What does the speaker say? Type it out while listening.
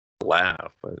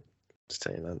laugh, but just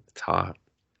saying that it's hot.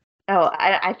 Oh,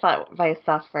 I thought by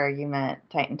suffer you meant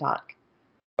Titan Talk.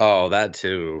 Oh, that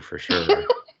too, for sure.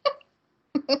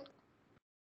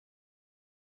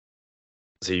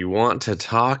 So you want to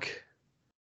talk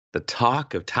the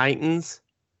talk of Titans?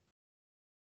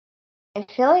 I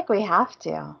feel like we have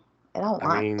to. I don't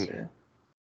want to.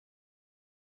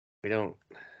 We don't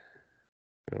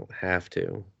have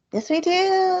to. Yes, we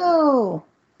do.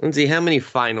 Lindsay, how many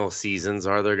final seasons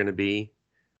are there going to be?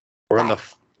 We're on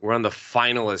the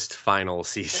finalist final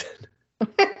season.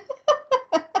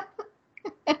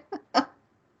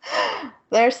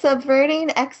 They're subverting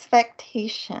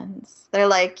expectations. They're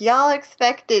like, y'all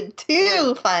expected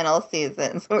 2 final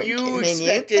seasons. We're You giving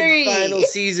expected you 3. final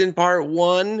season part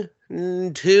 1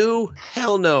 and 2?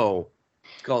 Hell no.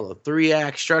 It's called a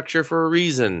 3-act structure for a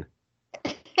reason.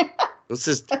 Let's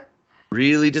just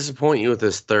really disappoint you with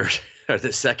this third or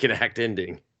the second act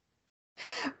ending.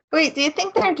 Wait, do you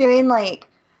think they're doing like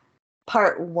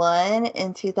part 1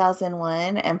 in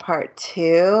 2001 and part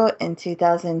 2 in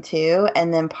 2002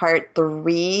 and then part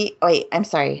 3? Wait, I'm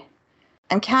sorry.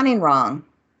 I'm counting wrong.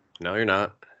 No, you're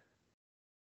not.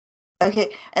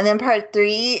 Okay, and then part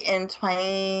 3 in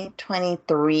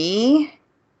 2023.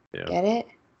 Yeah. Get it?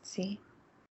 See?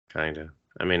 Kind of.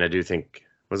 I mean, I do think,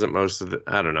 was it most of the,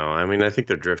 I don't know. I mean, I think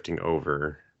they're drifting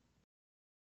over.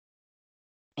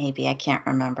 Maybe, I can't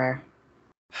remember.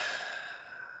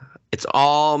 It's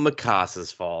all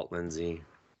Mikasa's fault, Lindsay.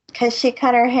 Because she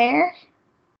cut her hair?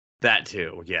 That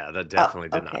too. Yeah, that definitely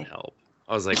did okay. not help.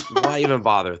 I was like, why even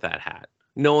bother with that hat?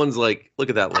 No one's like, look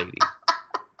at that lady.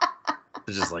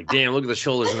 It's just like, damn, look at the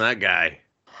shoulders on that guy.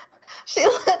 She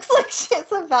looks like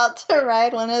she's about to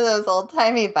ride one of those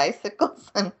old-timey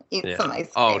bicycles and eat some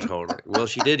ice cream. Oh, totally. Well,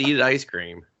 she did eat ice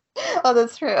cream. Oh,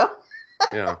 that's true.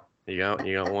 Yeah, you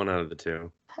got one out of the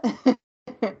two.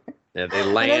 Yeah, they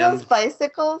land. One of those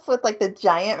bicycles with like the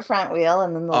giant front wheel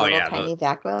and then the little tiny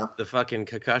back wheel. The fucking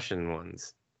concussion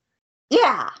ones.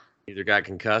 Yeah. Either got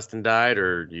concussed and died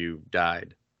or you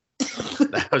died.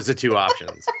 That was the 2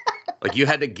 options. Like, you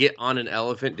had to get on an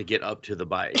elephant to get up to the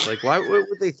bike. Like, what were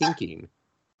they thinking?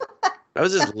 That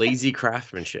was just lazy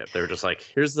craftsmanship. They were just like,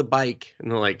 here's the bike.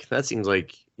 And they're like, that seems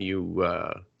like you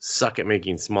suck at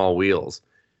making small wheels.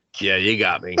 Yeah, you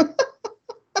got me.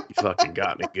 You fucking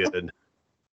got me good.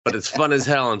 But it's fun as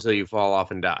hell until you fall off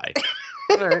and die.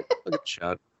 All right, look at the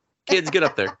shot. Kids, get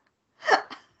up there.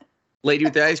 Lady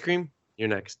with the ice cream, you're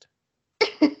next.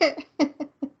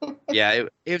 Yeah,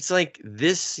 it's like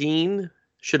this scene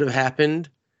should have happened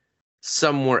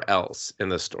somewhere else in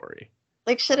the story.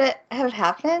 Like, should it have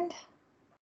happened?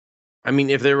 I mean,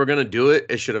 if they were going to do it,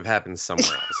 it should have happened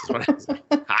somewhere else. Is what I said.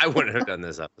 I wouldn't have done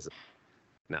this episode.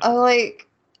 No. Oh, like,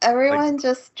 everyone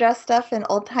just dressed up in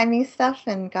old-timey stuff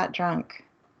and got drunk.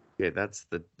 Yeah, that's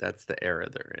the era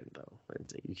they're in, though.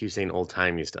 You keep saying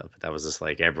old-timey stuff, but that was just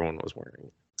like everyone was wearing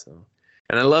it. So,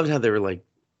 and I loved how they were like,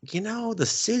 the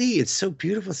city, it's so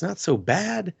beautiful. It's not so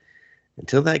bad.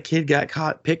 Until that kid got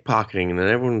caught pickpocketing, and then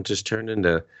everyone just turned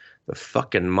into the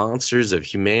fucking monsters of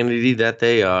humanity that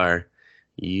they are.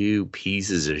 You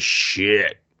pieces of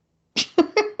shit.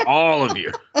 All of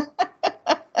you.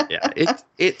 Yeah,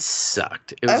 it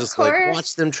sucked. It was just like,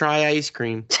 watch them try ice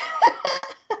cream.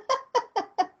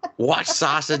 Watch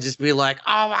Sasha just be like,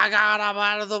 oh my God, I'm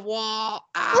out of the wall.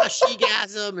 Ah, she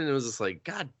gas him. And it was just like,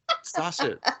 God,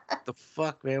 Sasha, what the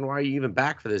fuck, man? Why are you even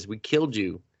back for this? We killed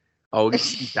you. Oh,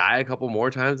 you die a couple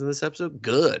more times in this episode?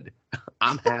 Good.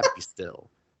 I'm happy still.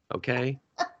 Okay?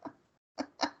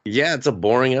 Yeah, it's a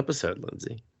boring episode,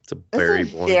 Lindsay. It's a very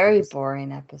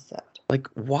boring episode. Like,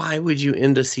 why would you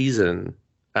end a season?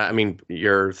 I mean,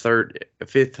 your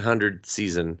 500th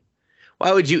season.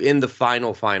 Why would you end the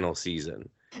final season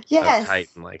of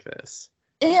Titan like this?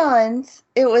 And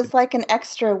it was like an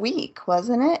extra week,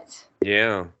 wasn't it?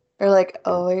 Yeah. They're like,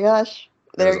 oh my gosh,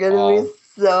 they're going to be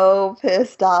so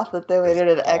pissed off that they waited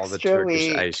an extra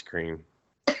week. Ice cream.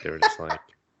 They were just like,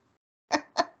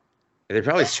 they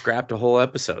probably scrapped a whole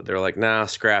episode. They're like, nah,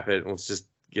 scrap it. Let's just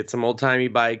get some old timey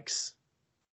bikes,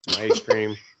 some ice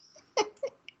cream,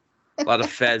 a lot of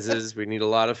fezzes. We need a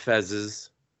lot of fezzes.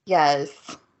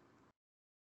 Yes.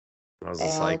 I was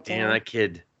just like, damn, that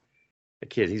kid,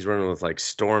 he's running with like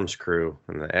Storm's crew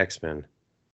and the X-Men.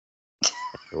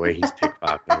 The way he's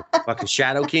pickpocketing. Fucking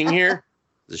Shadow King here?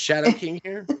 Is the Shadow King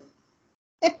here?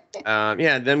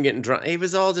 Yeah, them getting drunk. It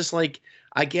was all just like,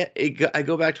 I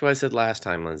go back to what I said last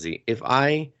time, Lindsay. If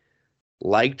I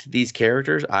liked these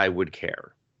characters, I would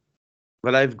care.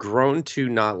 But I've grown to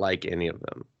not like any of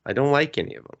them. I don't like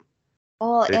any of them.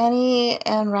 Well, Annie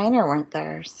and Reiner weren't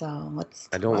there, so what's...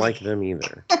 I don't like them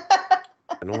either.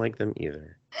 I don't like them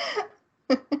either.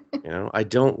 I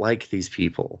don't like these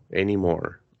people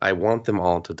anymore. I want them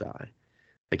all to die.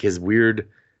 Like his weird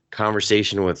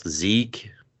conversation with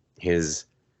Zeke, his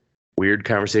weird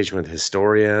conversation with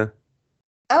Historia.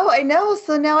 Oh, I know.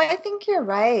 So now I think you're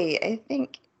right. I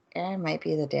think Aaron might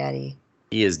be the daddy.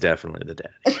 He is definitely the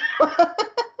daddy.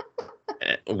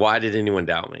 Why did anyone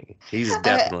doubt me? He's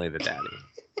definitely the daddy.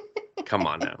 Come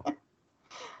on now.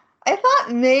 I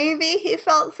thought maybe he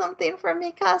felt something for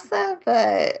Mikasa,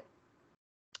 but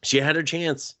she had her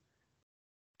chance.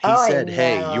 He Oh, said, I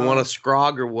 "Hey, you want know. a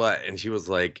scrog or what?" And she was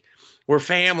like, "We're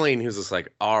family." And he was just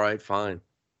like, "All right, fine.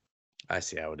 I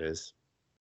see how it is.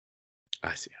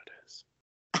 I see how it is.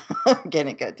 I'm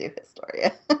gonna go do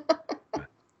Historia. I'm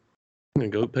gonna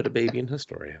go put a baby in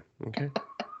Historia." Okay.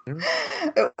 All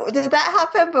right. Did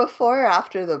that happen before or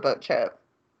after the boat trip?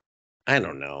 I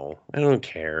don't know. I don't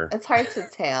care. It's hard to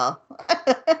tell.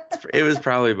 It was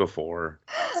probably before.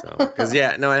 So, because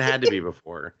yeah, no, it had to be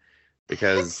before.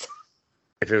 Because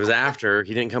if it was after,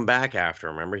 he didn't come back after.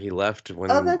 Remember, he left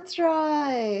when. Oh, that's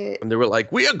right. When they were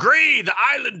like, "We agree, the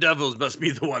Island Devils must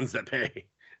be the ones that pay."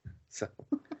 So.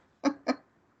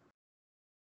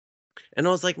 And I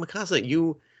was like, Mikasa,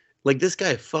 you, like, this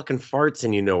guy fucking farts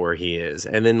and you know where he is,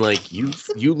 and then like you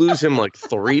lose him like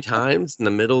 3 times in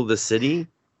the middle of the city.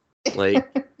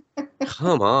 Like,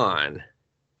 come on.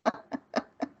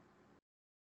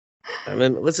 I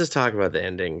mean, let's just talk about the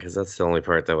ending because that's the only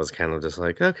part that was kind of just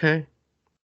like, okay.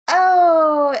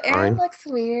 Oh, Aaron Fine. looks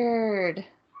weird.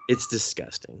 It's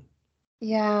disgusting.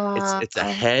 Yeah. It's a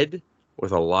head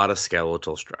with a lot of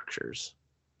skeletal structures.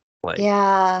 Like,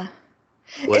 yeah.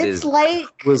 what It's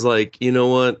like was like, you know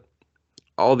what?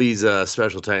 All these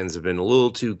special titans have been a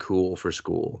little too cool for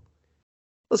school.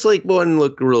 Let's like one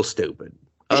look real stupid.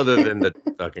 Other than the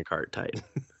fucking cart titan.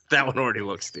 That one already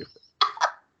looks stupid.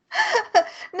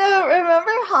 No, remember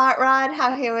Hot Rod,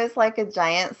 how he was like a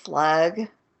giant slug?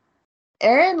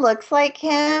 Aaron looks like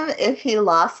him if he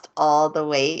lost all the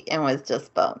weight and was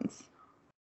just bones.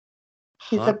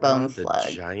 He's a bone slug.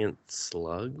 The giant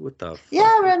slug? What the fuck?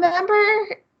 Yeah,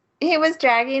 remember he was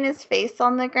dragging his face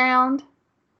on the ground?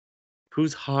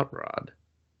 Who's Hot Rod?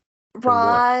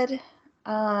 Rod,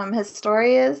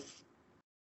 Historia's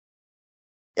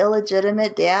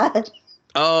illegitimate dad.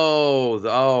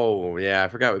 Oh, yeah. I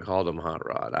forgot we called him Hot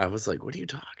Rod. I was like, what are you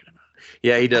talking about?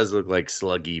 Yeah, he does look like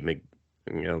Sluggy,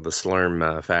 the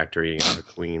Slurm factory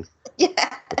queen.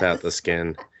 Yeah. Without the skin.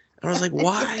 And I was like,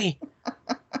 why?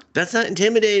 That's not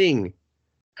intimidating.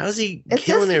 How's he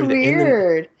killing everything? It's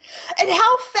weird. And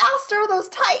how fast are those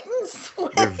titans?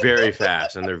 They're very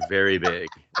fast and they're very big.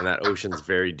 And that ocean's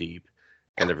very deep.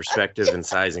 And the perspective and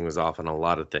sizing was off on a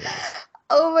lot of things.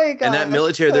 Oh my god. And that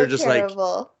military, so they're just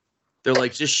terrible. like, they're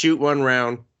like, just shoot one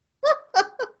round.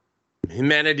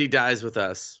 Humanity dies with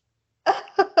us.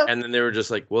 And then they were just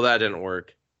like, well, that didn't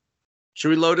work. Should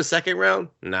we load a second round?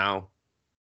 No.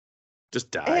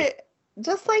 Just die.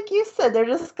 Just like you said, they're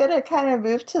just going to kind of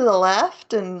move to the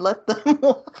left and let them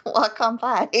walk on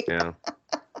by. Yeah.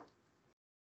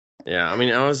 Yeah, I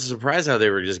mean, I was surprised how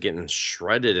they were just getting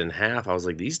shredded in half. I was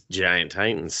like, these giant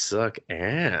titans suck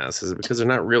ass. Is it because they're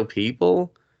not real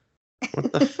people?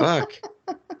 What the fuck?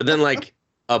 But then, like,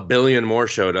 a billion more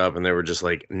showed up, and they were just,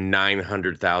 like,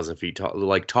 900,000 feet tall.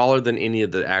 Like, taller than any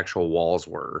of the actual walls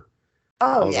were.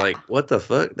 Oh, I was like, what the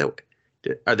fuck?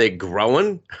 Are they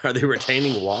growing? Are they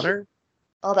retaining water?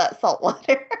 All that salt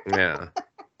water. Yeah.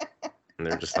 And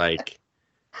they're just like...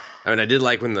 I mean, I did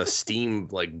like when the steam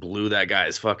like blew that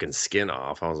guy's fucking skin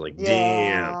off. I was like, damn.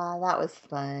 Yeah, that was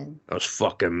fun. That was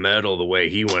fucking metal the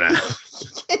way he went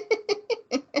out.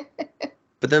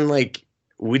 But then, like,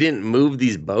 we didn't move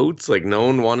these boats. Like, no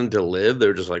one wanted to live. They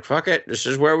were just like, fuck it. This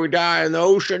is where we die, in the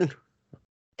ocean.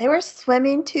 They were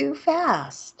swimming too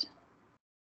fast.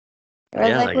 They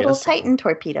were like little Titan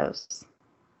torpedoes.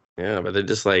 Yeah, but they're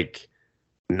just like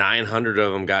 900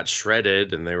 of them got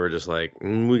shredded, and they were just like,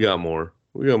 we got more.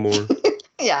 We got more.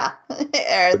 Yeah.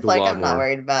 Aaron's like, I'm not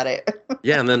worried about it.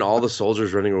 Yeah, and then all the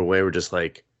soldiers running away were just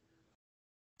like,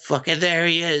 fuck it, there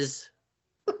he is.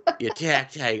 The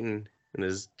attack titan. And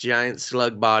his giant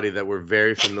slug body that we're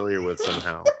very familiar with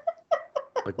somehow.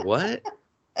 Like, what?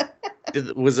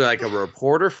 Was it like a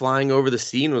reporter flying over the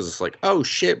scene was just like, oh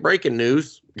shit, breaking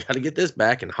news. Gotta get this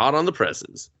back and hot on the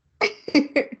presses.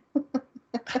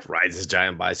 Rides his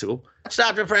giant bicycle.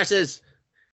 Stop the presses!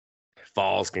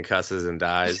 Falls, concusses, and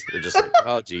dies. They're just like,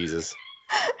 oh, Jesus.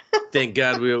 Thank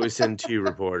God we always send 2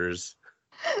 reporters.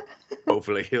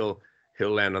 Hopefully he'll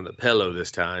land on the pillow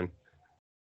this time.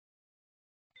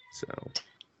 So,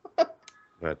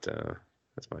 but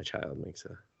that's my child makes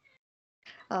a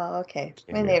Oh, okay.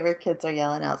 Can't My hear. neighbor kids are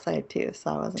yelling outside too,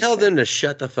 so I wasn't Tell sure. them to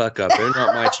shut the fuck up. They're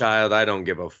not my child. I don't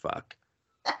give a fuck.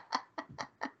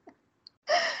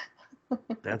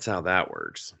 That's how that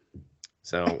works.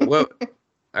 So, what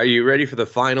are you ready for the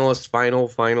final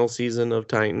season of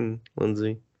Titan,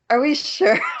 Lindsay? Are we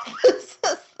sure this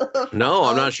is the No,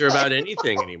 I'm final not sure about time?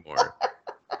 anything anymore.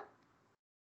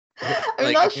 I'm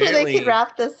Like not sure they could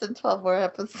wrap this in 12 more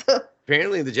episodes.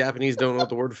 apparently the Japanese don't know what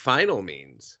the word final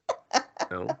means.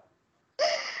 No.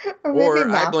 Or maybe Or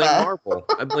I blame Nappa. Marvel.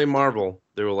 I blame Marvel.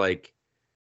 They were like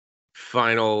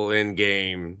final end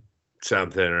game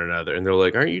something or another. And they're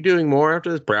like, aren't you doing more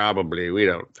after this? Probably. We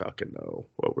don't fucking know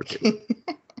what we're doing.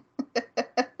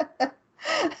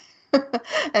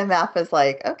 And Nappa's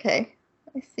like, okay,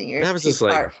 I see you're Nappa's just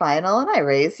like- two-part final, and I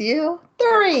raise you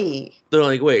 3. They're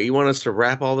like, wait, you want us to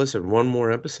wrap all this in one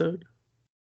more episode?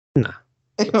 Nah.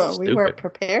 Well, we weren't Stupid.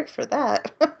 prepared for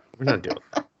that. We're not doing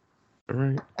that. All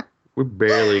right. We're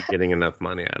barely getting enough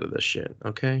money out of this shit.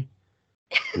 Okay.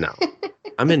 No.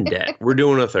 I'm in debt. We're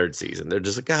doing a 3rd season. They're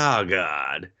just like, oh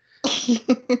God.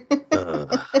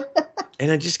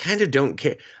 And I just kind of don't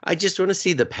care. I just want to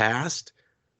see the past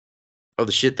of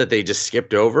the shit that they just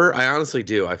skipped over. I honestly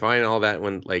do. I find all that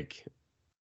one like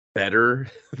better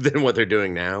than what they're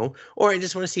doing now. Or I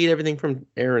just want to see everything from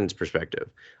Aaron's perspective.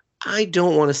 I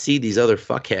don't want to see these other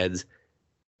fuckheads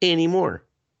anymore.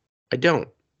 I don't.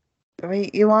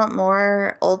 Wait, you want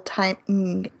more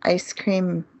old-time ice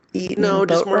cream eating? No,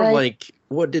 just boat more ride? like,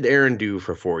 what did Aaron do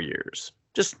for 4 years?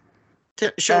 Just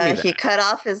show me that. He cut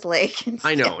off his leg. And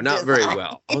I know, skinned not his very eye.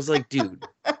 well. I was like, dude,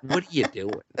 what are you doing?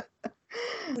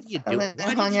 What are you And doing? then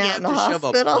Why hung did he out have in the to shove a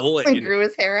hospital bullet and in? grew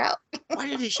his hair out. Why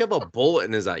did he shove a bullet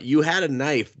in his eye? You had a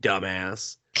knife,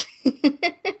 dumbass.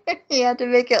 He had to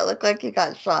make it look like he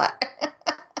got shot.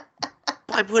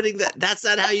 By putting that, that's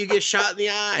not how you get shot in the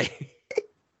eye.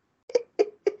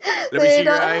 Let me They see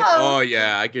your don't eye. have- Oh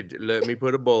yeah, I could. Let me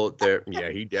put a bullet there. Yeah,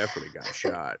 he definitely got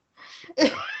shot.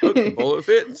 Look, the bullet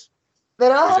fits. They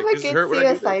don't He's have like, a "Does it hurt when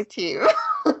I do good CSI too.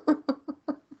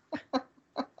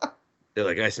 They're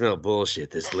like, I smell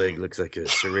bullshit. This leg looks like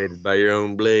it's serrated by your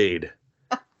own blade.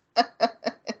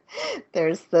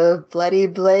 There's the bloody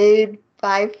blade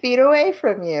 5 feet away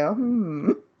from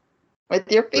you.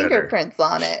 With your Better. fingerprints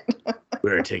on it.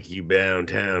 Better take you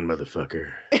downtown,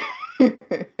 motherfucker.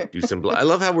 Do some blood. I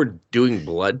love how we're doing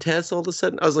blood tests all of a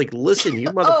sudden. I was like, listen, you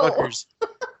motherfuckers,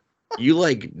 you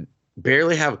like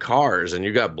barely have cars and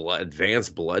you got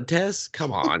advanced blood tests?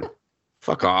 Come on.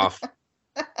 Fuck off.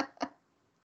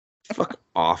 Fuck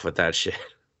off with that shit.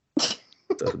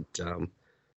 So dumb.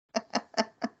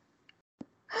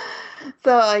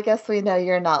 So I guess we know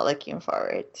you're not looking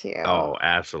forward to. Oh,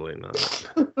 absolutely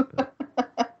not.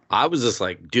 I was just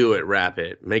like, do it, wrap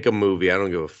it, make a movie. I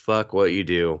don't give a fuck what you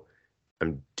do.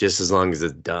 I'm just as long as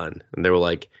it's done. And they were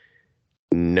like,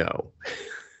 no.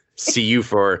 See you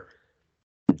for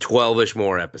 12-ish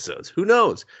more episodes. Who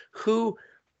knows? Who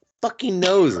fucking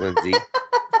knows, Lindsay?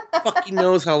 Fucking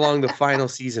knows how long the final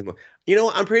season was. You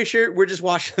know, I'm pretty sure we're just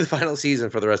watching the final season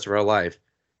for the rest of our life.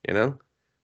 You know?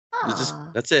 It's just,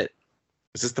 that's it.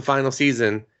 It's just the final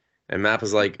season. And Map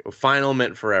is like, final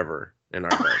meant forever in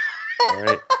our head. All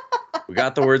right? We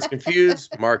got the words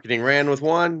confused. Marketing ran with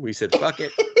one. We said, fuck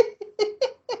it.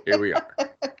 Here we are.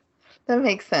 That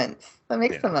makes sense. That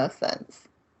makes Yeah. the most sense.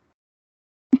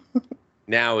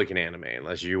 Now we can animate,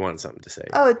 unless you want something to say.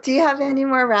 Oh, do you have any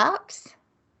more raps?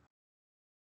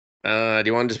 Do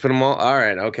you want to just put them all? All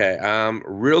right, okay.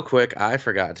 Real quick, I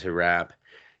forgot to wrap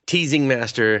Teasing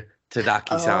Master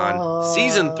Tadaki-san,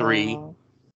 season 3.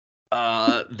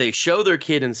 They show their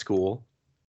kid in school.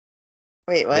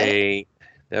 Wait, what? They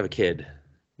have a kid.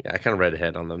 Yeah, I kind of read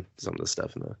ahead on them, some of the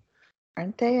stuff in the.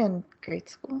 Aren't they in grade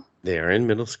school? They are in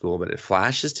middle school, but it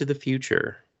flashes to the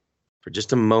future for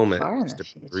just a moment, Far in just the a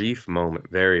future. brief moment,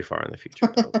 very far in the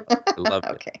future. I loved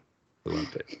it. Okay. I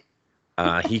loved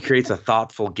it. He creates a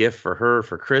thoughtful gift for her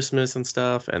for Christmas and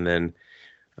stuff, and then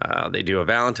they do a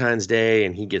Valentine's Day,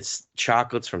 and he gets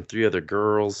chocolates from 3 other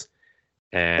girls,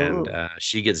 and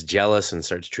she gets jealous and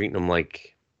starts treating him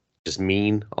like just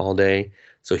mean all day.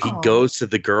 So he Aw. goes to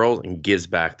the girl and gives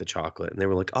back the chocolate, and they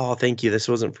were like, "Oh, thank you. This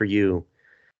wasn't for you."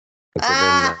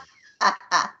 And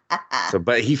so then,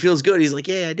 but he feels good. He's like,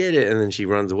 "Yeah, I did it." And then she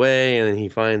runs away, and then he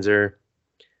finds her.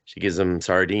 She gives him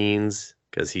sardines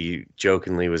because he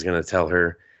jokingly was going to tell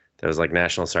her that it was like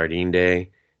National Sardine Day.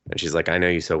 And she's like, "I know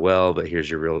you so well, but here's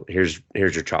your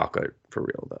chocolate for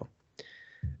real though."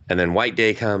 And then White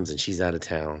Day comes, and she's out of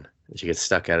town, and she gets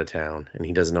stuck out of town, and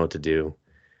he doesn't know what to do.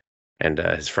 And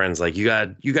his friend's like, "You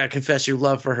got to confess your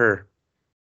love for her."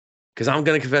 because I'm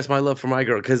gonna confess my love for my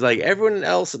girl. Because like everyone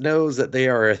else knows that they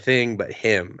are a thing, but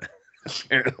him,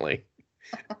 apparently.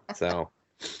 So,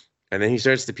 and then he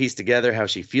starts to piece together how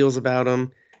she feels about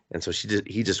him, and so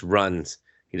he just runs.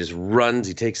 He just runs.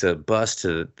 He takes a bus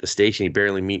to the station. He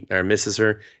barely misses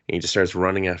her, and he just starts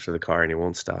running after the car, and he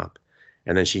won't stop.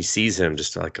 And then she sees him,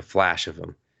 just like a flash of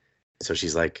him. So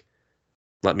she's like,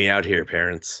 "Let me out here,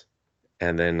 parents."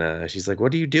 And then she's like,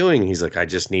 "What are you doing?" He's like, "I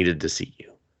just needed to see you."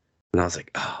 And I was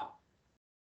like, "Oh,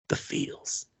 the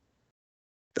feels,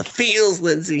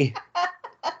 Lindsay."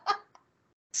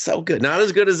 So good. Not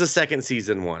as good as the second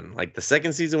season one. Like the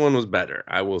second season one was better.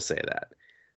 I will say that.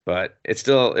 But it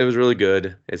was really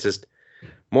good. It's just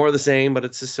more of the same, but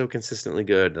it's just so consistently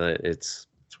good. It's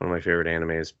one of my favorite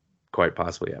animes, quite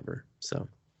possibly ever. So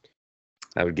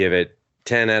I would give it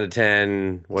 10 out of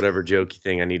 10, whatever jokey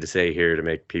thing I need to say here to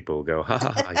make people go, ha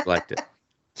ha, I liked it.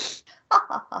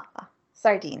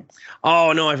 Sardines.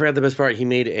 Oh, no, I forgot the best part. He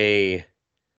made a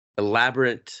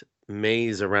elaborate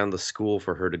maze around the school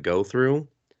for her to go through.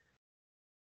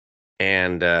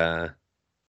 And,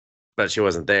 but she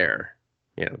wasn't there.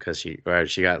 Because she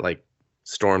got like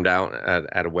stormed out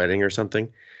at a wedding or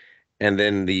something, and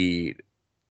then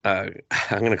I'm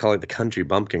gonna call it the country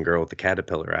bumpkin girl with the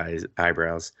caterpillar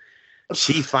eyebrows.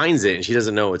 She finds it and she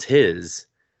doesn't know it's his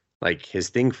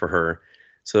thing for her.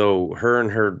 So her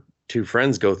and her two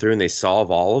friends go through and they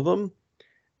solve all of them,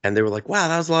 and they were like, "Wow,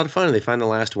 that was a lot of fun." And they find the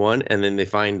last one, and then they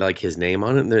find like his name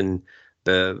on it. And then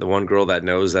the one girl that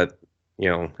knows that,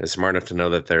 is smart enough to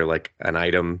know that they're like an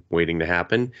item waiting to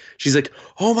happen. She's like,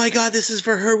 "Oh my God, this is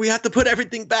for her. We have to put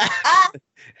everything back."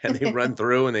 And they run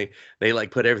through and they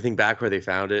like put everything back where they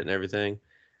found it and everything.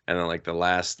 And then like the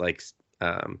last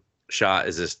shot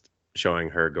is just showing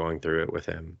her going through it with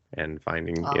him and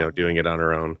finding, doing it on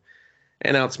her own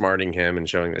and outsmarting him and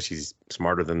showing that she's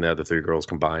smarter than the other three girls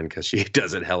combined because she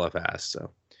does it hella fast. So,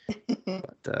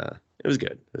 but it was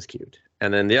good. It was cute.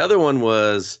 And then the other one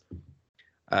was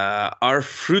Our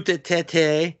Fruit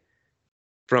Tete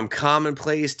from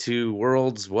Commonplace to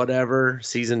World's Whatever,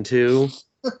 season 2.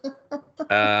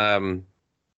 Yeah,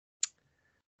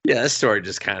 this story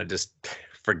just kind of just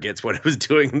forgets what it was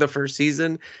doing in the first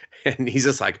season. And he's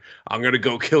just like, "I'm going to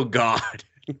go kill God."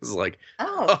 He was like,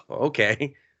 oh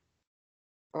okay.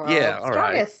 Well, yeah, all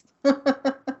strongest.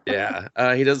 Right.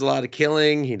 Yeah, he does a lot of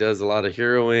killing. He does a lot of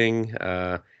heroing.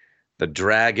 The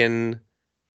dragon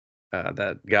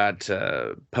that got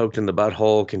poked in the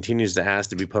butthole continues to ask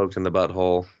to be poked in the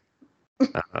butthole.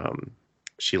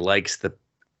 She likes the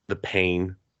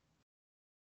pain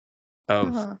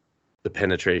of the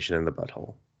penetration in the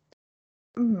butthole.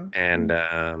 Mm-hmm.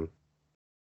 And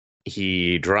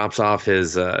he drops off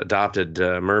his adopted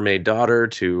mermaid daughter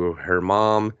to her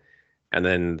mom, and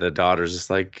then the daughter's just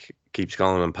like keeps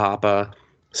calling him Papa.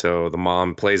 So the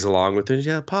mom plays along with it.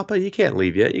 "Yeah, Papa, you can't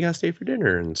leave yet. You gotta stay for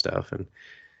dinner and stuff." And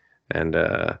then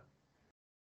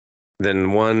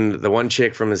the one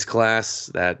chick from his class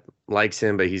that likes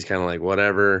him, but he's kind of like,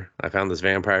 "Whatever. I found this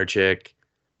vampire chick."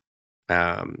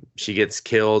 She gets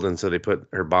killed, and so they put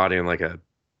her body in like an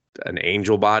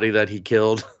angel body that he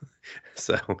killed.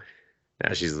 So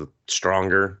now she's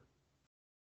stronger.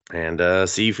 And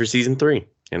see you for season 3.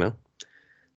 That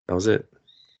was it.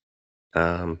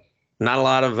 Not a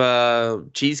lot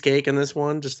of cheesecake in this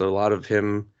one. Just a lot of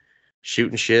him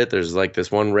shooting shit. There's like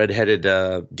this one redheaded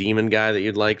demon guy that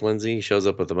you'd like, Lindsay. He shows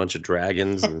up with a bunch of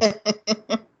dragons and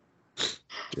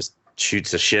just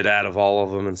shoots the shit out of all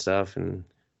of them and stuff.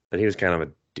 But he was kind of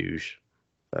a douche.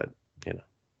 But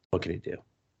what can he do?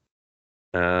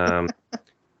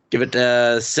 Give it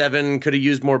 7. Could have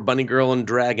used more bunny girl and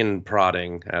dragon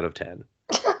prodding out of 10.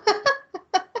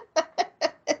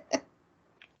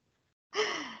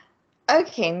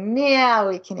 Okay, now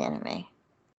we can anime.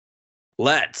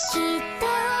 Let's.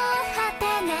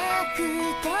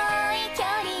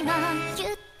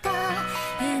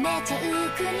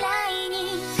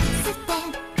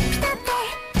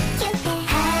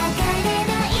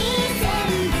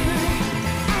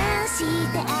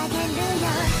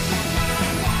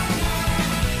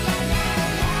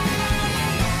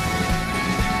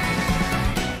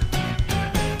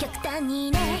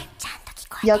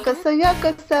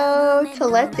 Yokoso to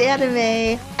Let's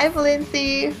Anime. I'm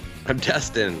Lindsay. I'm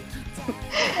Dustin.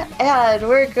 And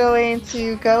we're going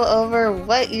to go over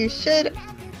what you should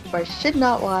or should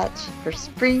not watch for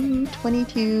Spring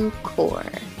 22 Core.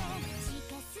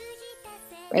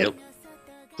 Right?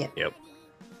 Yep.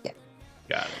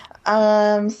 Got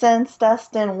it. Since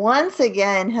Dustin once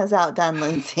again has outdone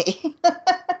Lindsay,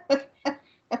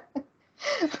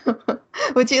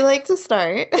 would you like to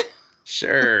start?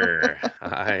 Sure,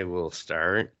 I will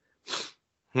start.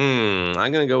 I'm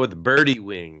gonna go with Birdie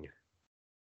Wing.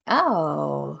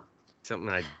 Oh. Something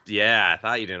I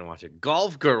thought you didn't watch it.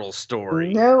 Golf Girl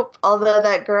Story. Nope. Although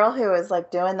that girl who was like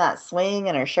doing that swing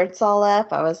and her shirt's all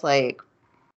up, I was like,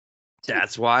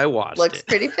 that's why I watched it. Looks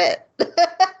pretty fit.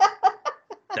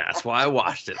 That's why I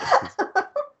watched it.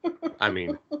 I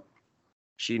mean,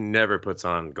 she never puts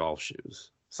on golf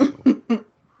shoes. So.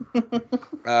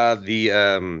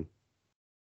 The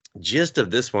gist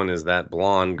of this one is that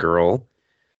blonde girl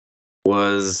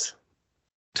was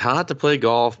taught to play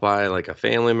golf by like a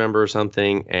family member or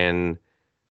something, and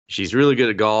she's really good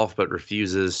at golf but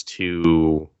refuses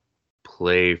to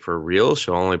play for real.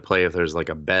 She'll only play if there's like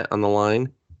a bet on the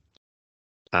line.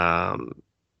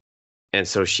 And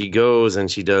so she goes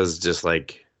and she does just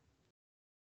like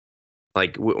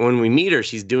when we meet her,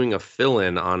 she's doing a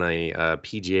fill-in on a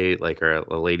PGA, like a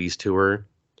ladies tour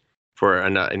for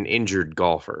an injured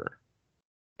golfer,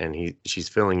 and she's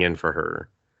filling in for her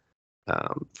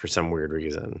for some weird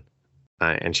reason,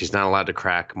 and she's not allowed to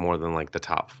crack more than like the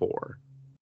top 4.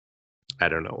 I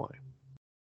don't know why.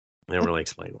 They don't really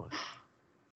explain why.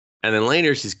 And then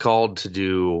later, she's called to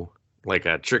do like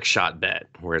a trick shot bet,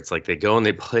 where it's like they go and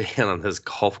they play on this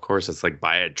golf course. It's like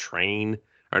by a train.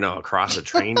 Or no, across a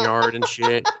train yard and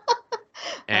shit.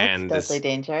 And that's definitely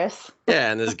dangerous.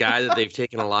 Yeah, and this guy that they've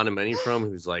taken a lot of money from,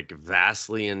 who's like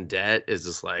vastly in debt, is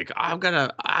just like, I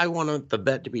want the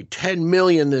bet to be 10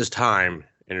 million this time.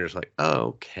 And you're just like, oh,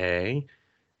 okay.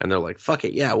 And they're like, fuck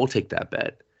it, yeah, we'll take that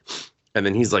bet. And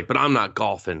then he's like, but I'm not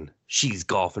golfing. She's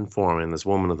golfing for me. And this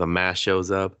woman with a mask shows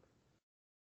up.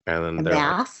 And then a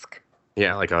mask? Like,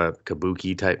 yeah, like a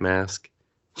kabuki type mask.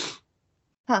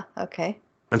 Huh, okay.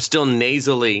 I'm still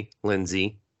nasally,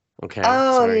 Lindsay. Okay.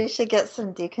 Oh, sorry. You should get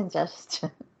some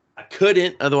decongestion. I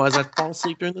couldn't, otherwise I'd fall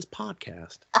asleep during this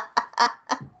podcast.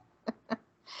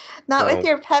 Not with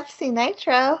your Pepsi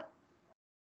Nitro.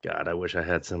 God, I wish I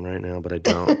had some right now, but I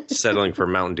don't. Settling for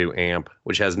Mountain Dew Amp,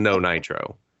 which has no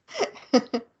nitro.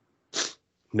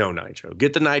 No nitro.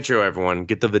 Get the nitro, everyone.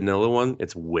 Get the vanilla one.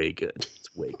 It's way good.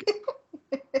 It's way good.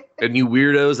 And you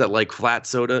weirdos that like flat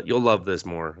soda, you'll love this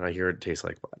more. I hear it tastes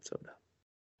like flat soda.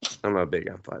 I'm not big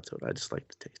on flat soda. I just like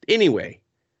the taste. Anyway,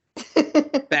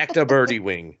 back to Birdie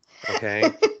Wing.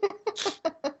 Okay.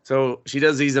 So she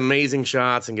does these amazing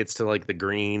shots and gets to like the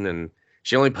green, and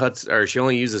she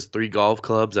only uses 3 golf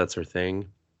clubs. That's her thing.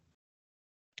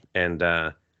 And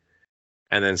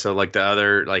then so like the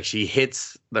other, like she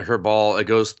hits her ball, it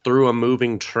goes through a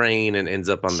moving train and ends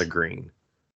up on the green.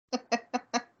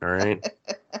 All right.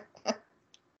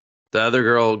 The other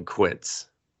girl quits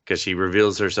because she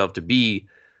reveals herself to be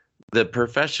the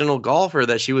professional golfer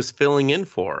that she was filling in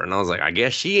for. And I was like, I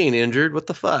guess she ain't injured. What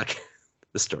the fuck?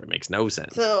 The story makes no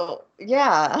sense. So,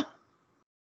 yeah.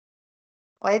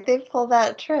 Why'd they pull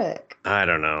that trick? I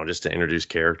don't know. Just to introduce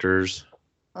characters.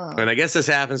 Oh. And I guess this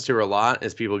happens to her a lot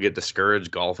as people get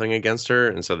discouraged golfing against her.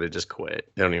 And so they just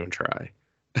quit. They don't even try.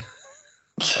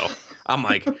 So I'm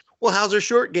like, well, how's her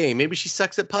short game? Maybe she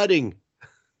sucks at putting.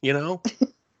 You know?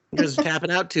 Because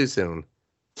tapping out too soon.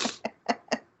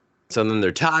 So then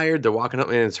they're tired. They're walking up,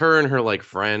 and it's her and her like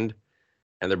friend,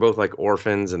 and they're both like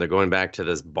orphans, and they're going back to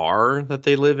this bar that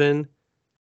they live in,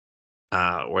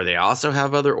 where they also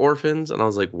have other orphans. And I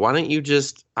was like, why don't you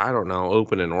just, I don't know,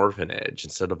 open an orphanage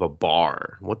instead of a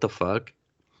bar? What the fuck?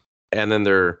 And then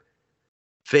their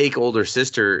fake older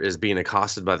sister is being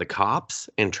accosted by the cops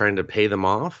and trying to pay them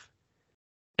off.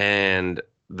 And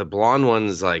the blonde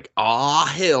one's like, aw,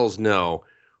 hells no.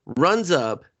 Runs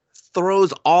up,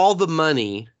 throws all the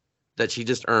money that she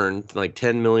just earned, like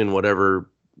 10 million, whatever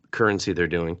currency they're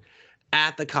doing,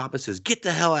 at the cop and says, get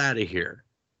the hell out of here.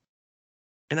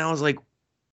 And I was like,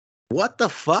 what the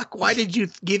fuck? Why did you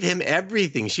give him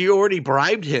everything? She already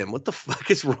bribed him. What the fuck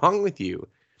is wrong with you?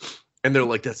 And they're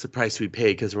like, that's the price we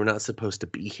pay because we're not supposed to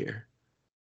be here.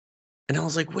 And I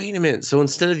was like, wait a minute. So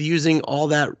instead of using all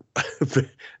that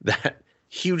that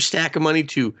huge stack of money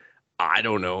to, I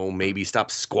don't know, maybe stop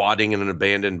squatting in an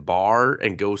abandoned bar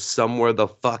and go somewhere the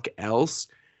fuck else,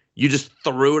 you just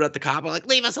threw it at the cop and like,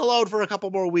 leave us alone for a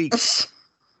couple more weeks.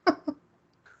 I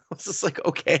was just like,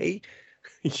 okay,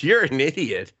 you're an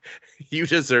idiot. You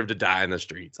deserve to die in the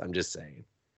streets. I'm just saying.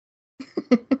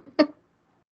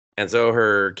 And so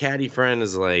her caddy friend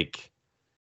is like,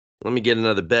 let me get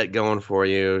another bet going for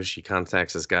you. She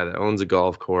contacts this guy that owns a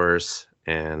golf course,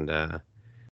 and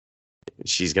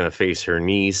she's going to face her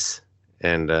niece.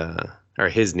 Or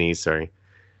his niece, sorry.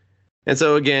 And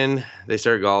so again, they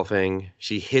start golfing.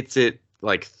 She hits it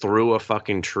like through a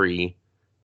fucking tree.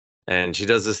 And she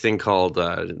does this thing called,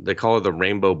 they call it the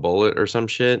rainbow bullet or some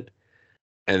shit.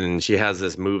 And she has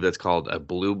this move that's called a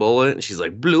blue bullet. And she's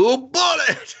like, blue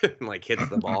bullet! And like hits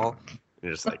the ball. And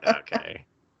you're just like, okay,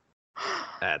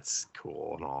 that's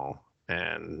cool and all.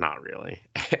 And not really.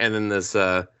 And then this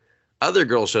other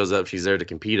girl shows up. She's there to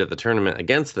compete at the tournament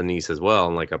against the niece as well,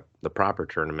 in like the proper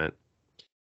tournament.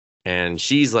 And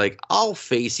she's like, I'll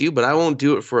face you, but I won't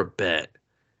do it for a bet.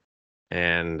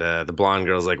 And the blonde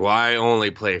girl's like, well, I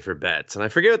only play for bets. And I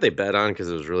forget what they bet on because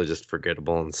it was really just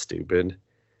forgettable and stupid.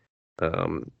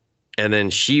 And then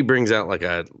she brings out like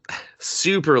a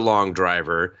super long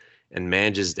driver and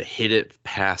manages to hit it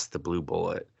past the blue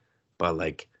bullet by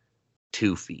like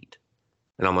 2 feet.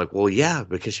 And I'm like, well, yeah,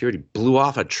 because she already blew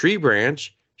off a tree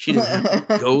branch. She didn't have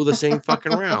to go the same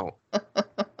fucking route.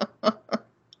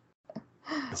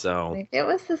 So Maybe it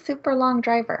was the super long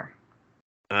driver.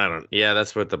 Yeah,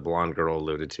 that's what the blonde girl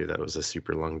alluded to. That was a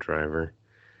super long driver.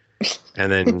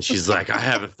 And then she's like, I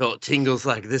haven't felt tingles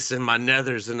like this in my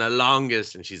nethers in the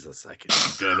longest. And she's just like,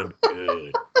 it's gonna be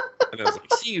good. And I was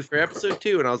like, see you for episode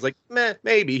 2. And I was like, meh,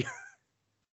 maybe.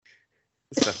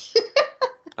 So,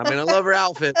 I mean, I love her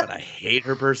outfit, but I hate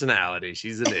her personality.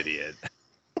 She's an idiot.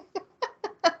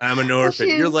 I'm an orphan.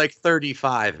 You're like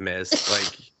 35, miss.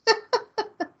 Like,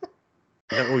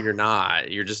 no, you're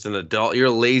not. You're just an adult. You're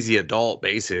a lazy adult,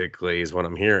 basically, is what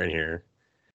I'm hearing here.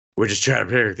 We're just trying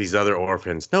to pick these other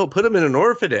orphans. No, put them in an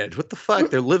orphanage. What the fuck?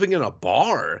 They're living in a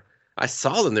bar. I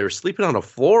saw them. They were sleeping on a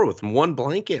floor with one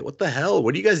blanket. What the hell?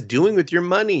 What are you guys doing with your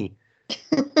money?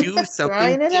 Do something.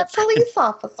 Throwing it at police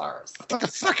officers. Get the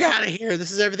fuck out of here.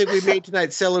 This is everything we made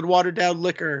tonight, selling watered down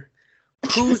liquor.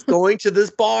 Who's going to this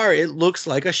bar? It looks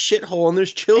like a shithole and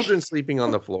there's children sleeping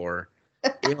on the floor.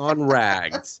 On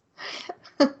rags.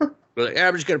 Like,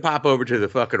 I'm just going to pop over to the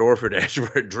fucking orphanage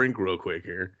for a drink real quick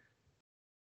here.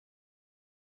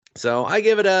 So I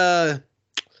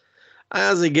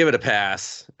honestly give it a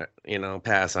pass,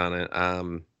 pass on it. I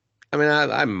mean,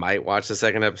 I might watch the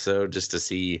second episode just to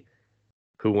see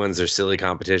who wins their silly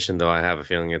competition, though I have a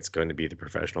feeling it's going to be the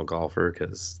professional golfer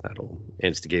because that'll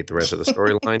instigate the rest of the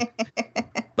storyline.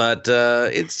 But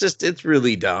it's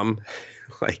really dumb.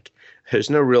 Like, there's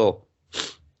no real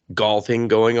golfing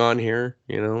going on here.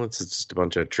 It's just a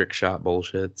bunch of trick shot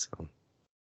bullshit. So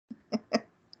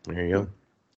there you go.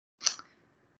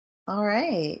 All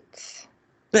right.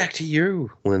 Back to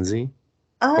you, Lindsay.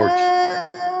 I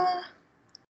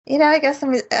guess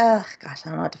gosh, I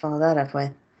don't know what to follow that up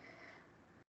with.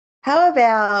 How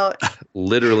about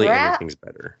literally anything's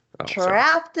better.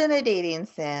 Trapped in a dating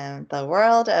sim. The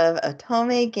world of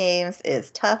Otome games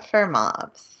is tough for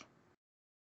mobs.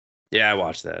 Yeah, I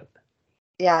watched that.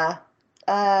 Yeah.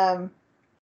 I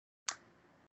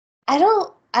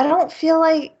don't feel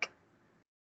like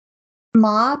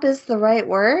mob is the right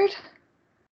word.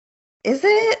 Is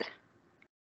it?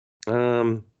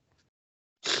 I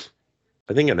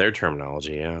think in their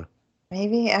terminology, yeah.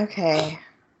 Maybe? Okay.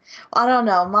 Well, I don't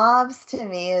know. Mobs to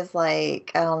me is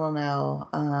like, I don't know,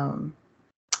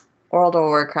 World of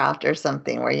Warcraft or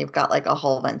something where you've got like a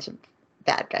whole bunch of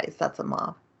bad guys. That's a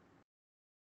mob.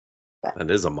 But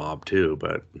that is a mob too,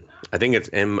 but I think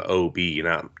it's MOB,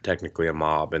 not technically a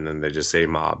mob, and then they just say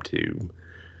mob too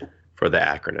for the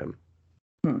acronym.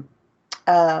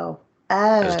 Oh.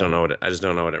 I just don't know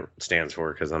what it stands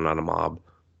for because I'm not a mob.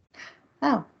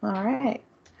 Oh, all right.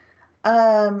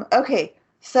 Okay.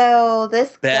 So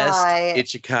this guy, best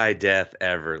Ichikai death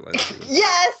ever, Lindsay.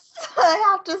 Yes, I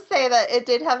have to say that it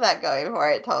did have that going for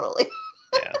it. Totally.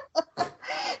 Yeah.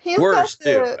 He's worse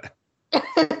too.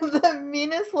 The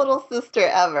meanest little sister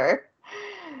ever.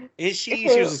 Is she?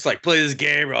 She was just like, play this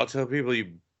game or I'll tell people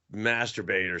you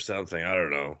masturbate or something. I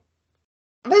don't know.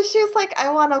 But she was like, I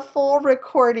want a full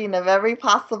recording of every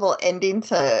possible ending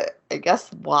to, I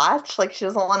guess, watch. Like, she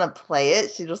doesn't want to play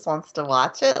it. She just wants to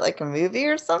watch it, like a movie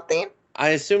or something. I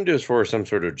assumed it was for some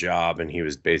sort of job, and he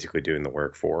was basically doing the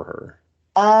work for her.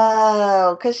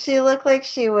 Oh, because she looked like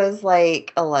she was,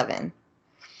 like, 11.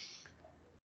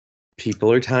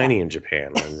 People are tiny in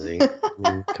Japan, Lindsay.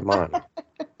 Come on.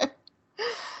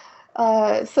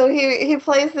 So he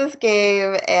plays this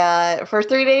game and for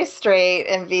 3 days straight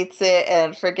and beats it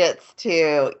and forgets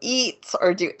to eat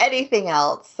or do anything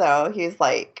else. So he's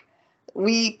like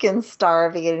weak and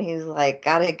starving and he's like,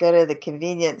 gotta go to the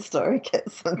convenience store and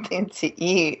get something to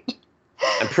eat.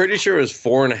 I'm pretty sure it was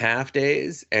 4.5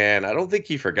 days, and I don't think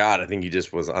he forgot. I think he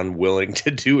just was unwilling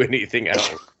to do anything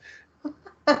else.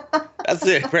 That's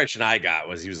the impression I got,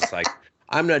 was he was just like,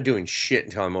 I'm not doing shit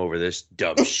until I'm over this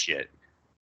dumb shit.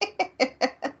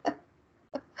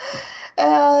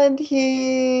 And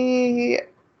he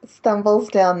stumbles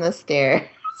down the stairs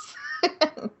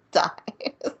and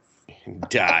dies.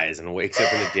 Dies and wakes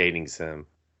up in a dating sim.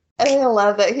 And I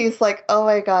love that he's like, oh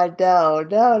my God, no,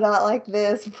 not like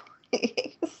this,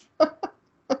 please.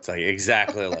 It's like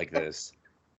exactly like this.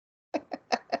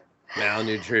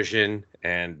 Malnutrition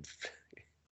and,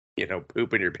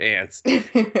 poop in your pants.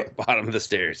 Bottom of the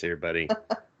stairs here, buddy.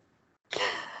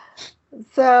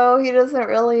 So he didn't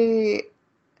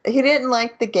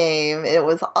like the game. It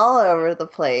was all over the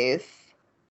place.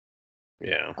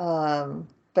 Yeah.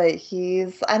 But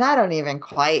and I don't even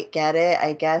quite get it.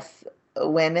 I guess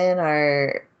women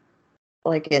are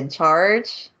like in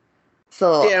charge.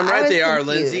 So damn right they are,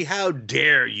 confused. Lindsay. How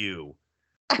dare you?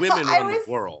 Women run the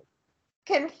world.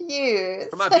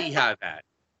 Confused. From my beehive hat.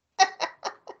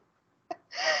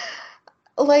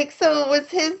 Like, so was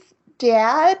his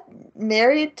dad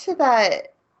married to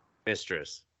that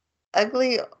mistress?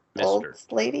 Ugly old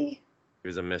lady? He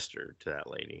was a mister to that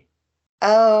lady.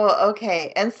 Oh,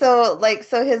 okay. And so,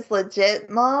 so his legit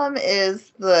mom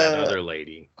is that other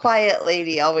lady. Quiet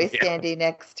lady always standing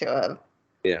next to him.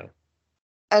 Yeah.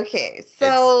 Okay,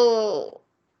 so...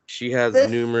 she has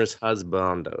numerous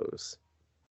husbandos.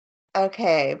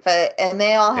 Okay, and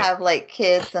they all have,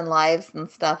 kids and lives and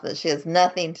stuff that she has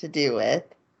nothing to do with.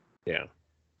 Yeah.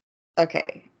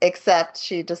 Okay, except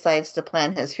she decides to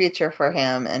plan his future for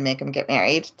him and make him get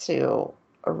married to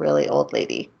a really old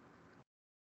lady.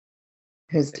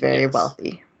 Who's very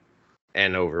wealthy.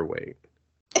 And overweight.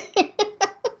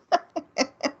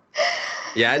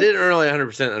 Yeah, I didn't really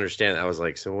 100% understand. I was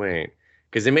like, so wait.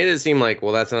 Because they made it seem like,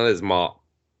 well, that's not his mom,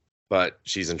 but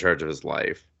she's in charge of his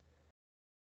life.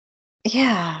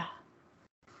 Yeah.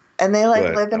 And they,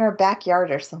 live in her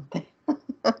backyard or something.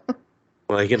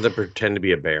 Well, they get to pretend to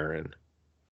be a baron.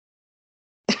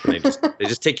 And they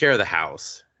just take care of the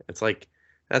house. It's like,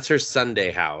 that's her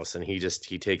Sunday house, and he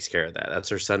takes care of that. That's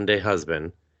her Sunday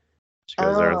husband. She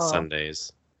goes there on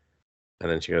Sundays. And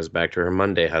then she goes back to her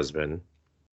Monday husband,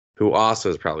 who also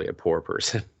is probably a poor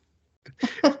person,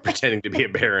 pretending to be a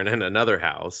baron in another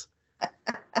house.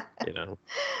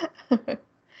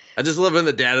 I just love when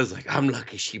the dad is like, I'm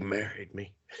lucky she married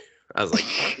me. I was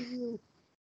like,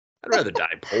 I'd rather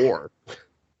die poor.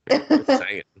 Just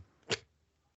saying.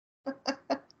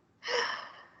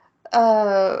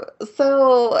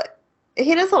 So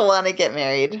he doesn't want to get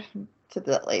married to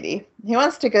that lady. He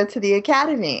wants to go to the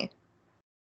academy.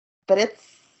 But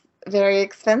it's very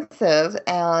expensive,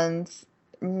 and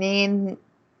mean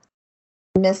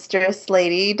mistress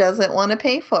lady doesn't want to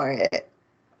pay for it.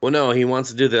 Well, no, he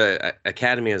wants to do the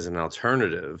academy as an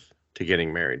alternative to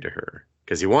getting married to her.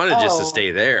 Because he wanted just to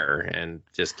stay there and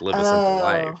just live a simple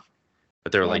life.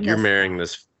 But they were like, you're marrying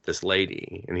this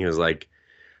lady. And he was like,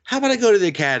 how about I go to the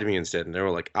academy instead? And they were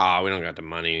like, we don't got the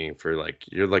money for,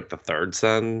 you're the third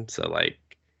son. So,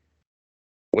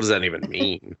 what does that even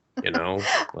mean?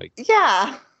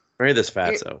 Yeah. Marry this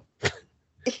fatso.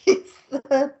 He's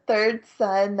the third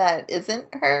son that isn't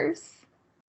hers.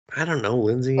 I don't know,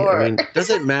 Lindsay. I mean, does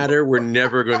it matter? We're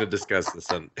never going to discuss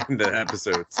this in the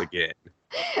episodes again.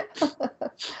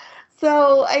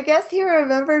 So I guess he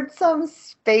remembered some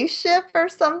spaceship or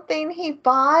something he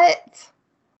bought.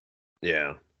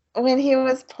 Yeah. When he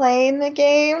was playing the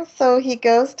game, so he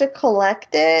goes to collect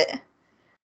it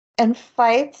and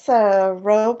fights a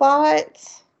robot.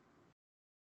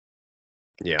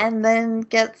 Yeah. And then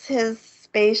gets his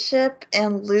spaceship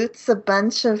and loots a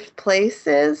bunch of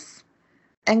places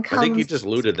and comes back. I think he just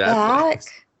looted that place.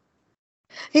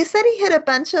 He said he hit a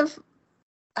bunch of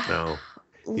no.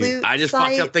 loot I just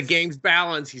sites. fucked up the game's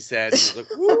balance, he said. He was like,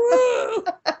 woo!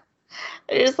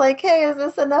 They're just like, hey, is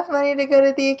this enough money to go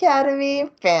to the academy?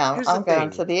 Bam, I'm going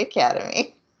to the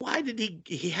academy. Why did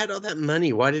he had all that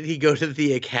money? Why did he go to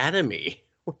the academy?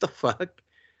 What the fuck?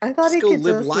 I thought he could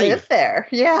just live there.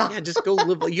 Yeah. Yeah, just go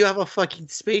live. You have a fucking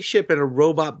spaceship and a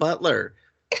robot butler.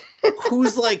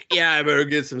 Who's like, yeah, I better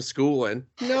get some schooling.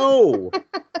 No.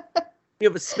 You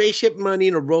have a spaceship, money,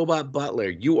 and a robot butler.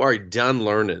 You are done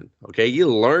learning. Okay?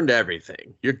 You learned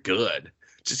everything. You're good.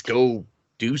 Just go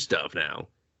do stuff now.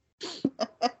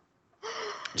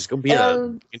 Just go be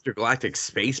an intergalactic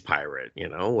space pirate,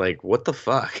 what the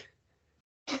fuck?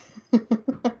 Yeah,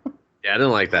 I didn't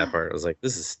like that part. I was like,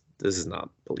 this is not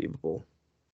believable.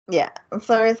 Yeah.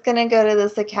 So he's gonna go to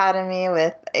this academy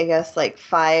with, I guess,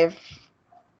 5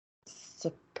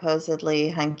 supposedly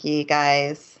hunky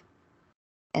guys.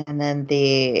 And then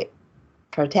the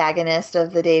protagonist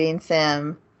of the dating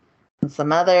sim and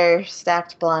some other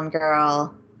stacked blonde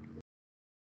girl.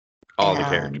 All the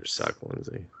characters suck,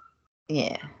 Lindsay.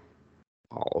 Yeah.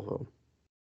 All of them.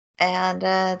 And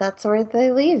that's where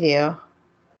they leave you.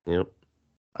 Yep.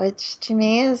 Which to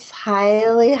me is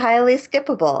highly, highly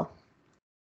skippable.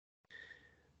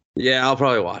 Yeah, I'll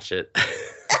probably watch it.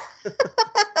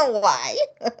 Why?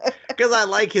 Because I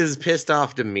like his pissed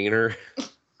off demeanor.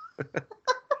 I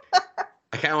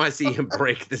kind of want to see him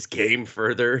break this game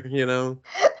further,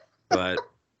 But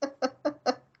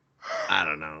I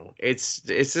don't know. It's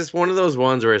just one of those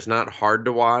ones where it's not hard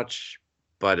to watch,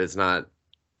 but it's not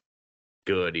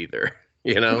good either.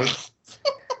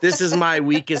 This is my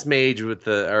weakest mage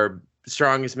or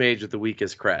strongest mage with the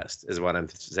weakest crest, is what I'm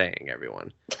saying,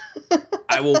 everyone.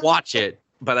 I will watch it,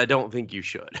 but I don't think you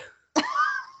should.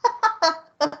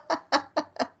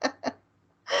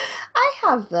 I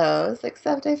have those,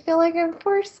 except I feel like I'm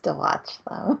forced to watch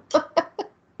them.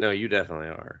 No, you definitely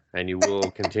are. And you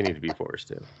will continue to be forced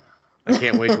to. I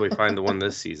can't wait till we find the one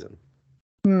this season.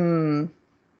 Diamond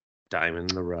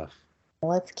in the rough.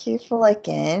 Let's keep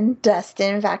looking.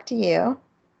 Dustin, back to you.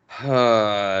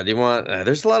 Do you want...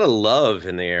 there's a lot of love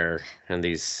in the air in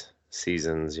these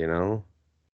seasons,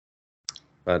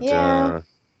 But, yeah.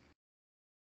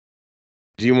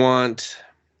 Do you want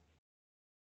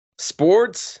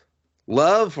sports,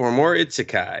 love, or more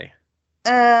isekai?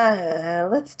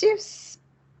 Let's do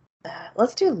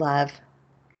love.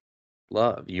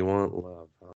 Love. You want love.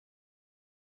 All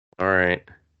right.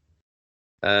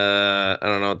 I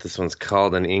don't know what this one's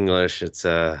called in English. It's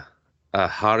a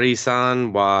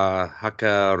Harisan wa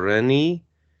Hakareni.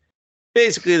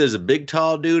 Basically, there's a big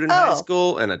tall dude in high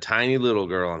school and a tiny little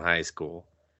girl in high school.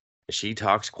 She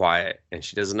talks quiet and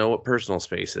she doesn't know what personal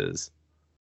space is.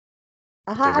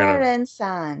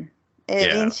 Haren-san.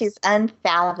 It means she's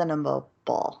unfathomable.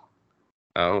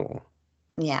 Oh.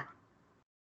 Yeah.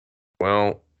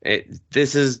 Well,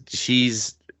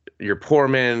 she's your poor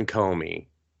man Comey.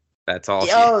 That's all.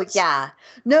 Yeah.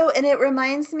 No, and it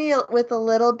reminds me with a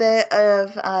little bit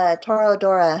of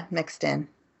Toradora mixed in.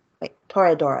 Wait,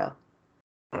 Toradoro.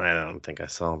 I don't think I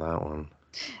saw that one.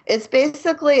 It's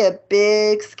basically a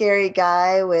big, scary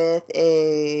guy who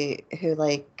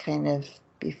kind of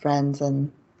befriends and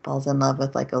falls in love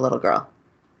with like a little girl.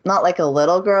 Not like a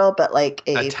little girl, but like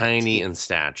a tiny in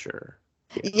stature.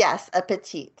 Yes, a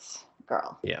petite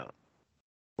girl. Yeah.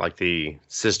 Like the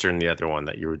sister in the other one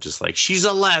that you were just like, she's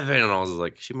 11. And I was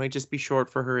like, she might just be short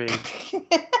for her age.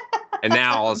 And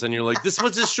now all of a sudden you're like, this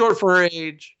one's just short for her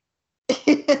age.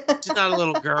 She's not a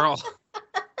little girl.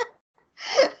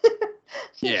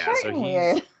 Yeah, so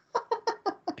weird.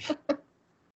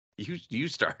 You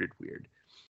started weird.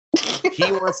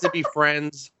 He wants to be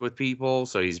friends with people,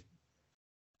 so he's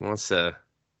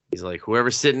like,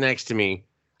 whoever's sitting next to me,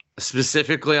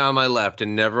 specifically on my left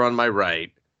and never on my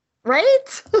right.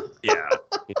 Right? Yeah.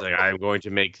 He's like, I'm going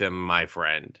to make them my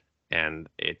friend. And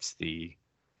it's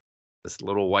this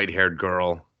little white-haired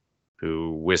girl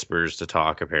who whispers to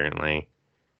talk, apparently.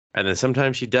 And then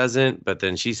sometimes she doesn't, but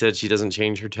then she said she doesn't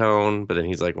change her tone. But then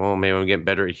he's like, well, maybe I'm getting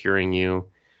better at hearing you.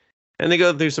 And they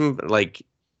go through some, like,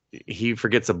 he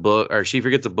forgets a book, or she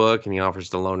forgets a book, and he offers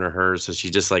to loan her hers. So she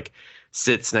just, like,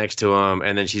 sits next to him,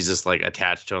 and then she's just, like,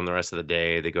 attached to him the rest of the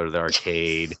day. They go to the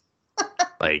arcade.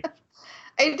 Like...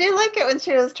 I do like it when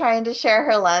she was trying to share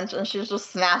her lunch and she was just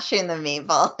smashing the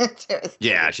meatball into his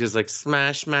teeth. She was like,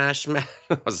 smash, smash, smash.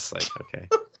 I was just like, okay.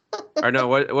 Or no,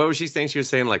 what was she saying? She was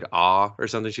saying like, ah, or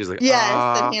something. She was like,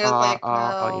 yes, and he was like,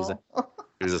 no.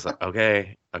 He was just like,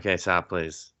 okay, stop,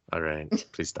 please. All right,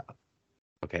 please stop.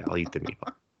 Okay, I'll eat the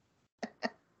meatball.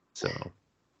 So,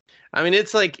 I mean,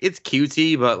 it's like, it's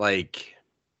cutesy, but like,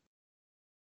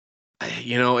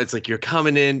 it's like you're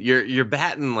coming in, you're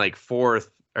batting like fourth,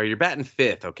 or you're batting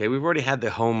fifth, okay? We've already had the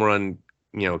home run,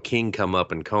 King come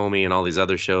up and Comey and all these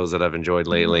other shows that I've enjoyed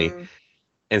lately. Mm-hmm.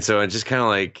 And so it's just kind of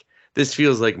like, this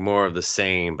feels like more of the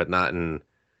same, but not in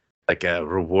like a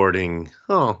rewarding,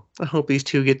 I hope these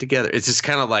two get together. It's just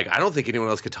kind of like, I don't think anyone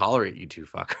else could tolerate you two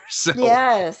fuckers. So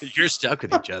yes. You're stuck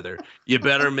with each other. You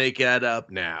better make that up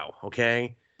now,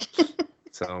 okay?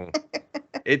 So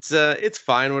it's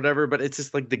fine, whatever, but it's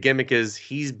just like the gimmick is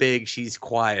he's big, she's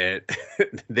quiet.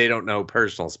 They don't know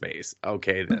personal space.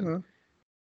 Okay, then. Mm-hmm.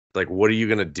 Like, what are you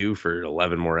going to do for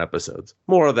 11 more episodes?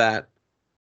 More of that.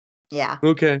 Yeah.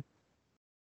 Okay.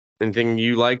 Anything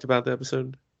you liked about the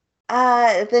episode?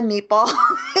 The meatball.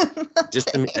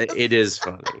 It is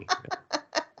funny.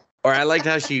 Or I liked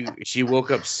how she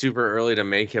woke up super early to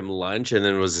make him lunch and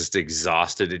then was just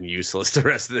exhausted and useless the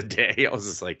rest of the day. I was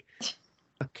just like,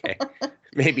 okay,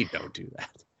 maybe don't do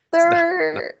that. There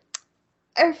were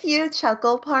a few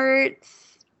chuckle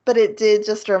parts, but it did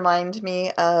just remind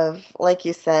me of, like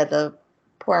you said, the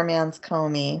poor man's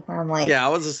Comey, where I'm like... Yeah, I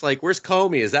was just like, where's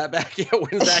Comey? Is that back yet?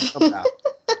 When's that come out?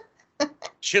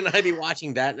 Shouldn't I be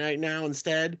watching that night now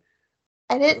instead?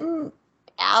 I didn't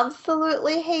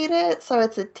absolutely hate it, so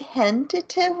it's a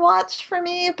tentative watch for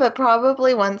me, but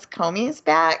probably once Comey's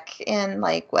back in,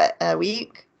 like, a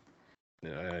week,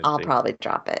 I'll think probably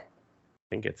drop it.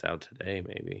 it's out today,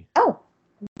 maybe. Oh.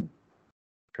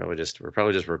 We're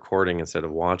probably just recording instead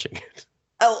of watching it.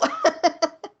 Oh.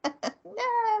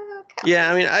 No.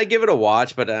 Yeah, I mean, I give it a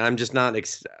watch, but I'm just not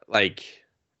like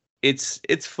it's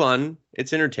fun,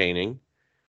 it's entertaining.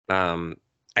 I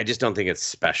just don't think it's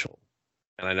special.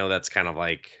 And I know that's kind of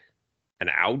like an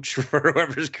ouch for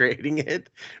whoever's creating it,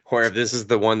 or if this is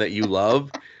the one that you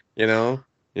love, you're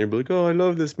like, oh, I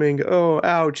love this manga. Oh,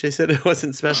 ouch, they said it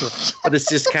wasn't special. But it's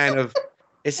just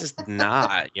it's just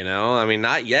not, I mean,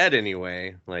 not yet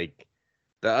anyway. Like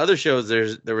the other shows,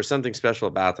 there was something special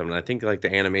about them. And I think like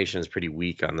the animation is pretty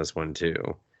weak on this one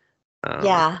too.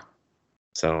 Yeah.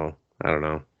 So I don't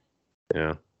know.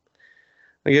 Yeah.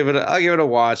 I'll give it a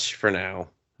watch for now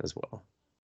as well.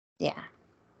 Yeah.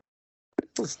 What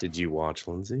else did you watch,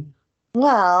 Lindsay?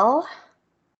 Well,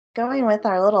 going with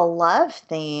our little love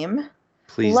theme.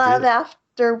 Please Love do.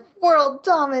 After World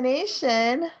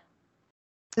Domination.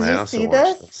 Did you see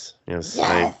this? Yes.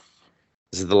 Yes.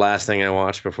 This is the last thing I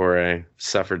watched before I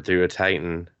suffered through a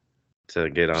Titan to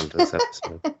get onto this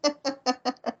episode.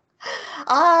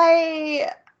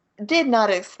 I did not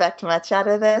expect much out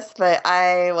of this, but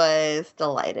I was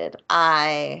delighted.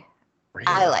 I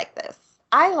like this.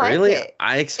 I like it.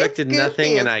 I expected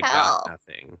nothing and I got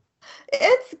nothing.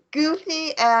 It's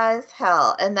goofy as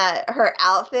hell, and that her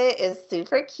outfit is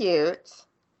super cute.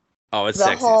 Oh, it's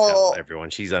sexy as hell, everyone.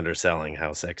 She's underselling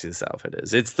how sexy this outfit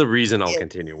is. It's the reason I'll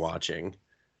continue watching.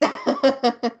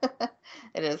 It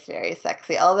is very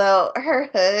sexy, although her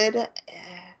hood...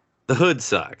 The hood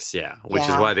sucks, yeah, which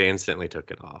is why they instantly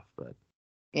took it off. But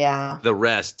yeah, the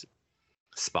rest,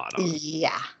 spot on.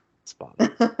 Yeah, spot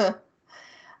on.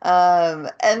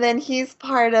 And then he's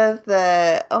part of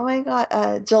the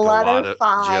Gelato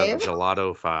 5.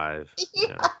 Gelato 5.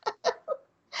 Yeah.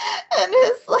 And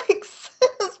his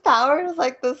power is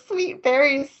like the sweet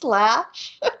berry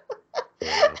slash.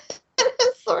 Yeah. And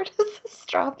his sword is a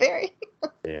strawberry.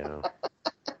 Yeah.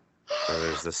 So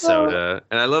there's the soda.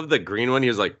 And I love the green one. He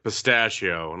was like,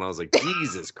 pistachio. And I was like,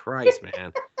 Jesus Christ,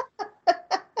 man.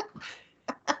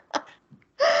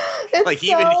 Like,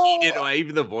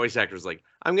 even the voice actor was like,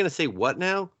 I'm going to say what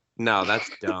now? No, that's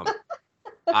dumb.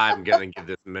 I'm going to give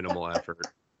this minimal effort.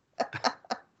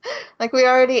 Like, we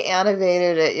already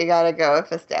animated it. You got to go with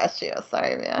pistachio.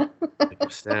 Sorry, man.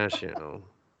 Pistachio.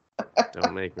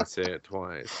 Don't make me say it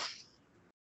twice.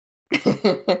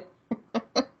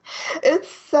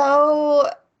 It's so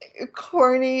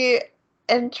corny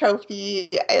and trophy.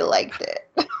 I liked it.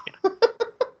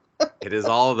 It is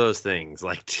all of those things,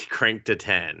 like cranked to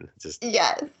 10. Just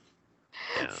yes.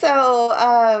 Yeah.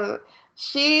 So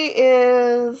she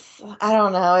is, I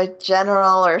don't know, a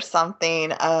general or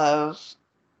something of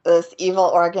this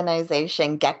evil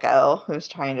organization, Gecko, who's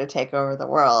trying to take over the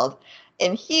world.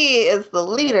 And he is the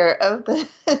leader of the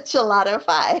Gelato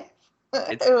 5.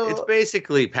 It's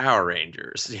basically Power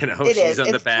Rangers, She's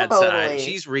on the bad side.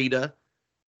 She's Rita.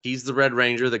 He's the Red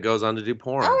Ranger that goes on to do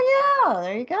porn. Oh, yeah.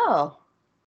 There you go.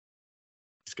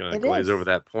 Just going to glaze over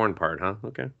that porn part, huh?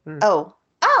 Okay. Right. Oh,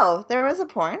 there was a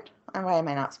porn? Why am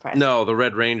I not surprised? No, the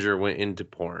Red Ranger went into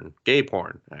porn. Gay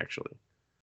porn, actually.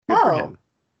 Good for him.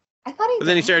 I thought But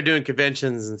then he started doing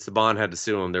conventions and Saban had to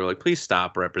sue him. They were like, please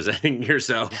stop representing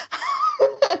yourself.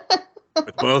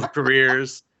 With both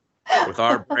careers. With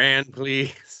our brand,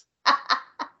 please.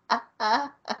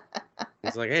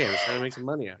 He's like, hey, I'm just trying to make some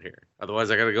money out here.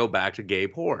 Otherwise, I got to go back to gay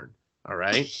porn. All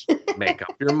right? Make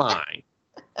up your mind.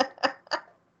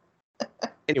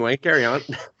 Anyway, carry on.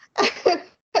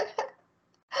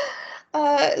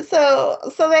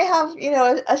 So they have,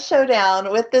 a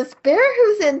showdown with this bear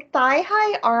who's in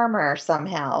thigh-high armor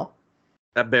somehow.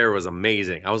 That bear was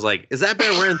amazing. I was like, is that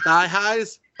bear wearing thigh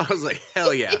highs? I was like,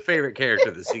 hell yeah, favorite character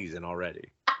of the season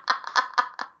already.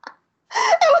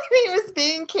 He was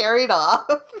being carried off.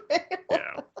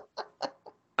 Yeah.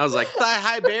 I was like, thigh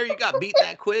high bear, you got beat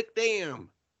that quick? Damn.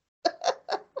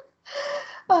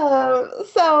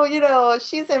 So,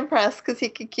 she's impressed because he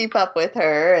could keep up with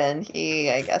her, and he,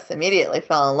 I guess, immediately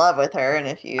fell in love with her. And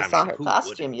if you saw her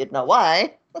costume, you'd know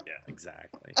why. Yeah,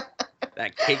 exactly.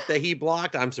 That kick that he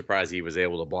blocked, I'm surprised he was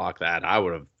able to block that. I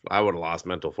would have lost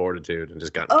mental fortitude and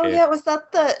just gotten kicked. Yeah, was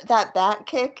that that back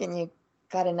kick, and you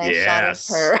got a nice shot of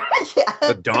her? Yeah.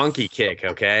 The donkey kick,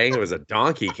 okay? It was a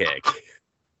donkey kick.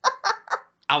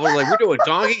 I was like, we're doing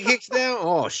donkey kicks now?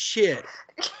 Oh, shit.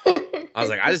 I was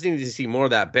like, I just need to see more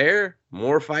of that bear,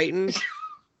 more fighting,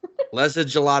 less of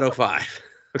Gelato 5.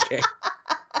 Okay.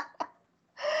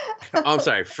 Oh, I'm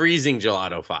sorry, freezing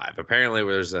Gelato 5. Apparently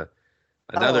there's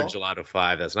another Gelato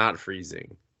 5 that's not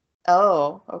freezing.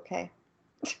 Oh, okay.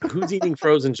 Who's eating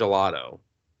frozen gelato?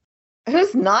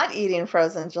 Who's not eating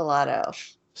frozen gelato?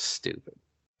 Stupid.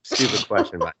 Stupid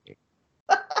question by me.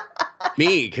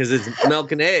 Me, because it's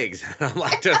milk and eggs. I'm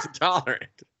lactose intolerant.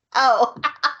 Oh.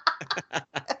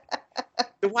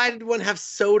 Why did one have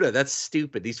soda? That's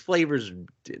stupid. These flavors are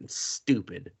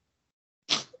stupid.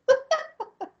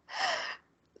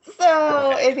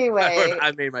 So anyway,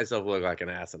 I made myself look like an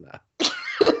ass enough.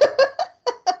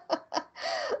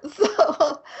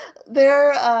 So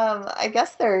their I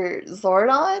guess their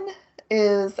Zordon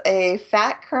is a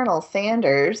fat Colonel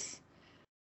Sanders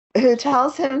who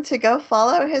tells him to go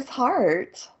follow his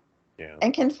heart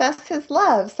and confess his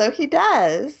love. So he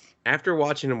does. After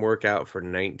watching him work out for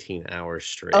 19 hours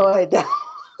straight. Oh, I know.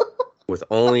 With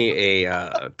only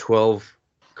a 12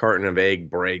 carton of egg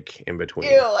break in between.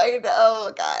 Ew, I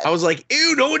know, God. I was like,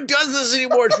 ew, no one does this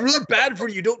anymore. It's really bad for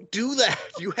you. Don't do that.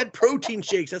 You had protein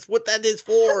shakes. That's what that is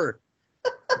for.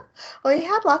 Well, he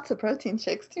had lots of protein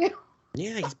shakes, too.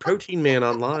 Yeah, he's Protein Man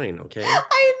online, okay?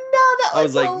 I know, that I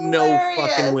was like, hilarious. no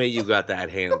fucking way you got that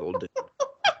handled.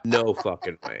 No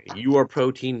fucking way. You are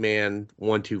Protein Man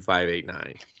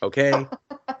 12589, okay?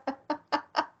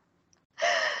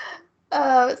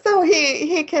 So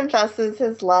he confesses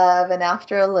his love, and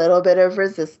after a little bit of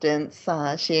resistance,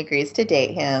 she agrees to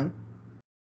date him.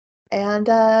 And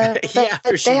yeah,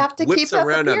 they have to keep up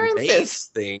around appearances. A mace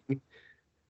thing.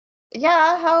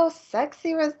 Yeah, how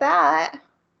sexy was that?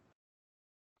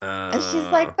 And she's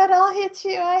like, but I'll hit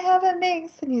you. I have a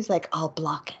mace. And he's like, I'll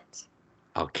block it.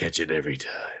 I'll catch it every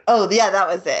time. Oh, yeah, that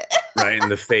was it. Right in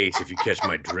the face if you catch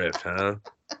my drift, huh?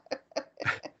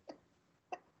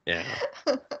 Yeah.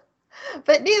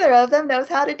 But neither of them knows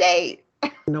how to date.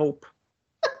 Nope.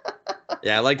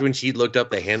 Yeah, I liked when she looked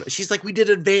up the hand. She's like, we did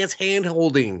advanced hand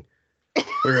holding.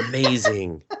 We're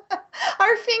amazing.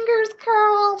 Our fingers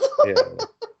curled. Yeah.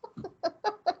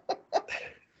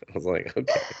 I was like,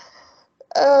 okay.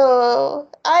 Oh,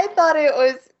 I thought it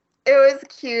was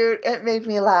cute. It made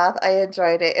me laugh. I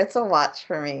enjoyed it. It's a watch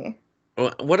for me.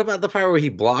 Well, what about the part where he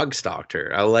blog stalked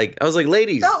her? I was like,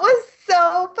 ladies, that was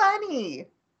so funny.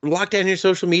 Lock down your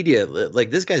social media.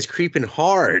 Like, this guy's creeping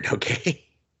hard, okay?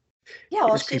 Yeah,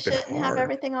 well, she shouldn't have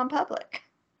everything on public.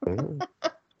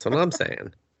 That's what I'm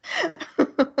saying.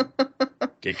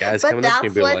 Get guys coming up to me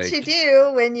and be like, that's what you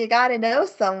do when you got to know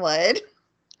someone.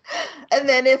 And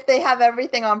then if they have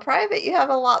everything on private, you have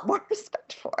a lot more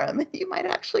respect for them, and you might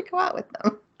actually go out with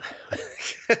them.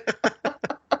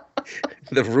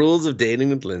 The rules of dating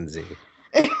with Lindsay.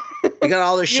 You got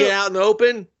all their shit out in the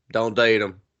open? Don't date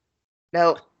them.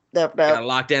 Nope. Got to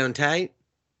lock down tight?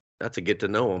 That's a get to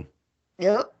know them.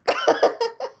 Yep.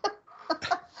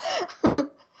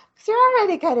 So you're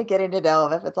already kind of getting to know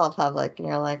them if it's all public, and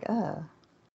you're like, oh.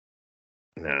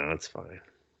 No, it's fine.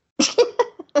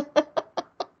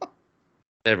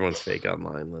 Everyone's fake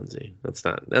online, Lindsay. That's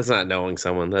not knowing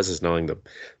someone. That's just knowing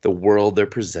the world they're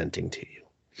presenting to you.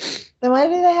 Then why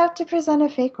do they have to present a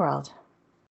fake world?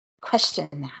 Question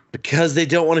that. Because they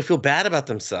don't want to feel bad about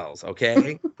themselves,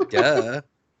 okay? Duh.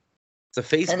 It's a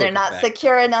Facebook And they're not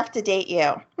secure enough to date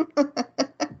you.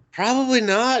 Probably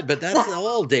not, but that's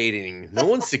all dating. No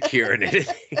one's secure in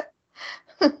anything.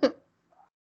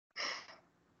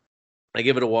 I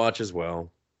give it a watch as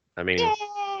well. I mean, yay!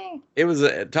 It was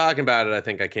talking about it. I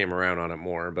think I came around on it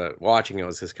more, but watching it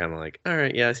was just kind of like, all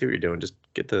right, yeah, I see what you're doing. Just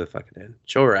get to the fucking end.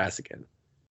 Show her ass again.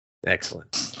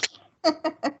 Excellent.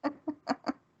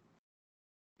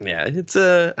 Yeah, it's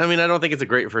I mean, I don't think it's a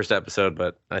great first episode,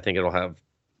 but I think it'll have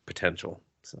potential.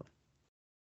 So,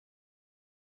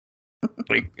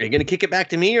 are you gonna kick it back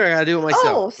to me, or I gotta do it myself?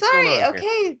 Oh, sorry.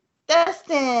 Okay,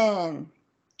 Dustin,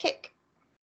 kick.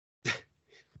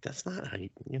 That's not how you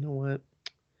know what?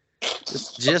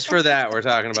 Just for that, we're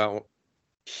talking about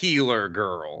Healer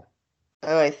Girl.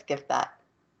 Oh, I skipped that.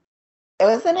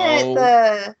 Wasn't it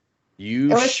the...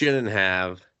 You shouldn't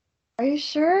have. Are you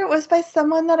sure? It was by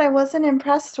someone that I wasn't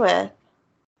impressed with.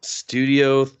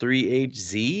 Studio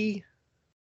 3HZ?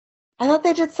 I thought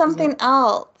they did something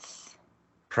else.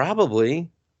 Probably.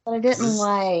 But I didn't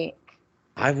like.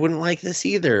 I wouldn't like this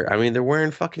either. I mean, they're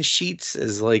wearing fucking sheets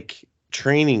as like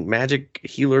training, magic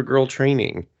healer girl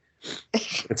training.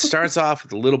 It starts off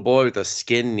with a little boy with a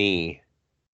skin knee.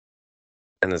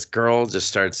 And this girl just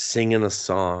starts singing a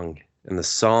song. And the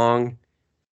song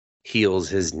heals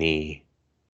his knee.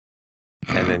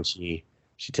 And then she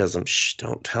tells him, shh,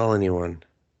 don't tell anyone.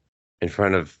 In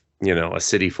front of, a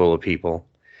city full of people.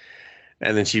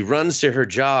 And then she runs to her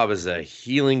job as a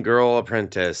healing girl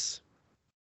apprentice.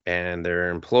 And their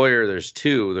employer, there's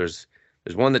two. There's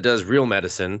one that does real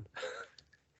medicine.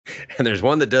 And there's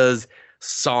one that does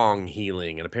song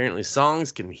healing. And apparently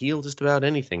songs can heal just about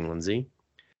anything, Lindsay.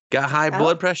 Got high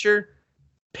blood pressure?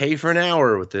 pay for an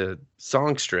hour with the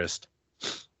songstress.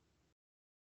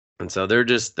 And so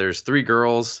there's three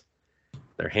girls.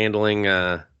 They're handling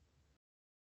the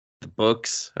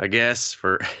books, I guess,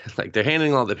 for like they're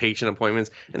handling all the patient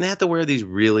appointments, and they have to wear these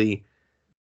really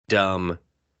dumb,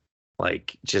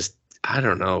 like just I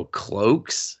don't know,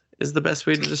 cloaks is the best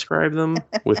way to describe them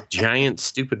with giant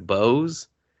stupid bows.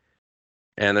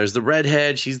 And there's the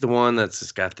redhead. She's the one that's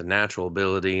just got the natural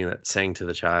ability that sang to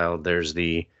the child. There's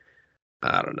the,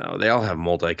 I don't know. They all have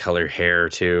multicolored hair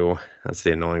too. That's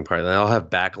the annoying part. They all have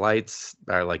backlights,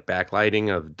 or like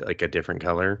backlighting of like a different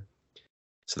color.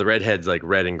 So the redhead's like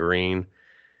red and green.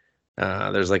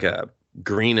 There's like a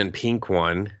green and pink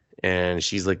one, and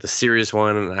she's like the serious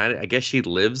one. And I guess she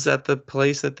lives at the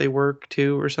place that they work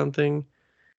too or something.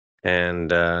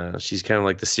 And she's kind of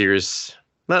like the serious,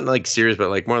 not like serious, but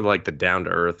like more like the down to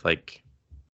earth, like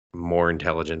more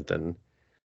intelligent than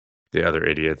the other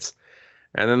idiots.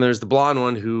 And then there's the blonde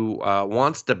one who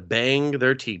wants to bang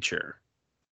their teacher,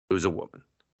 who's a woman.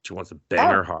 She wants to bang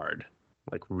her hard,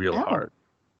 like real hard.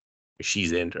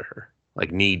 She's into her,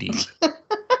 like knee deep.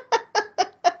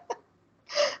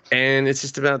 And it's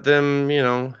just about them, you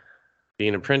know,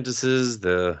 being apprentices.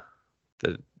 The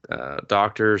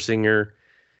doctor singer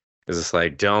is just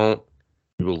like, you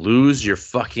will lose your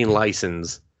fucking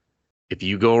license if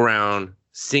you go around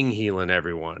sing healing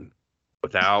everyone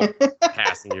without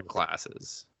passing your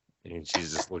classes. And she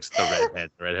just looks at the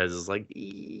redhead. The redhead is like,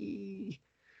 eee.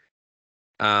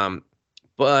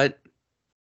 But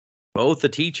both the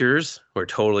teachers, who are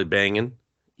totally banging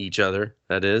each other,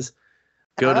 that is,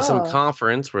 go to some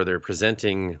conference where they're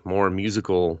presenting more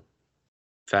musical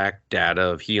fact data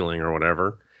of healing or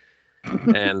whatever.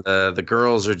 And the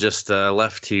girls are just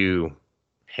left to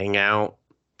hang out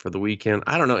for the weekend.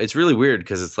 I don't know. It's really weird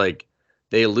because it's like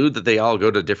they allude that they all go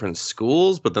to different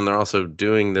schools, but then they're also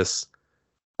doing this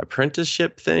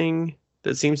apprenticeship thing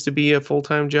that seems to be a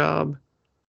full-time job.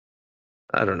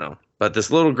 I don't know. But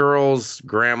this little girl's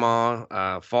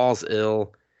grandma falls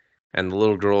ill, and the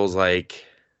little girl's like,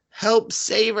 help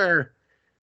save her.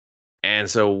 And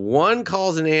so one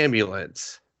calls an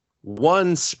ambulance,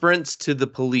 one sprints to the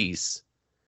police,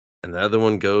 and the other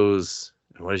one goes,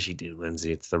 and what does she do,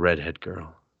 Lindsay? It's the redhead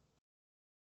girl.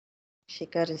 She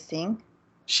go to sing?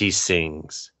 She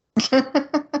sings.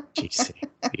 She sings.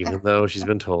 Even though she's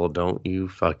been told, don't you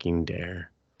fucking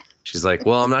dare. She's like,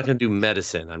 well, I'm not going to do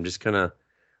medicine. I'm just going to,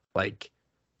 like,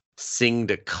 sing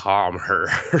to calm her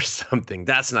or something.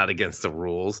 That's not against the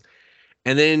rules.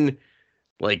 And then,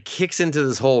 like, kicks into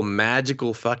this whole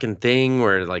magical fucking thing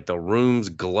where, like, the room's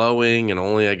glowing and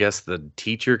only, I guess, the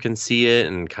teacher can see it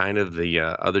and kind of the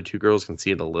other two girls can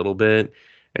see it a little bit.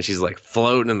 And she's, like,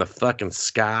 floating in the fucking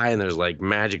sky and there's, like,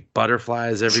 magic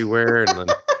butterflies everywhere. And then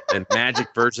and magic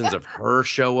versions of her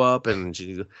show up and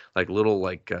she's, like, little,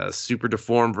 like, super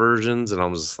deformed versions. And I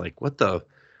was just like, what the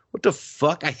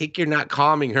fuck? I think you're not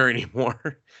calming her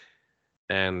anymore.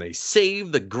 And they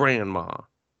save the grandma.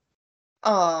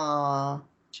 Aww.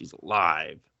 She's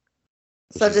alive.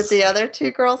 So did the other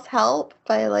two girls help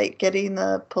by like getting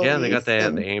the police? Yeah, they got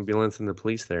the ambulance and the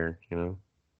police there, you know.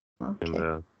 Okay.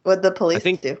 And, what'd the police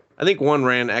do? I think one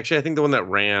ran. Actually, I think the one that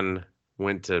ran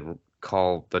went to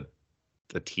call the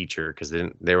teacher because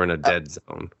they were in a dead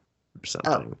zone or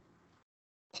something.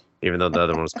 Even though the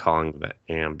other one was calling the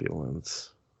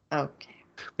ambulance. Okay.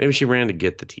 Maybe she ran to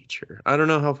get the teacher. I don't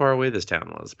know how far away this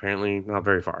town was. Apparently not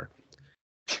very far.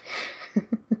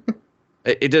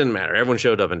 It didn't matter. Everyone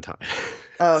showed up in time.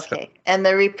 Okay. So, and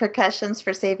the repercussions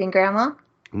for saving grandma?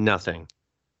 Nothing.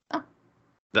 Oh.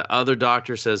 The other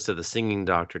doctor says to the singing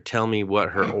doctor, tell me what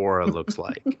her aura looks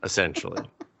like, essentially.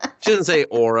 She doesn't say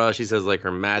aura. She says like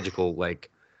her magical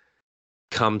like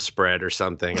cum spread or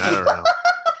something. I don't know.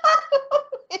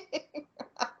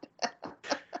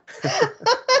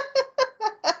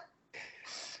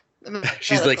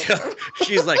 She's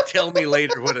like, tell me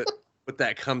later what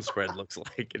that cum spread looks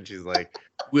like. And she's like,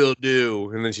 will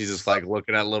do. And then she's just like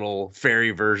looking at little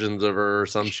fairy versions of her or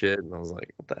some shit. And I was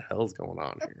like, what the hell's going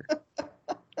on here?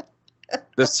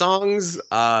 The songs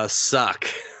suck.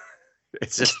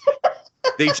 It's just,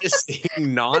 they just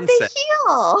sing nonsense. But they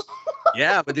heal.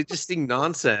 Yeah, but they just sing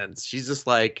nonsense. She's just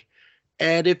like,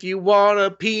 and if you want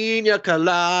a pina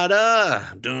colada.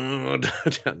 No,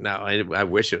 I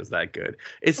wish it was that good.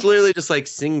 It's literally just like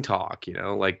sing talk, you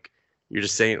know, like you're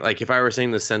just saying, like if I were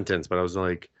saying the sentence, but I was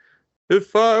like,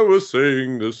 if I was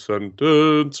saying the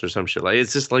sentence or some shit, like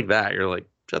it's just like that. You're like,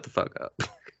 shut the fuck up.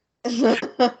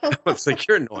 It's like,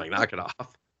 you're annoying, knock it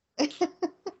off.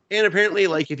 And apparently,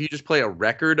 like if you just play a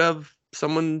record of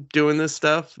someone doing this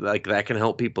stuff, like that can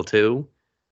help people too.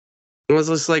 It was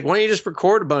just like, why don't you just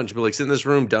record a bunch? But like, sit in this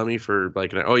room, dummy, for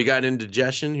like, oh, you got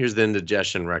indigestion? Here's the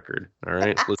indigestion record. All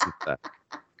right, listen to that.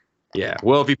 Yeah.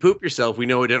 Well, if you poop yourself, we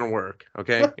know it didn't work.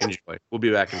 Okay. Enjoy. We'll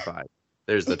be back in 5.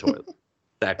 There's the toilet. It's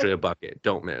actually a bucket.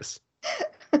 Don't miss.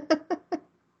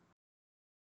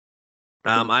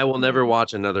 I will never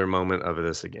watch another moment of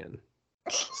this again.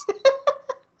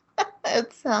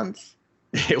 It sounds.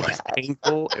 It was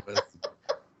painful. It was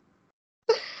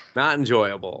not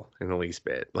enjoyable in the least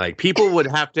bit. Like, people would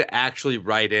have to actually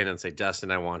write in and say,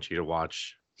 Dustin, I want you to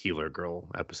watch Healer Girl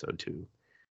episode 2.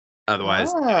 Otherwise,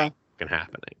 it's not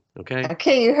happening. Okay.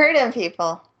 Okay, you heard him,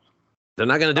 people. They're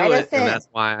not going to do it, and that's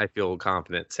why I feel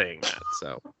confident saying that.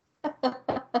 So.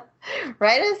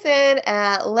 Write us in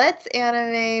at Let's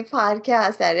Anime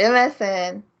Podcast at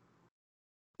MSN.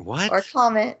 What? Or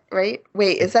comment, right?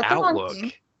 Wait, is that the Outlook? wrong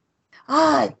thing?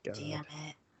 Oh, damn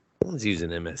it. No one's using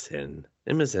MSN.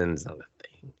 MSN's not a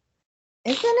thing.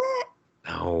 Isn't it?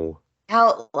 No.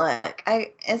 Outlook.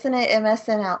 Isn't it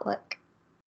MSN Outlook?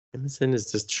 MSN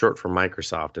is just short for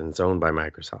Microsoft, and it's owned by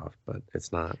Microsoft, but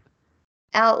it's not.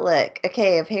 Outlook.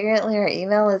 Okay, apparently our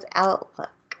email is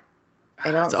Outlook.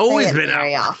 I don't it's always say it been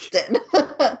very Outlook. often.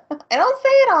 I don't say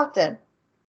it often.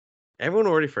 Everyone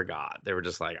already forgot. They were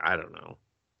just like, I don't know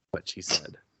what she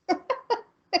said.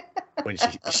 When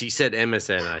she said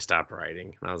MSN, and I stopped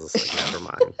writing. And I was just like, never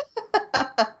mind.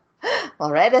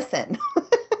 Well, write us in.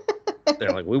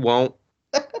 They're like, we won't.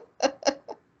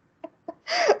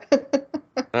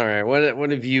 All right,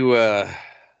 what have you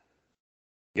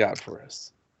got for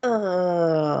us?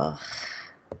 Oh,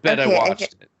 I bet I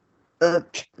watched it.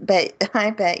 I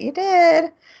bet you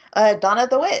did. Donna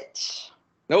the Witch.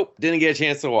 Nope, didn't get a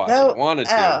chance to watch it. Wanted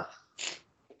to.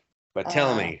 But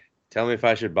tell me if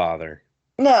I should bother.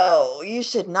 No, you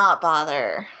should not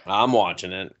bother. I'm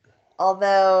watching it.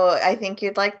 Although I think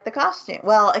you'd like the costume.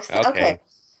 Well, okay.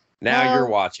 Now you're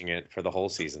watching it for the whole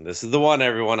season. This is the one,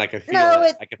 everyone. I can feel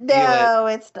it. I can feel no,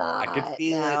 it's not. I can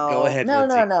feel it. Go ahead.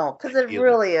 No, because it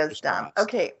really is dumb.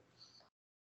 Okay.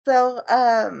 So,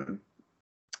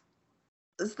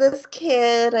 this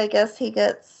kid, I guess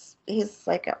he's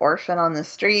like an orphan on the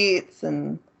streets,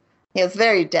 and he has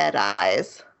very dead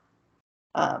eyes.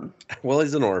 Well,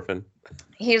 he's an orphan.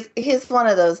 He's one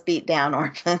of those beat down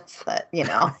orphans that, you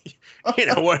know.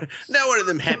 Not one of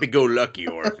them happy-go-lucky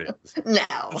orphans. No.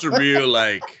 It's a real,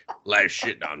 life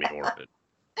shitting on me orphan.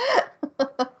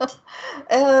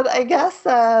 And I guess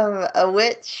a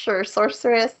witch or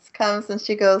sorceress comes and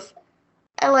she goes,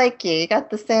 I like you. You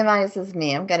got the same eyes as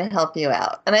me. I'm going to help you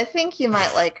out. And I think you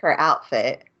might like her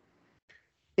outfit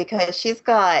because she's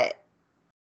got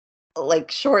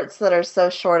like shorts that are so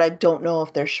short, I don't know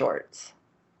if they're shorts.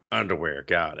 Underwear,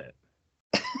 got it.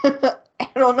 I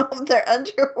don't know if they're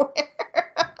underwear.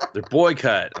 They're boy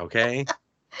cut, okay?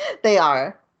 They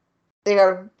are. They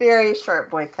are very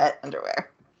short boy cut underwear.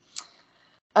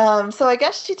 So I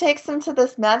guess she takes him to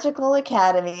this magical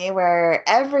academy where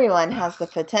everyone has the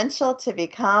potential to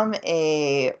become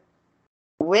a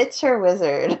witch or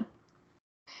wizard.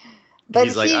 But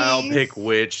he's like, I'll pick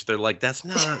witch. They're like, that's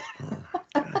not.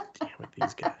 God damn it,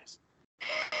 these guys.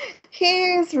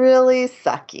 He's really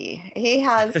sucky. He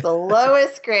has the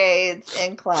lowest grades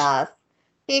in class.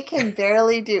 He can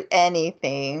barely do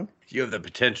anything. You have the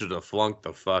potential to flunk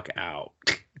the fuck out.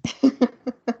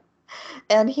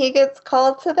 And he gets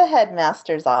called to the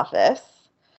headmaster's office.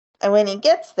 And when he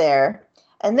gets there,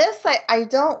 and this, I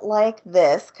don't like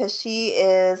this because she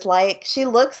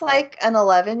looks like an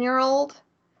 11-year-old,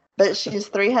 but she's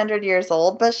 300 years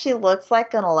old, but she looks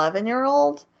like an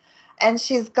 11-year-old. And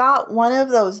she's got one of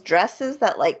those dresses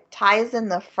that like ties in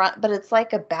the front, but it's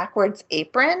like a backwards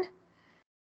apron.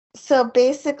 So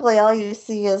basically all you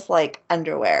see is like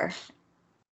underwear.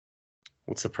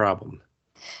 What's the problem?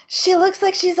 She looks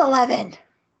like she's 11.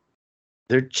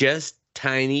 They're just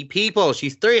tiny people.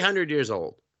 She's 300 years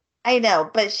old. I know,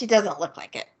 but she doesn't look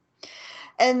like it.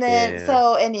 And then,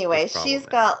 so anyway, she's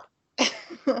got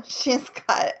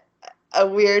a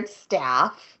weird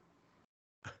staff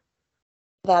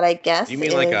that I guess You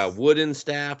mean like a wooden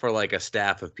staff or like a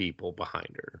staff of people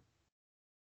behind her?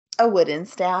 A wooden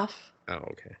staff. Oh,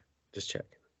 okay. Just check.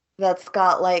 That's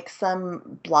got like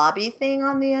some blobby thing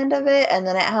on the end of it, and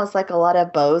then it has like a lot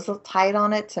of bows tied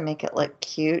on it to make it look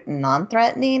cute and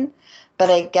non-threatening. But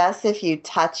I guess if you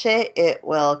touch it, it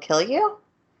will kill you.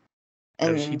 And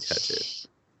how does she touch it?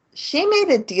 She made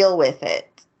a deal with it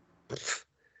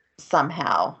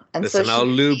somehow. And listen, so I'll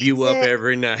lube you up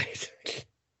every night.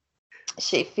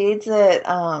 She feeds it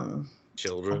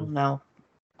children. I don't know,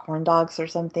 corn dogs or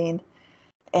something.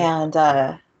 And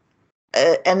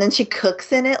then she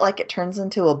cooks in it, like it turns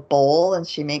into a bowl, and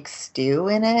she makes stew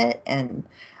in it. And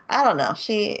I don't know.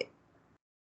 Do I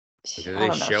they don't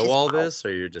know. show She's all wild. this,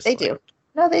 or you're just They like, do.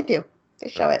 No, they do. They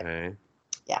show it. okay,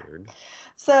 Yeah. weird.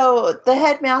 So the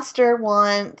headmaster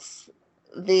wants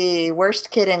the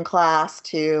worst kid in class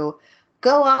to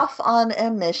go off on a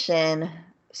mission,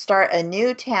 start a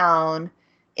new town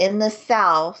in the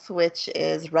South, which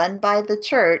is run by the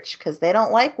church because they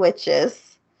don't like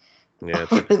witches Yeah,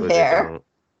 over typically they there. don't.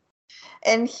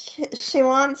 And she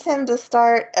wants him to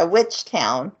start a witch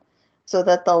town so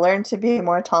that they'll learn to be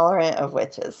more tolerant of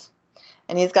witches.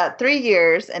 And he's got 3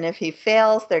 years, and if he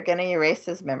fails, they're going to erase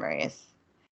his memories.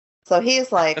 So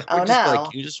he's like, oh We're just like, no.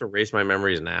 can you just erase my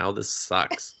memories now? This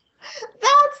sucks.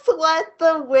 That's what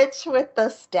the witch with the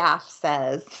staff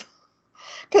says.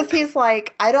 Because he's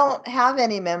like, I don't have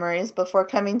any memories before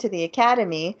coming to the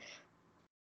academy.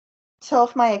 So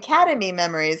if my academy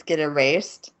memories get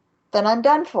erased, then I'm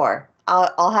done for.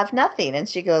 I'll have nothing. And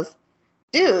she goes,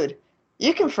 dude,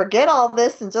 you can forget all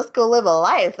this and just go live a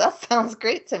life. That sounds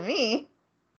great to me.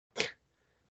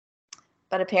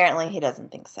 But apparently he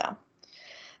doesn't think so.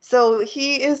 So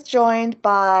he is joined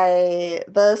by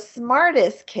the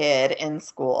smartest kid in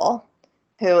school,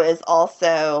 who is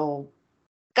also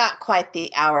got quite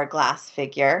the hourglass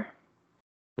figure.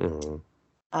 Mm-hmm.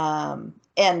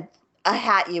 And a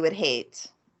hat you would hate.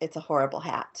 It's a horrible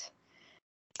hat.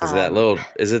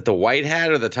 Is it the white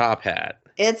hat or the top hat?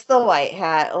 It's the white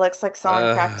hat. It looks like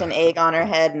someone cracked an egg on her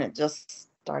head and it just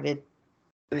started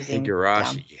oozing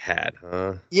Higurashi down. hat,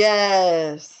 huh?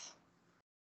 Yes.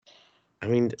 I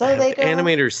mean, So have they the go-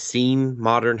 animators seen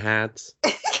modern hats?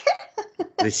 Have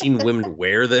they seen women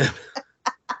wear them?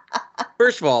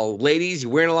 First of all, ladies, you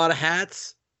wearing a lot of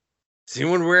hats? Is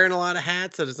anyone wearing a lot of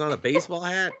hats that it's not a baseball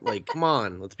hat? Like, come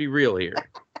on, let's be real here.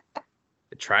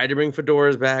 They tried to bring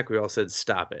fedoras back. We all said,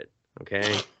 stop it,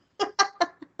 okay?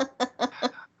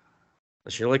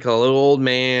 Unless you're like a little old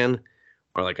man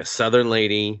or like a southern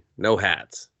lady, no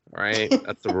hats, all right?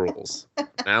 That's the rules.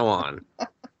 Now on.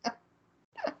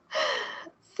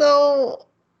 So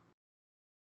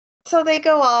they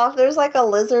go off. There's like a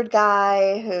lizard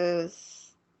guy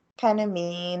who's kind of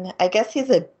mean. I guess he's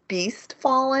a beast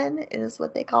fallen is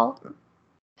what they call him.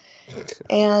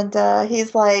 And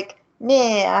he's like,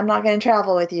 nah, I'm not going to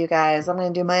travel with you guys. I'm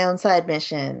going to do my own side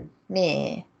mission.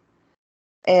 Nah.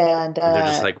 And they're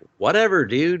just like, whatever,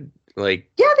 dude. Like,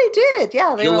 yeah, they did.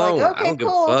 Yeah, they be were alone. like, I okay, don't give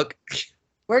a cool. fuck.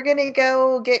 We're going to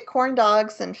go get corn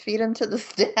dogs and feed them to the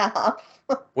staff.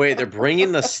 Wait, they're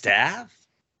bringing the staff?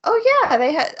 Oh yeah,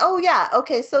 they had. Oh yeah,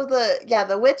 okay. So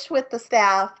the witch with the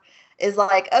staff is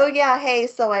like, oh yeah, hey,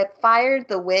 so I fired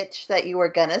the witch that you were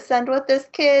gonna send with this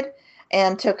kid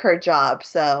and took her job.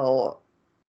 So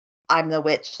I'm the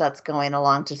witch that's going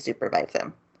along to supervise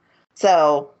him.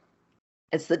 So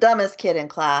it's the dumbest kid in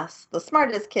class, the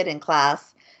smartest kid in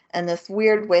class, and this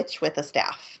weird witch with a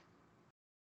staff.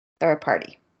 They're a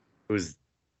party. Who's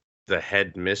the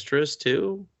head mistress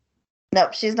too?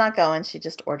 Nope, she's not going. She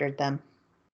just ordered them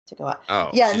to go out. Oh,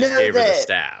 yeah, she just gave her the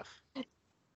staff.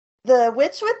 The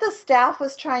witch with the staff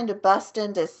was trying to bust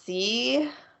in to see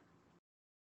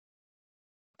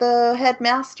the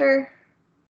headmaster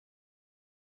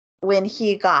when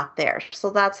he got there. So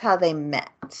that's how they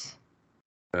met.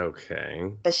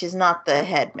 Okay. But she's not the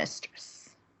headmistress.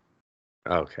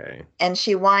 Okay. And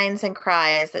she whines and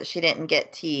cries that she didn't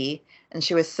get tea. And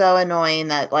she was so annoying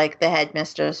that like the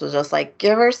headmistress was just like,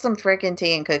 give her some freaking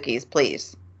tea and cookies,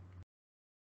 please.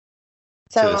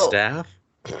 So to the staff?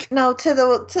 No, to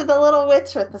the little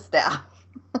witch with the staff.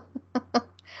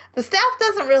 The staff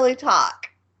doesn't really talk.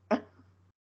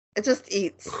 It just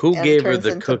eats. Who and gave her turns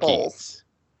the into cookies? Bowls.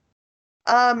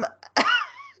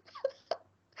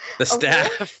 The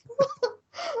staff?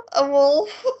 A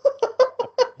wolf.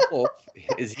 Wolf.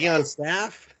 Is he on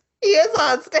staff? He is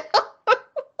on staff.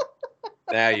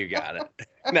 Now you got it.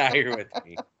 Now you're with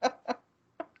me.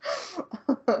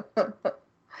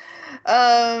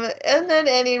 And then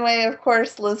anyway, of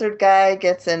course, Lizard Guy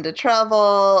gets into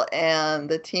trouble, and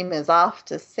the team is off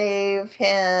to save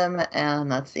him,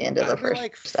 and that's the end of the first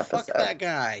episode. Fuck that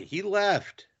guy. He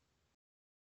left.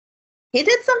 He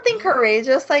did something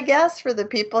courageous, I guess, for the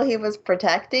people he was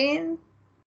protecting.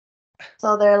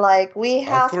 So they're like, we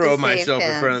have to save him. I'll throw myself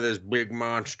in front of this big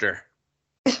monster.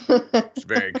 It's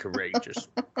very courageous.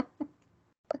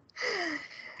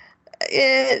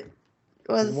 It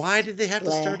was. Why did they have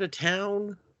to start a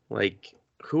town? Like,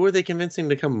 who are they convincing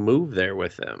to come move there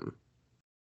with them?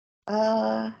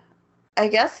 I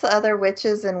guess the other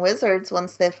witches and wizards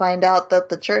once they find out that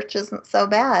the church isn't so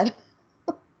bad.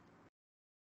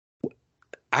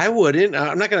 I wouldn't.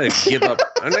 I'm not going to give up.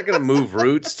 I'm not going to move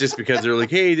roots just because they're like,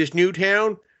 hey, this new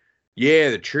town? Yeah,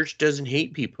 the church doesn't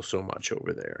hate people so much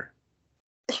over there.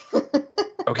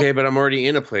 Okay, but I'm already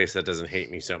in a place that doesn't hate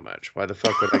me so much. Why the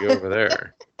fuck would I go over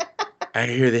there? I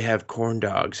hear they have corn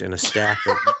dogs and a staff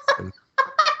that eats them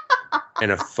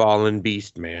and a fallen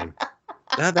beast man.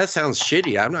 That sounds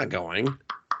shitty. I'm not going.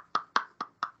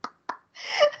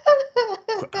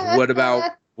 What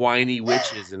about whiny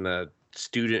witches and a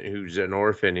student who's an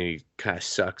orphan and he kind of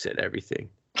sucks at everything?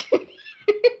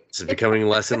 It's becoming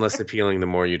less and less appealing the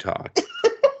more you talk.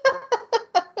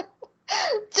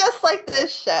 Just like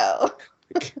this show.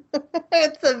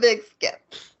 It's a big skip.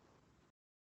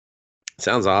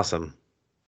 Sounds awesome.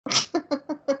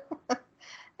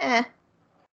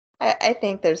 I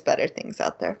think there's better things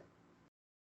out there.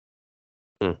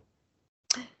 Hmm.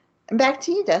 And back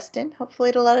to you, Dustin. Hopefully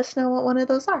it'll let us know what one of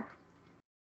those are.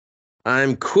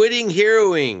 I'm quitting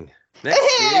heroing. Next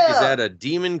gig is at a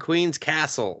Demon Queen's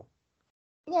castle.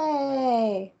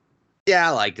 Yay. Yeah,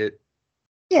 I liked it.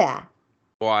 Yeah.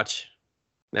 Watch.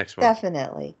 Next one.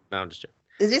 Definitely. No, I'm just joking.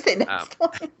 Did you say next one?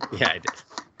 Yeah, I did.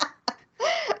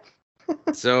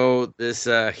 So this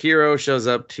hero shows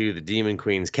up to the Demon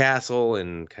Queen's castle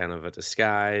in kind of a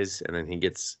disguise, and then he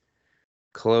gets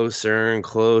closer and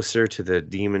closer to the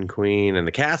Demon Queen, and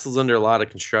the castle's under a lot of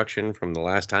construction from the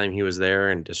last time he was there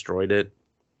and destroyed it.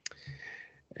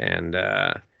 And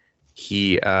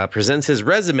he presents his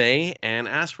resume and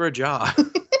asks for a job.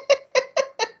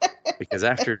 Because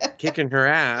after kicking her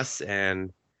ass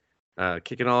and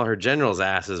kicking all her generals'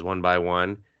 asses one by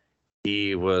one,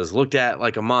 he was looked at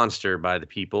like a monster by the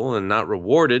people and not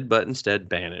rewarded, but instead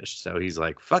banished. So he's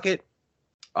like, fuck it,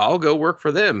 I'll go work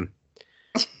for them.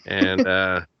 And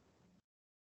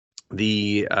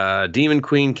the Demon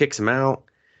Queen kicks him out,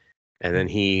 and then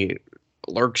he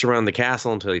lurks around the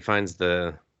castle until he finds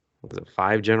the, what was it,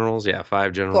 5 generals? Yeah,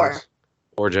 5 generals.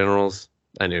 4 generals.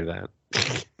 I knew that.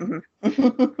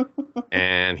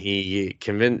 And he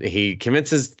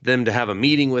convinces them to have a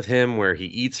meeting with him where he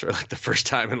eats for like the first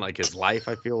time in like his life,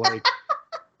 I feel like.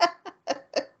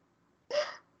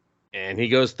 And he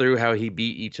goes through how he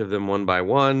beat each of them one by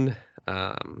one.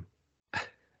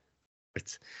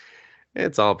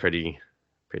 It's all pretty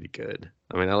good.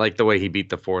 I mean, I like the way he beat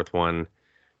the 4th one,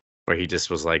 where he just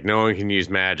was like, no one can use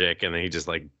magic, and then he just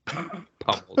like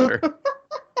pummeled her.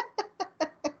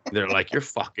 They're like, you're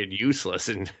fucking useless,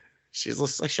 and she's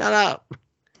just like, shut up.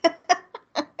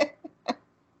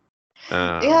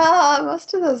 Yeah,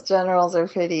 most of those generals are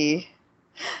pretty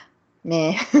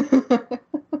meh.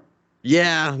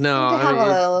 Yeah, no, They have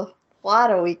a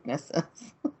lot of weaknesses.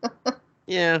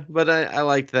 Yeah, but I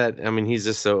liked that. I mean, he's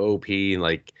just so OP.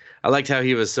 Like, I liked how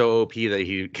he was so OP that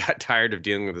he got tired of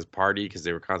dealing with his party because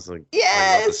they were constantly talking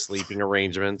about the sleeping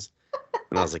arrangements.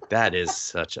 And I was like, that is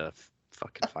such a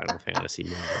fucking Final Fantasy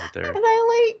moment right there. And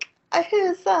I like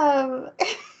his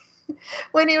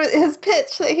when his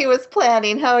pitch that he was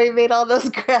planning, how he made all those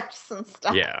graphs and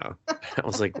stuff. Yeah, I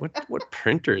was like, what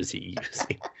printer is he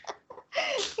using?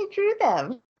 He drew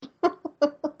them.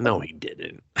 No, he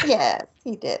didn't. Yes,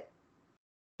 he did.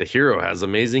 The hero has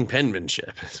amazing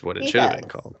penmanship. Is what it should have been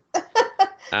called.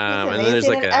 And then there's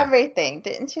like everything.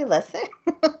 Didn't you listen?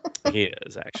 He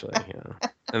is actually, yeah.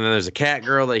 And then there's a cat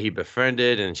girl that he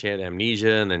befriended, and she had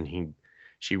amnesia, and then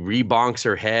she rebonks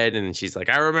her head, and she's like,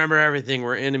 I remember everything.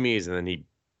 We're enemies. And then he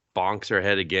bonks her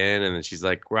head again, and then she's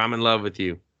like, well, I'm in love with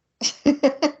you.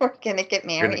 We're gonna get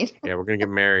married. We're gonna get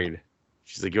married.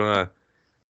 She's like, you wanna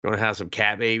have some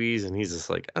cat babies? And he's just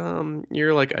like,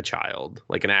 you're like a child,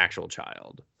 like an actual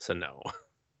child. So no.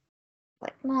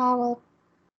 Like, no,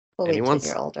 we'll wait till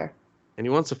you're older. And he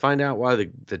wants to find out why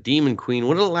the Demon Queen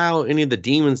wouldn't allow any of the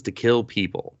demons to kill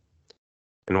people.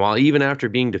 And while even after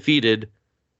being defeated,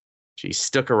 she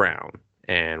stuck around.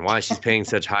 And why she's paying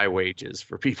such high wages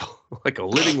for people, like a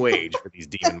living wage for these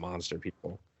demon monster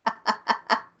people.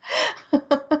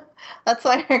 That's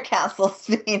why her castle's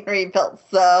being rebuilt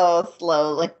so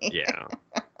slowly. Yeah,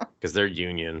 because they're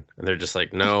union, and they're just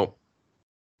like, no,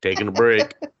 taking a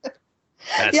break.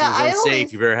 That seems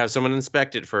unsafe. You better have someone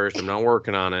inspect it first. I'm not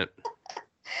working on it.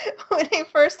 When he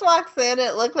first walks in,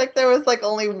 it looked like there was like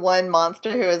only one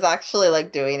monster who was actually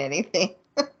like doing anything.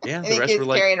 Yeah, the rest were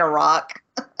like carrying a rock.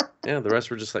 Yeah, the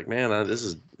rest were just like, man,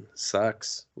 this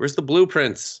sucks. Where's the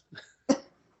blueprints?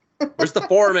 Where's the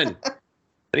foreman?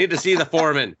 I need to see the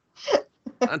foreman.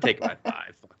 I'm taking my 5.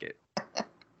 Fuck it.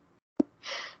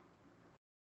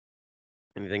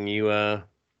 Anything you want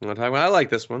to talk about? I like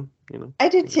this one. I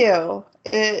did too.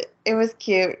 It was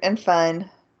cute and fun.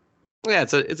 Yeah,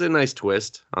 it's a nice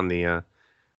twist on the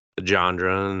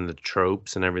genre and the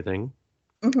tropes and everything.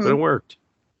 Mm-hmm. But it worked.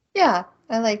 Yeah,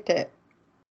 I liked it.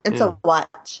 It's a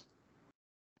watch.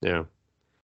 Yeah.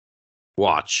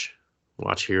 Watch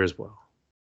here as well.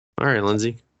 All right,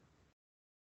 Lindsay.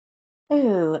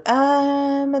 Ooh,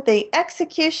 the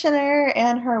executioner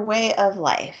and her way of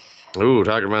life. Ooh,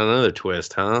 talking about another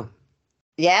twist, huh?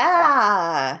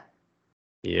 Yeah.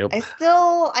 Yep. I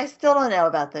still don't know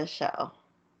about this show.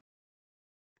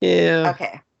 Yeah.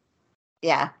 Okay.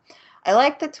 Yeah. I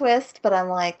like the twist, but I'm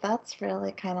like, that's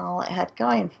really kind of all it had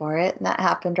going for it. And that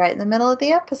happened right in the middle of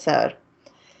the episode.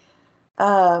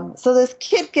 So this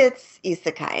kid gets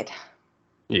isekai'd.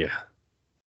 Yeah.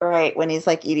 Right when he's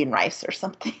like eating rice or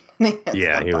something.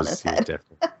 Yeah, he on was his head.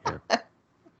 definitely. Yeah.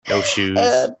 No shoes.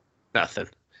 Nothing.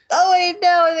 Oh, I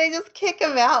know. And they just kick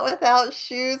him out without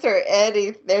shoes or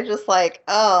anything. They're just like,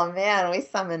 oh man, we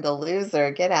summoned a loser.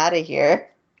 Get out of here.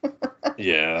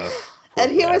 Yeah.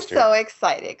 And he was bastard. so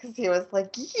excited because he was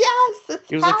like, yes, it's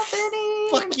He was happening.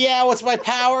 like, fuck yeah, what's my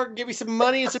power? Give me some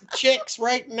money and some chicks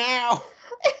right now.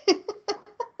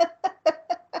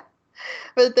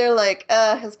 But they're like,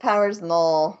 his power's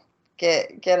null.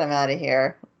 Get him out of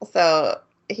here. So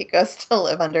he goes to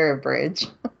live under a bridge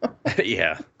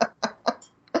Yeah.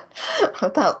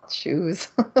 without shoes.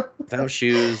 Without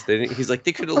shoes. He's like,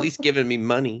 they could at least given me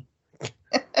money.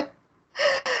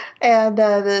 And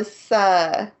this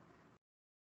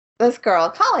girl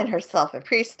calling herself a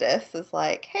priestess is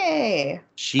like, hey.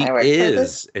 She I work for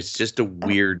this. is. It's just a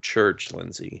weird church,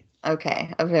 Lindsay.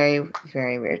 Okay, a very,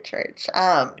 very weird church.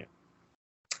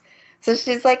 So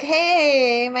she's like,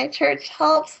 hey, my church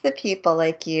helps the people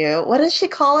like you. What does she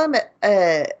call them?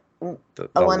 The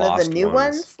One of the new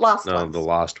ones? Lost no, ones. the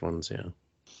lost ones, yeah.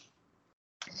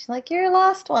 She's like, you're a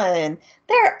lost one.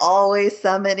 They're always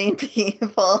summoning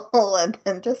people and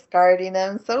then discarding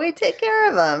them, so we take care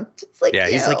of them. Just like Yeah,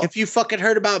 you. he's like, have you fucking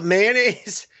heard about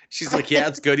mayonnaise? She's like, yeah,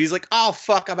 it's good. He's like, oh,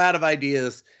 fuck, I'm out of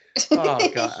ideas. Oh,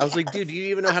 God. I was like, dude, do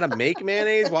you even know how to make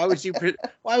mayonnaise? Why would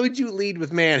you lead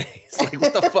with mayonnaise? Like,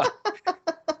 what the fuck?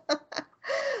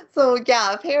 So,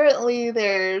 yeah, apparently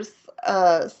there's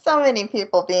so many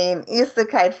people being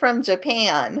isekai from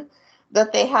Japan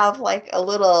that they have like a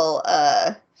little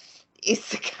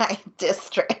isekai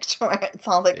district where it's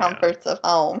all the comforts of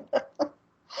home.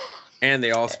 And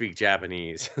they all speak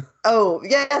Japanese. Oh,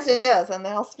 yes, and they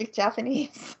all speak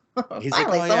Japanese. He's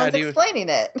Finally, like, someone's explaining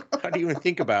it. How do you even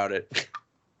think about it?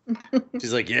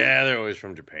 She's like, yeah, they're always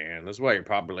from Japan. That's why your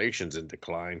population's in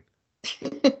decline.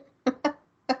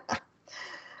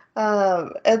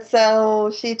 And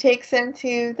so she takes him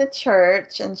to the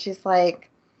church and she's like,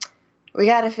 we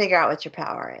got to figure out what your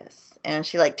power is. And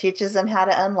she like teaches him how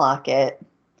to unlock it.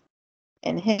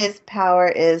 And his power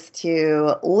is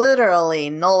to literally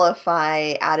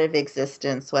nullify out of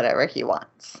existence whatever he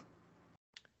wants.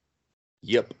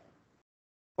 Yep.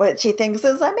 Which he thinks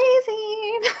is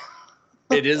amazing.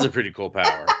 It is a pretty cool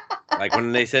power. Like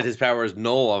when they said his power is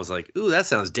null, I was like, ooh, that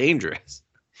sounds dangerous.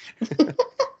 And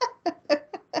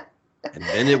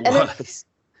then it was.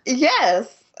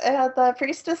 Yes. The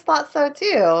priestess thought so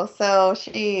too. So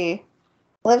she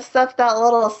lifts up that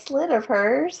little slit of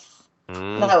hers.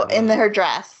 Mm-hmm. No, in her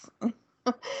dress.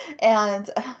 And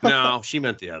no, she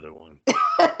meant the other one.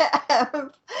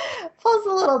 Pulls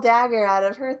a little dagger out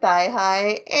of her thigh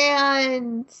high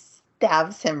and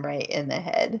stabs him right in the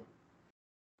head.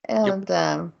 And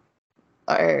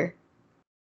our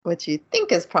what you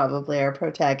think is probably our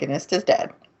protagonist is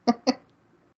dead.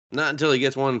 Not until he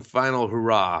gets one final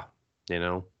hurrah, you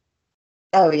know?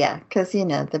 Oh, yeah, because, you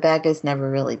know, the bad guy's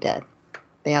never really dead.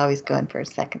 They always go in for a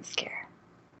second scare.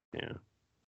 Yeah.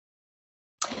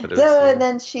 So and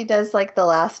then she does, like, the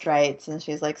last rites, and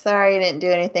she's like, sorry, you didn't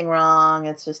do anything wrong.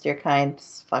 It's just your kind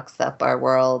fucks up our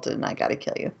world, and I gotta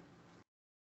kill you.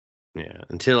 Yeah,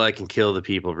 until I can kill the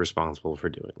people responsible for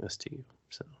doing this to you,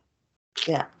 so.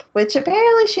 Yeah, which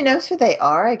apparently she knows who they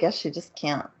are. I guess she just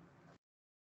can't.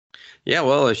 Yeah,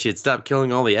 well, if she had stopped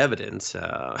killing all the evidence.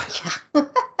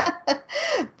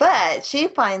 But she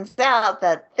finds out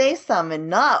that they summoned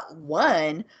not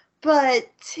one, but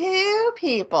two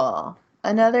people.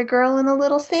 Another girl in a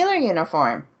little sailor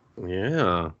uniform.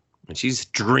 Yeah, and she's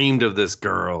dreamed of this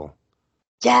girl.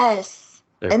 Yes,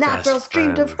 and that girl's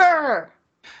dreamed of her.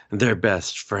 They're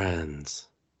best friends.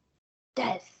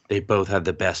 Yes. They both had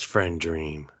the best friend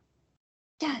dream.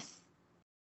 Yes.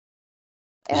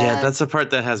 Yeah, that's the part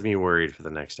that has me worried for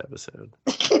the next episode.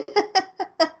 I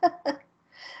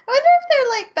wonder if they're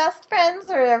like best friends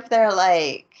or if they're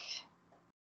like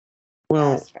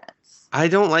best friends. I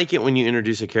don't like it when you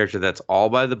introduce a character that's all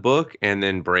by the book and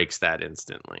then breaks that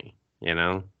instantly, you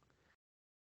know?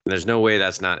 There's no way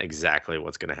that's not exactly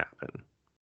what's going to happen.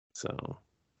 So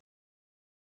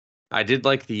I did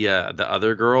like the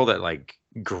other girl that like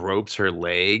gropes her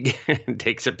leg and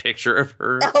takes a picture of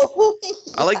her. Oh, yeah.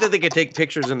 I like that they could take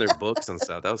pictures in their books and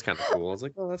stuff. That was kind of cool. I was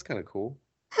like, oh, that's kind of cool.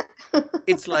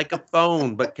 It's like a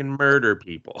phone, but can murder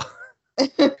people.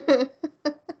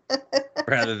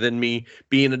 Rather than me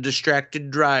being a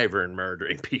distracted driver and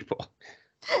murdering people.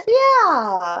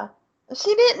 Yeah.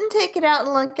 She didn't take it out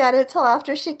and look at it till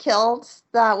after she killed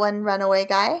that one runaway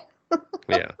guy.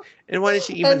 Yeah. And why did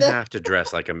she even have to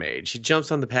dress like a maid? She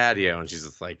jumps on the patio and she's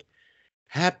just like,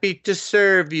 happy to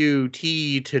serve you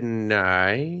tea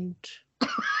tonight.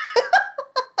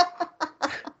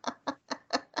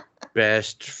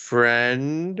 Best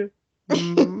friend.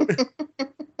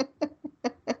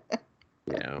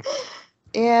 Yeah.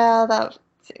 Yeah, that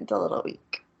seemed a little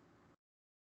weak.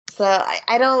 So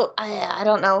I don't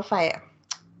know if I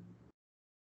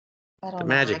don't The know.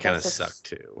 magic kind of sucked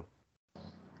too.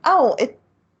 Oh,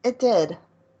 it did.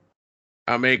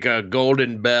 I'll make a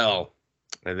golden bell,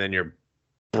 and then your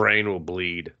brain will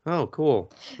bleed. Oh,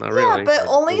 cool. Not really. Yeah, but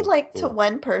only cool, like cool. to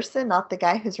one person, not the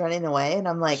guy who's running away. And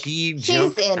I'm like, she's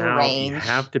in out. range. You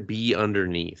have to be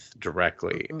underneath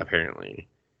directly, apparently.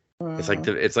 Mm.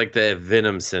 It's like the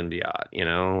Venom symbiote, you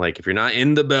know? Like if you're not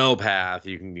in the bell path,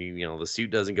 you can be, you know, the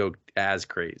suit doesn't go as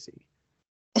crazy.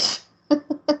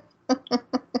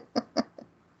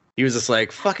 He was just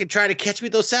like, fucking trying to catch me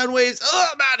with those sound waves. Oh,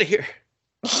 I'm out of here.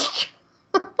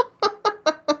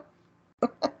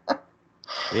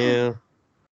 Yeah.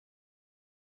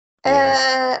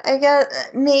 I guess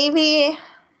maybe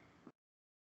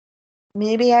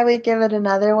I would give it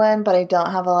another one, but I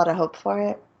don't have a lot of hope for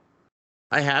it.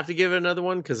 I have to give it another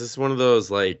one because it's one of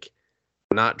those like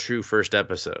not true first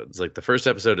episodes. Like the first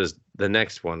episode is the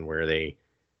next one where they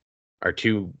are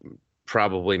two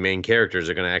probably main characters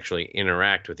are going to actually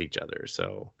interact with each other.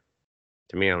 So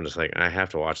to me, I'm just like, I have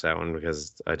to watch that one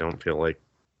because I don't feel like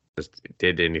this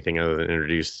did anything other than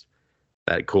introduce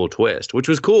that cool twist, which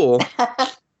was cool.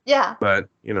 Yeah. But,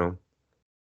 you know,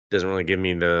 doesn't really give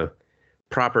me the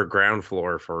proper ground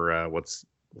floor for what's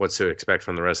to expect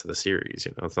from the rest of the series.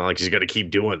 You know, it's not like she's going to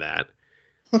keep doing that.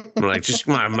 I'm like, just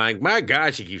my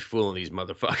God, she keeps fooling these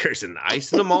motherfuckers and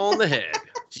icing them all in the head.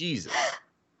 Jesus.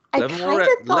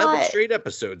 11 straight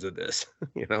episodes of this,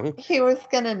 you know? He was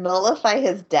going to nullify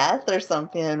his death or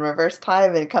something and reverse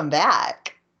time and come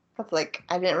back. I was like,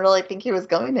 I didn't really think he was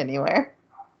going anywhere.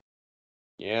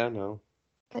 Yeah, no.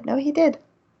 But no, he did.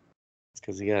 It's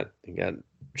because he got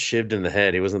shivved in the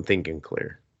head. He wasn't thinking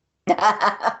clear.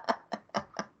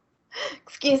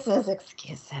 Excuses.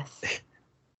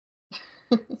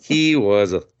 He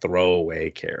was a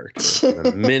throwaway character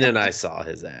the minute I saw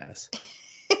his ass.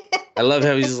 I love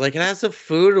how he's just like, can I have some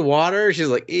food or water? She's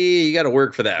like, you got to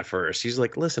work for that first. She's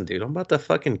like, listen, dude, I'm about to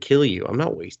fucking kill you. I'm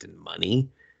not wasting money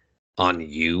on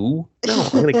you. No,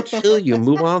 I'm going to kill you and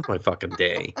move on with my fucking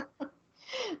day.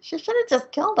 She should have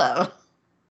just killed him.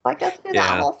 Like us through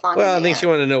that whole song. Well, I think she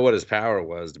wanted to know what his power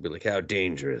was to be like, how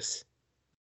dangerous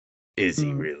is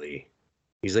he really?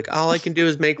 He's like, all I can do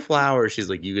is make flowers. She's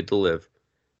like, you get to live.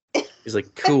 He's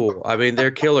like, cool. I mean,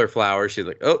 they're killer flowers. She's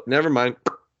like, oh, never mind.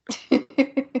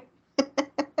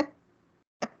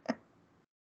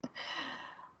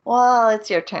 Well, it's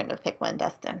your turn to pick one,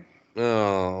 Dustin.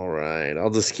 All right. I'll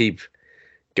just keep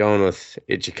going with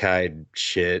Ichikai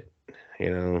shit, you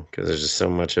know, because there's just so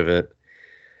much of it.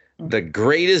 The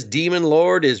greatest demon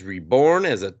lord is reborn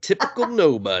as a typical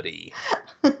nobody.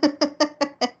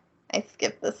 I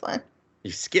skipped this one.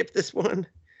 You skipped this one?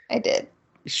 I did.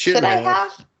 Should I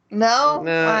have? No?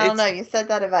 I don't know. You said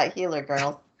that about Healer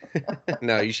Girls.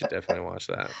 No, you should definitely watch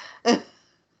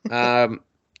that.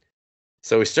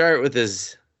 So we start with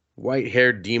this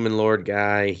white-haired demon lord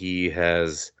guy. He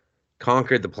has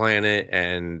conquered the planet,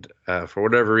 and for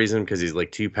whatever reason, because he's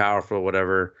like too powerful,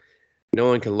 whatever, no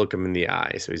one can look him in the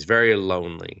eye. So he's very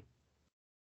lonely.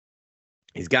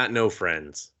 He's got no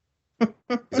friends.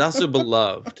 He's also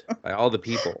beloved by all the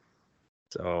people.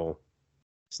 So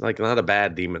it's like not a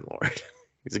bad demon lord.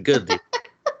 He's a good demon.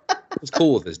 It's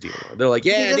cool with this demon lord. They're like,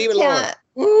 yeah, demon lord.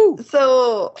 Woo!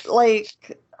 So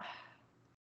like,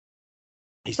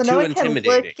 he's so too no one can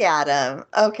intimidating. look at him.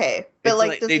 Okay, but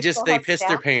like they piss staff?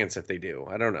 their pants if they do.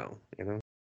 I don't know. You know.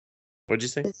 What'd you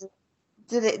say?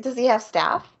 Does he have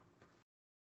staff?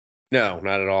 No,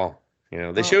 not at all. You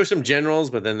know, they show some generals,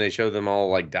 but then they show them all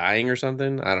like dying or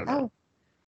something. I don't know.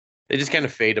 They just kind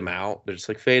of fade them out. They're just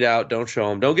like, fade out. Don't show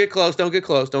them. Don't get close. Don't get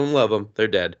close. Don't love them. They're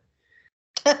dead.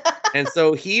 And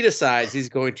so he decides he's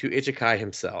going to Ichikai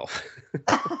himself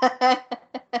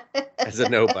as a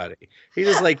nobody. He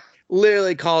just like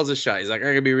literally calls a shot. He's like, I'm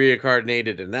going to be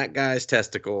reincarnated in that guy's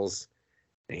testicles.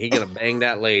 And he going to bang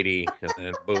that lady. And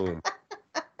then boom.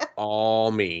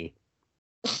 All me.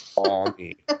 All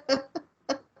me.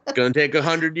 It's going to take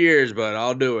 100 years, but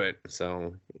I'll do it.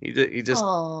 So he just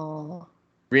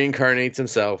reincarnates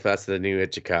himself. That's the new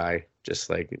Ichikai. Just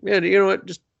like, yeah, you know what?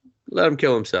 Just let him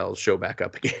kill himself. Show back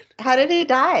up again. How did he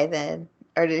die then?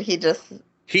 Or did he just...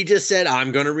 He just said,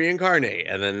 I'm going to reincarnate.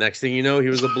 And then next thing you know, he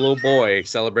was a little boy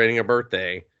celebrating a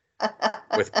birthday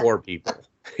with poor people,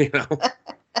 you know?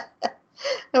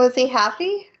 Was he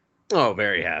happy? Oh,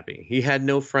 very happy. He had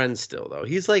no friends still, though.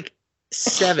 He's like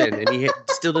 7 and he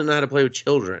still didn't know how to play with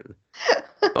children.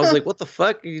 I was like, what the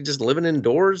fuck? Are you just living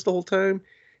indoors the whole time?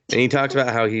 And he talks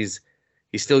about how he's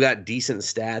still got decent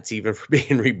stats even for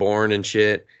being reborn and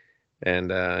shit. And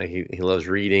he loves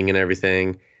reading and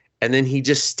everything. And then he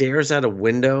just stares out a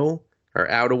window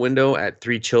at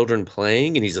 3 children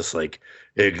playing. And he's just like,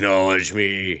 acknowledge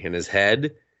me in his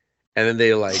head. And then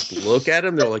they like look at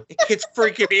him. They're like, the kid's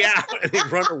freaking me out. And they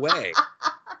run away.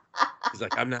 He's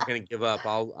like, I'm not going to give up.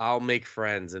 I'll make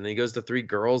friends. And then he goes to 3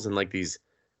 girls in like these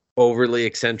overly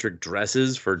eccentric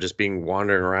dresses for just being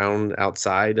wandering around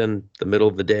outside in the middle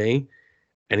of the day.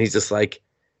 And he's just like,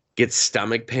 gets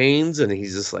stomach pains. And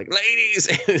he's just like, ladies.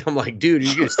 And I'm like, dude, are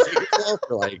you going to see yourself?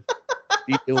 Or like, what are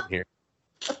you doing here?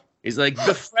 He's like,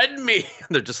 befriend me. And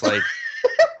they're just like,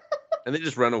 and they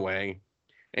just run away.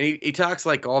 And he talks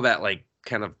like all that like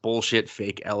kind of bullshit,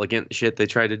 fake, elegant shit they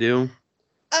try to do.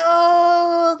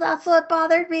 Oh, that's what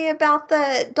bothered me about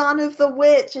the Dawn of the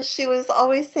Witch. Is she was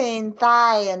always saying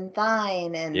thy and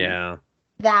thine and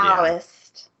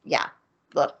thouest. Yeah.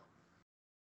 Look.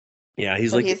 Yeah,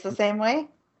 he's so like he's the same way?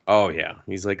 Oh yeah.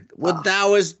 He's like, would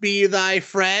thouest be thy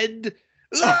friend?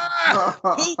 Ah,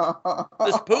 poop.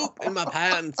 There's poop in my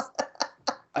pants.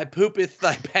 I poopeth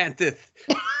thy panteth.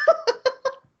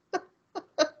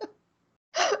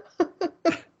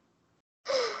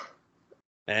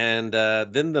 And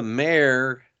then the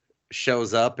mayor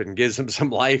shows up and gives him some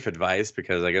life advice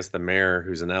because I guess the mayor,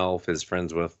 who's an elf, is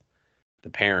friends with the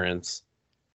parents.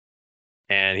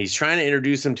 And he's trying to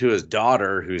introduce him to his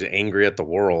daughter, who's angry at the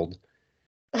world.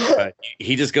 But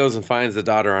he just goes and finds the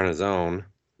daughter on his own.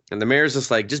 And the mayor's just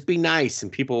like, just be nice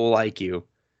and people will like you.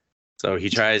 So he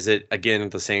tries it again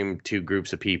with the same 2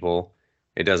 groups of people.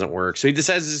 It doesn't work. So he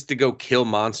decides just to go kill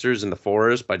monsters in the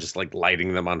forest by just like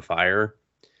lighting them on fire.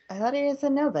 I thought he was a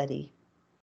nobody.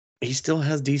 He still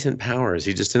has decent powers.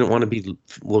 He just didn't want to be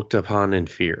looked upon in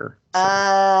fear.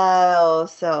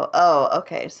 So.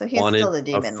 Okay. So he's still the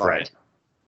demon lord.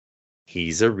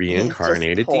 He's a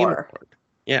reincarnated demon lord.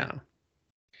 Yeah.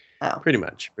 Oh. Pretty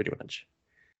much.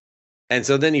 And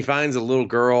so then he finds a little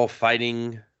girl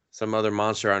fighting some other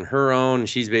monster on her own.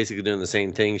 She's basically doing the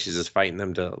same thing. She's just fighting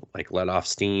them to like let off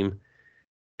steam.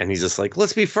 And he's just like,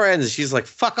 let's be friends. And she's like,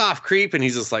 fuck off, creep. And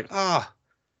he's just like,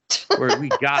 we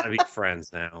gotta be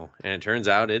friends now. And it turns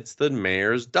out it's the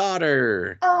mayor's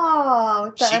daughter.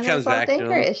 Oh, she comes back to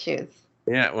him. issues.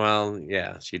 Yeah, well,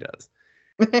 yeah, she does.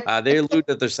 They allude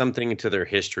that there's something to their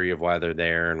history of why they're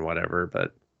there and whatever,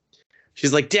 but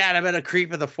she's like, Dad, I met a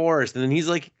creep in the forest. And then he's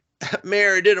like,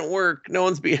 Mayor, it didn't work. No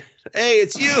one's being, hey,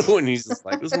 it's you. And he's just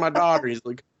like, this is my daughter. He's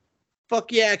like,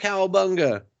 fuck yeah,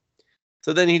 cowabunga.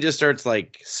 So then he just starts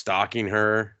like stalking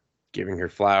her, giving her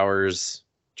flowers,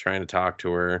 trying to talk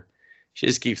to her. She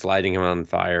just keeps lighting him on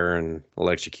fire and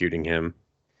electrocuting him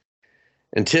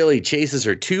until he chases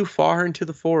her too far into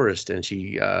the forest and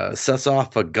she sets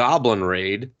off a goblin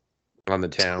raid on the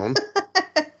town.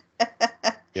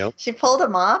 Yep. She pulled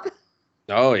him off?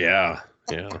 Oh, yeah.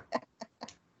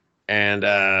 And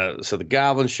so the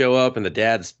goblins show up and the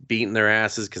dad's beating their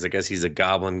asses because I guess he's a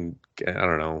goblin, I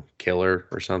don't know, killer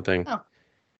or something. Oh.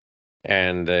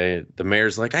 And the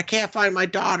mayor's like, I can't find my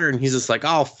daughter. And he's just like,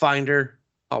 I'll find her.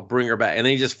 I'll bring her back. And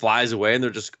then he just flies away and they're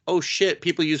just, oh shit,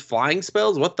 people use flying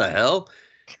spells? What the hell?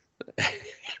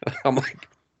 I'm like,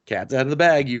 cat's out of the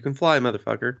bag. You can fly,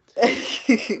 motherfucker.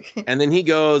 And then he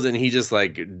goes and he just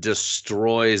like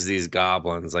destroys these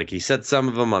goblins. Like he set some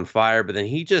of them on fire, but then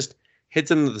he just hits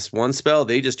them with this one spell.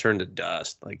 They just turn to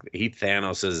dust. Like he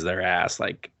Thanoses their ass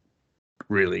like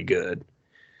really good.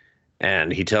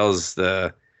 And he tells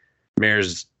the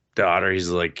mayor's daughter, he's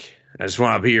like, I just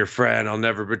want to be your friend. I'll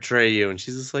never betray you. And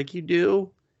she's just like, you do?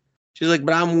 She's like,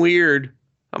 but I'm weird.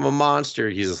 I'm a monster.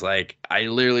 He's just like, I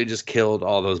literally just killed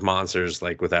all those monsters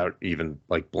like without even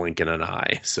like blinking an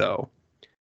eye. So I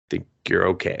think you're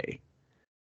okay.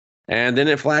 And then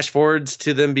it flash forwards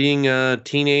to them being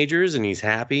teenagers and he's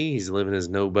happy. He's living his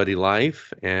nobody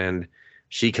life. And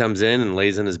she comes in and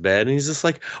lays in his bed. And he's just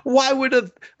like, why would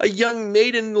a young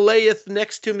maiden layeth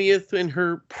next to me in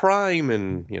her prime?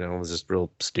 And, you know, it was just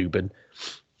real stupid.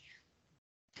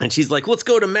 And she's like, let's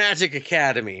go to Magic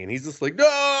Academy. And he's just like,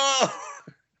 no!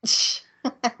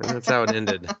 And that's how it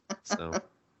ended. So,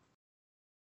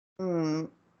 so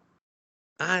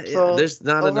there's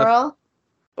not overall, enough.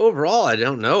 Overall, I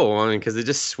don't know. I mean, because they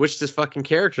just switched his fucking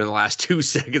character in the last 2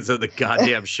 seconds of the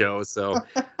goddamn show. So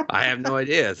I have no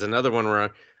idea. It's another one where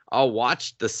I'll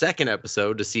watch the second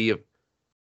episode to see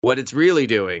what it's really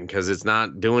doing, because it's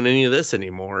not doing any of this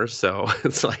anymore. So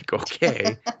it's like,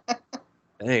 okay,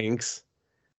 thanks.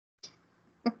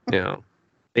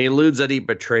 He alludes that he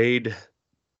betrayed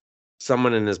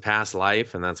someone in his past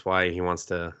life, and that's why he wants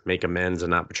to make amends and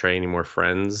not betray any more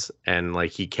friends. And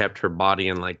like, he kept her body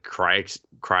in like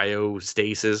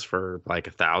cryostasis for like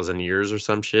 1,000 years or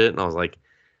some shit. And I was like,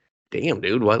 damn,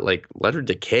 dude, what? Like, let her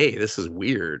decay. This is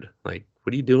weird. Like,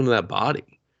 what are you doing to that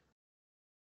body?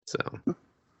 So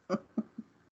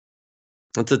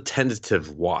it's a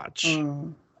tentative watch.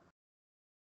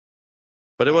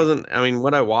 But it wasn't, I mean,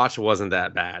 what I watched wasn't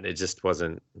that bad. It just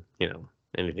wasn't,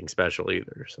 anything special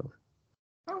either. So.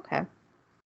 Okay.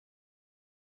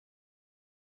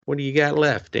 What do you got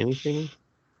left? Anything?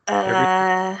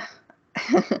 I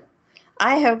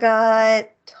have got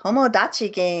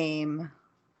Tomodachi Game.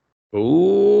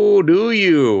 Oh, do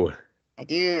you? I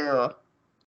do.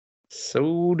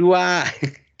 So do I.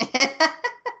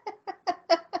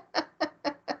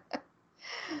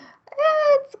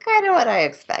 It's kind of what I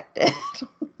expected.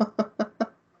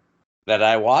 That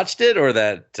I watched it, or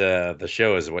that the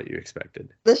show is what you expected?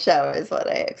 The show is what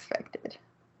I expected.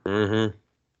 Mm-hmm.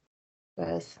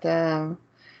 Just,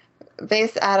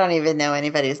 I don't even know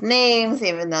anybody's names,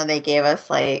 even though they gave us,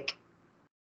 like,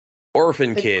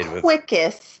 Orphan the kid.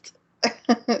 quickest,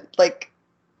 like,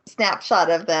 snapshot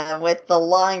of them with the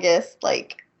longest,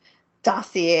 like,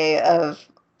 dossier of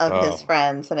his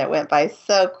friends, and it went by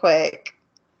so quick.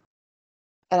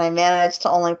 And I managed to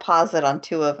only pause it on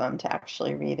 2 of them to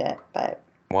actually read it, but...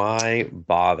 Why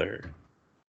bother?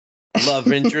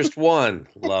 Love interest 1,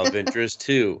 love interest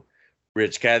 2,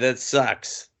 rich guy that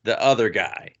sucks, the other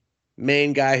guy,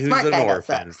 main guy who's an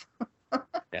orphan.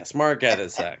 Yeah, smart guy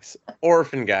that sucks.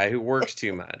 Orphan guy who works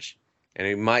too much, and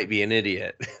he might be an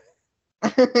idiot.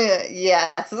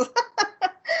 Yes.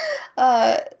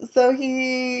 So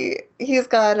he's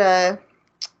got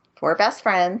 4 best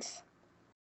friends.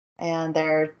 And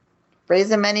they're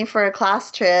raising money for a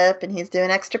class trip, and he's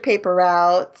doing extra paper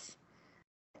routes.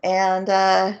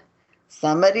 And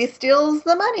somebody steals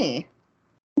the money.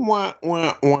 Wah,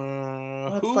 wah,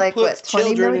 wah. Who like, puts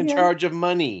children million? In charge of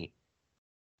money?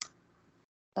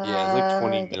 Yeah, it's like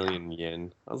 20 yeah. million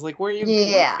yen. I was like, where are you?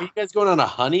 Yeah. Are you guys going on a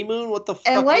honeymoon? What the fuck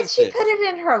and why'd is she this? put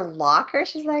it in her locker?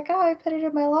 She's like, oh, I put it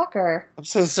in my locker. I'm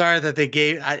so sorry that they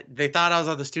thought I was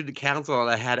on the student council and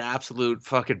I had absolute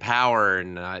fucking power,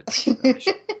 and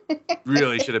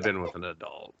really should have been with an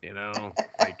adult,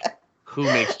 Like, who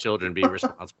makes children be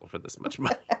responsible for this much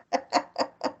money?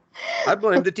 I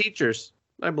blame the teachers.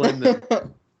 I blame them.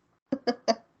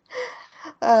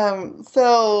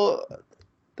 So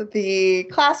the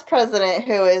class president,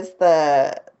 who is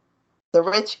the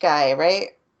rich guy, right?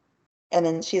 And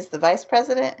then she's the vice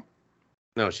president?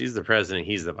 No, she's the president.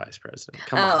 He's the vice president.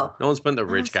 Come on. No one's putting the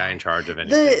rich guy in charge of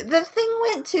anything. The thing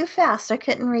went too fast. I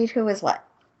couldn't read who was what.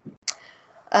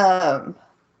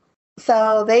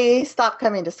 So they stop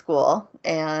coming to school,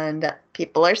 and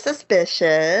people are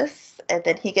suspicious. And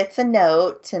then he gets a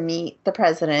note to meet the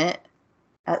president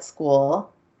at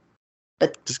school.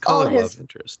 But just call it love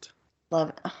interest.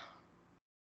 Love.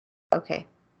 Okay.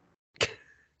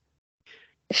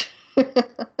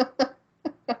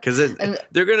 Because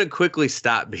they're going to quickly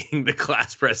stop being the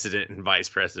class president and vice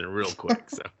president real quick.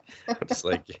 So I'm just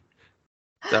like,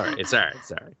 it's all right.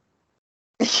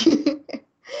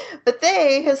 But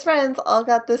his friends, all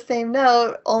got the same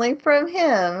note, only from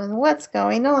him. And what's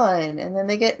going on? And then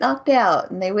they get knocked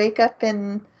out, and they wake up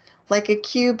in like a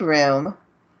cube room.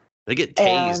 They get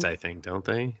tased, I think, don't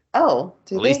they? Oh,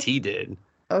 at least he did.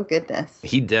 Oh, goodness.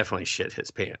 He definitely shit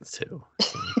his pants, too.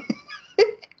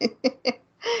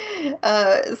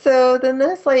 So then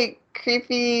this, like,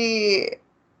 creepy,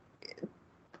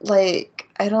 like,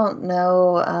 I don't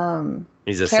know,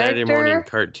 he's a Saturday morning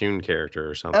cartoon character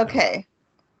or something.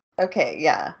 Okay,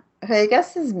 yeah. Who I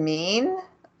guess is mean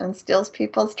and steals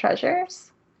people's treasures.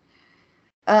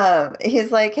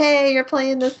 He's like, hey, you're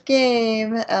playing this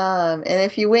game, and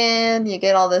if you win, you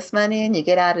get all this money and you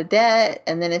get out of debt,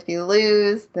 and then if you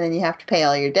lose, then you have to pay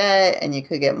all your debt, and you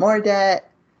could get more debt.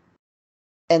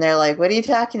 And they're like, what are you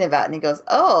talking about? And he goes,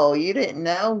 oh, you didn't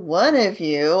know one of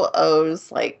you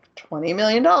owes like $20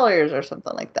 million or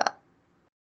something like that.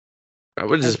 I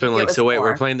would have just been like, so wait,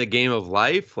 we're playing the game of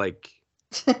life? Like,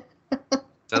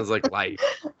 sounds like life.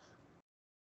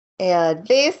 And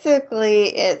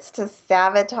basically, it's to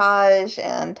sabotage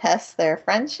and test their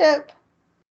friendship.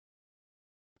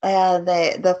 And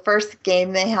the first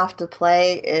game they have to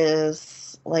play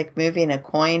is like moving a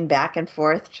coin back and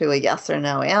forth to a yes or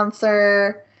no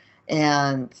answer.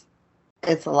 And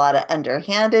it's a lot of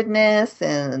underhandedness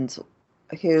and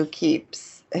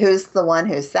who's the one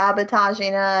who's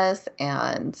sabotaging us.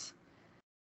 And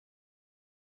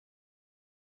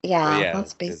yeah,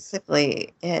 that's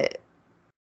basically it.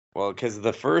 Well, because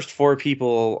the first 4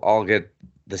 people all get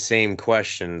the same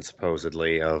question,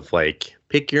 supposedly, of like,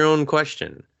 pick your own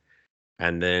question.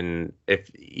 And then if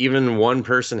even one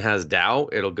person has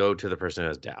doubt, it'll go to the person who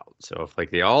has doubt. So if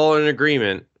like they all are in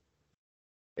agreement,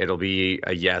 it'll be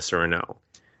a yes or a no.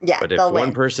 Yeah. But if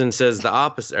one person says the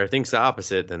opposite or thinks the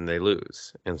opposite, then they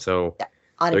lose. And so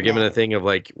they're given a thing of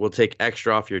like, we'll take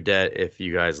extra off your debt if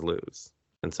you guys lose.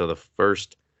 And so the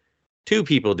first 2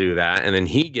 people do that, and then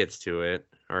he gets to it,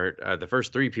 or the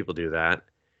first 3 people do that.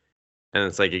 And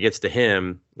it's like it gets to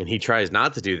him, and he tries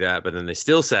not to do that, but then they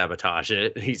still sabotage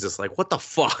it. He's just like, what the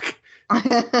fuck?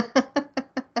 And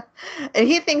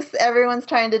he thinks everyone's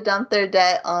trying to dump their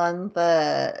debt on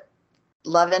the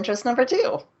love interest number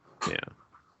 2. Yeah.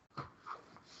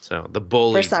 So the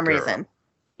bullied for some girl. reason.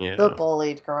 Yeah. The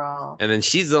bullied girl. And then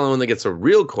she's the only one that gets a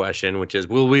real question, which is,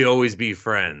 will we always be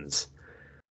friends?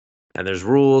 And there's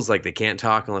rules, like they can't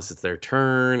talk unless it's their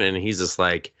turn. And he's just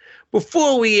like,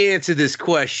 before we answer this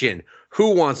question,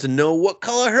 who wants to know what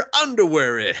color her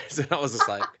underwear is? And I was just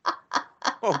like,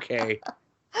 okay,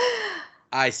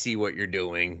 I see what you're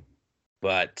doing,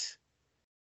 but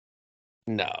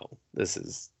no, this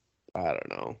is, I don't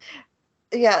know.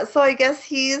 Yeah, so I guess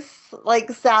he's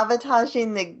like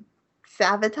sabotaging the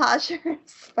sabotagers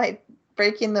by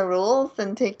breaking the rules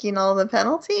and taking all the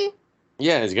penalty.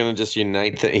 Yeah, he's going to just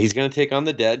unite. He's going to take on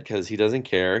the dead because he doesn't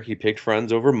care. He picked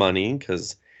friends over money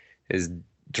because his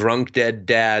drunk dead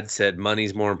dad said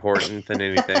money's more important than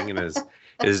anything, and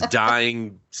his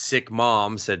dying sick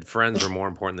mom said friends were more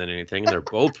important than anything, and they're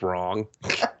both wrong.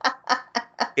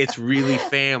 It's really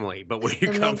family, but when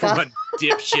you come from a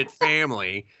dipshit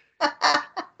family,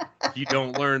 you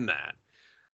don't learn that.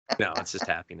 No, it's just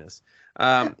happiness.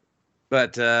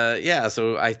 But yeah,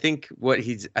 so I think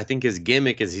his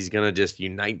gimmick is he's gonna just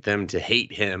unite them to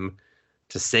hate him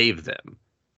to save them,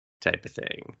 type of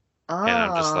thing. And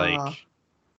I'm just like,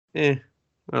 I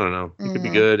don't know. It could be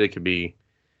good. It could be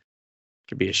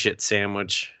a shit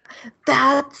sandwich.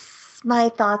 That's my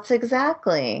thoughts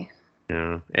exactly.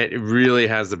 Yeah, it really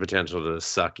has the potential to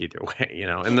suck either way, you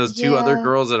know. And those 2 other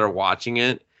girls that are watching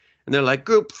it, and they're like,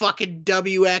 group fucking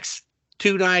WX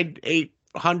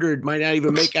 29800 might not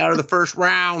even make out of the first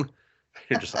round.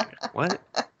 You're just like, what?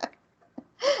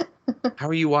 How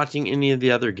are you watching any of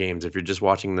the other games if you're just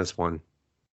watching this one?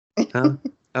 Huh?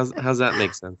 How's that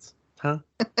make sense? Huh?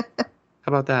 How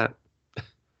about that?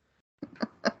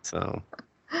 So.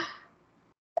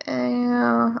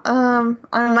 Yeah,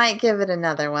 I might give it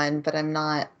another one, but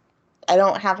I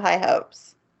don't have high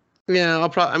hopes. Yeah, I'll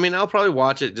probably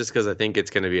watch it just because I think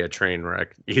it's going to be a train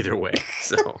wreck either way.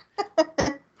 So.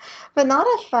 But not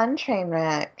a fun train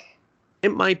wreck.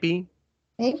 It might be.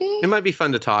 Maybe. It might be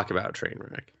fun to talk about train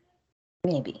wreck.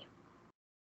 Maybe.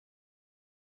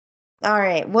 All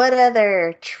right. What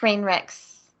other train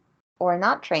wrecks or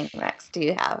not train wrecks do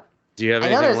you have? Do you have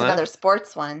anything? I know there's another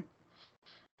sports one.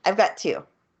 I've got 2.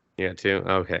 Yeah, 2?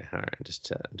 Okay. All right.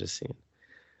 Just seeing.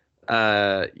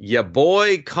 Ya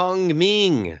boy Kong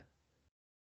Ming.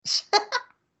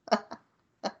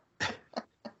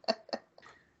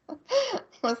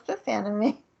 What's this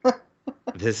anime?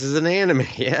 This is an anime,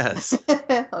 yes.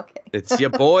 Okay. It's your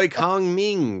boy Kong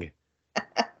Ming.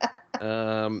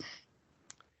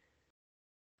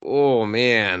 Oh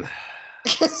man.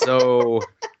 So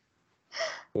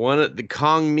one of the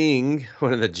Kong Ming,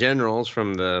 one of the generals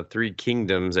from the Three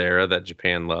Kingdoms era that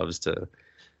Japan loves to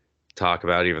talk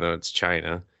about, even though it's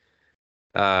China.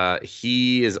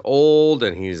 He is old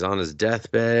and he's on his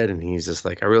deathbed, and he's just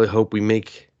like, I really hope we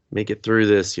make it through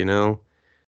this, you know?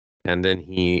 And then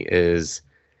he is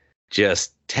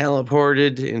just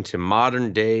teleported into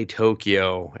modern day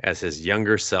Tokyo as his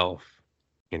younger self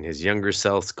in his younger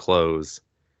self's clothes.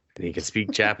 And he can speak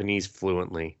Japanese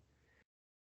fluently.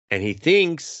 And he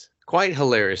thinks, quite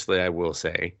hilariously, I will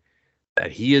say,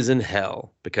 that he is in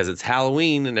hell because it's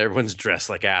Halloween and everyone's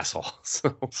dressed like assholes.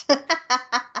 So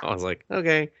I was like,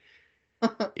 okay.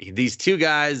 These 2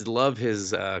 guys love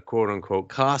his quote unquote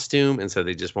costume, and so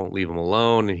they just won't leave him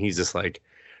alone. And he's just like,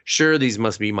 sure, these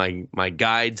must be my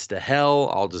guides to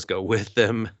hell. I'll just go with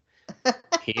them.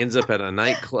 He ends up at a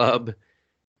nightclub,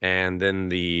 and then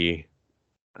he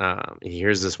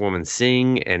hears this woman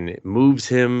sing, and it moves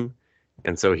him.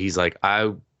 And so he's like,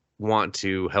 I want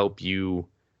to help you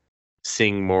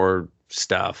sing more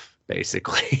stuff,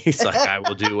 basically. He's like, I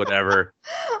will do whatever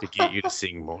to get you to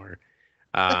sing more.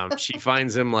 She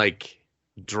finds him like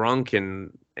drunk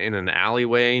and in an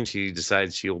alleyway, and she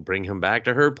decides she'll bring him back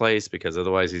to her place because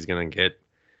otherwise he's gonna get,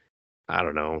 I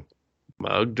don't know,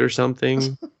 mugged or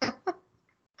something.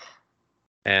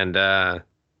 And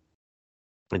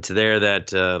it's there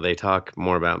that they talk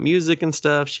more about music and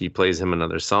stuff. She plays him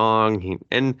another song.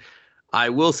 And I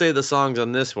will say the songs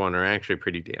on this one are actually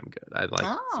pretty damn good. I like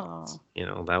the songs. You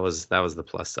know, that was the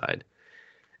plus side.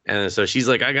 And so she's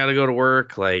like, I gotta go to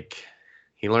work. Like,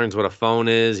 he learns what a phone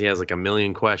is. He has like a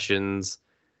million questions.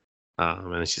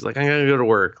 And she's like, I gotta go to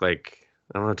work. Like,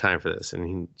 I don't have time for this.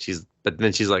 And but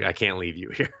then she's like, I can't leave you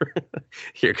here.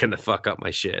 You're gonna fuck up my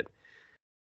shit.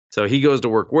 So he goes to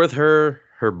work with her.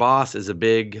 Her boss is a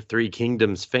big Three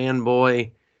Kingdoms fanboy.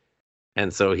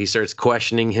 And so he starts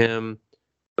questioning him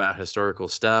about historical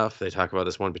stuff. They talk about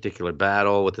this one particular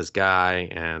battle with this guy.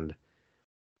 And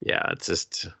yeah, it's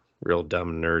just real dumb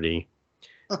and nerdy.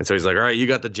 And so he's like, all right, you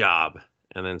got the job.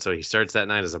 And then so he starts that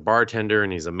night as a bartender,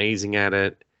 and he's amazing at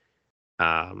it.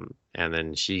 And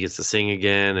then she gets to sing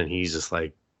again, and he's just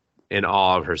like in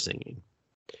awe of her singing.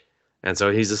 And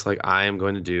so he's just like, I am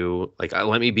going to do, like,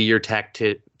 let me be your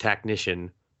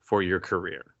technician for your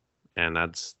career. And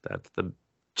that's the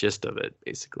gist of it,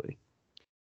 basically.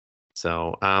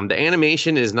 So the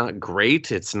animation is not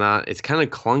great. It's kind of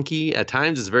clunky. At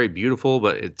times it's very beautiful,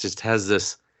 but it just has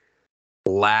this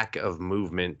lack of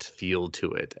movement feel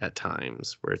to it at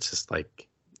times, where it's just like,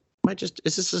 is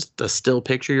this just a still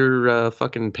picture you're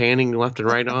fucking panning left and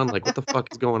right on? Like, what the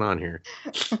fuck is going on here?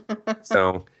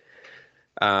 So,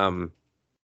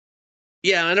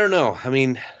 yeah, I don't know. I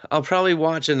mean, I'll probably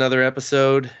watch another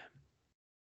episode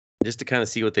just to kind of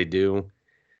see what they do.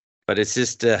 But it's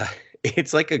just,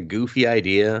 it's like a goofy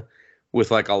idea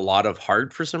with like a lot of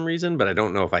heart for some reason, but I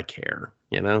don't know if I care,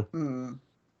 you know?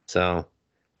 So,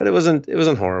 but it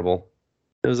wasn't horrible.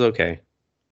 It was okay.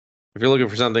 If you're looking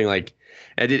for something like,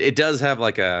 it does have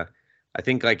like I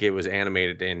think like it was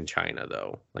animated in China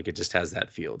though. Like it just has that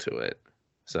feel to it.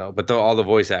 So, but all the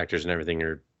voice actors and everything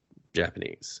are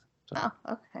Japanese. So. Oh,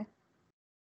 okay.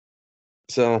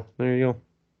 So there you go.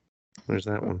 There's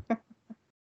that one.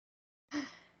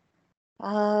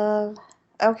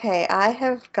 Okay, I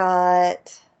have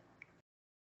got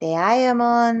the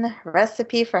Ayamon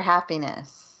Recipe for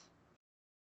Happiness.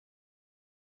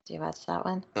 Did you watch that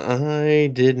one?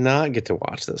 I did not get to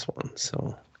watch this one,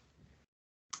 so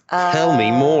tell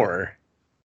me more.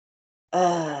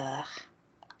 I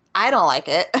don't like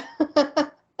it.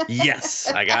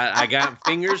 Yes, I got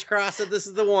fingers crossed that this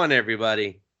is the one,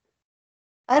 everybody.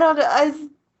 I don't know. It's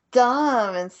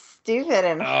dumb and stupid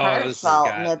and heartfelt,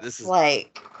 and it's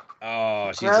like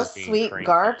gross, sweet cranky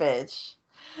garbage.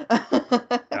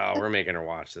 Oh, we're making her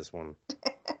watch this one.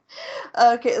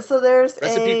 Okay, so there's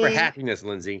Recipe for Happiness,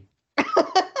 Lindsay.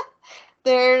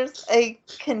 There's a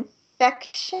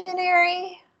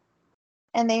confectionery,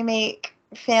 and they make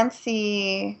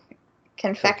fancy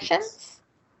confections.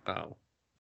 Cookies. Oh.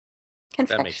 That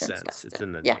Confection makes sense. stuff. It's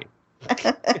in the name.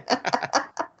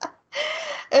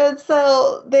 And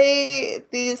so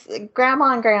these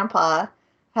grandma and grandpa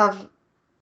have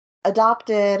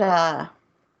adopted, or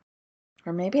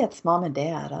maybe it's mom and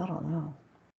dad. I don't know.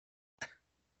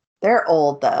 They're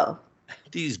old though.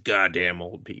 These goddamn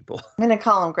old people. I'm gonna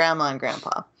call them grandma and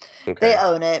grandpa. Okay. They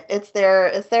own it. It's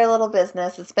their little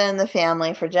business. It's been in the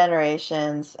family for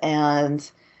generations, and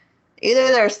either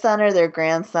their son or their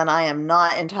grandson, I am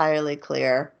not entirely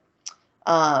clear.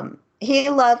 He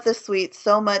loved the sweets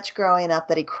so much growing up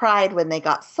that he cried when they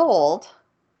got sold,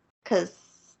 because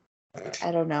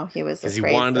I don't know, he was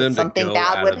afraid that something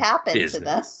bad would happen to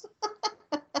them.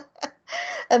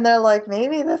 And they're like,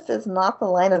 maybe this is not the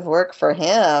line of work for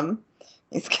him.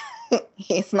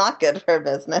 He's not good for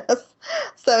business.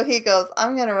 So he goes,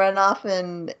 I'm going to run off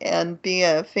and be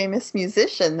a famous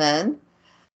musician then.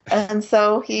 And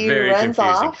so he runs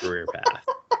off. Career path.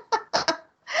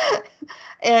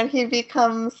 And he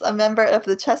becomes a member of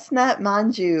the Chestnut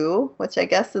Manju, which I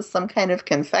guess is some kind of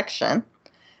confection.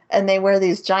 And they wear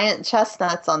these giant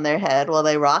chestnuts on their head while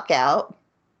they rock out.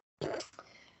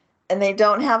 And they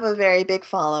don't have a very big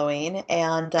following.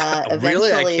 And eventually...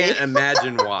 Really? I can't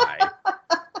imagine why.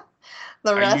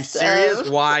 Are you serious?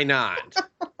 Why not?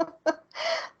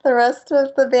 The rest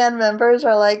of the band members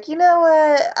are like, you know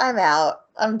what? I'm out.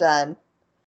 I'm done.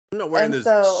 I'm not wearing this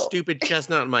stupid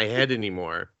chestnut on my head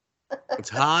anymore. It's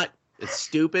hot. It's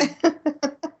stupid.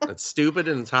 It's stupid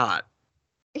and it's hot.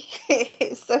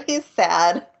 So he's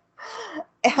sad.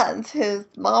 And his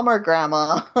mom or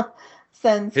grandma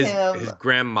sends him... His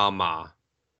grandmama.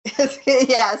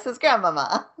 Yes, his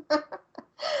grandmama.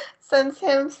 Sends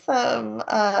him some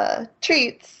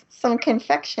treats, some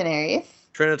confectionaries.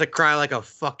 Try not to cry like a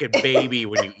fucking baby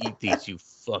when you eat these, you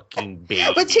fucking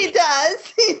baby. Which he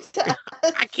does. He does.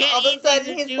 I can't All of a eat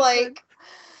sudden, these, he's like,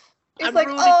 I'm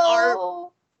ruining art.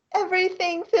 oh,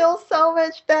 everything feels so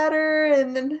much better,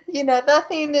 and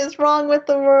nothing is wrong with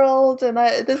the world, and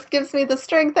this gives me the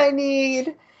strength I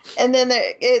need. And then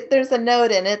there's a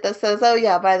note in it that says, "Oh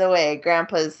yeah, by the way,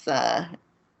 Grandpa's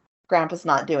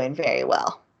not doing very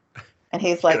well." And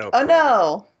he's like, "Oh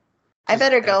no, I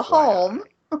better go home."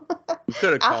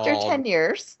 After 10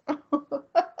 years.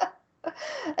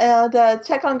 And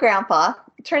check on Grandpa.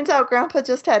 Turns out Grandpa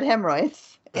just had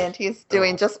hemorrhoids, and he's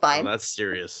doing just fine. That's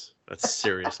serious. That's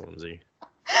serious, Lindsay.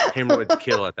 Hemorrhoids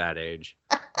kill at that age.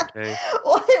 Okay.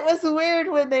 Well, it was weird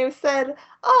when they said,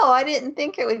 "Oh, I didn't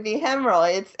think it would be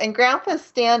hemorrhoids." And Grandpa's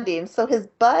standing, so his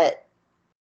butt,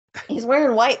 he's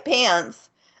wearing white pants,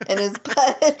 and his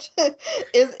butt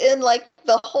is in like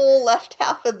the whole left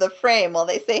half of the frame while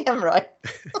they say hemorrhoid.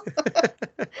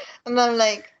 And I'm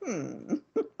like,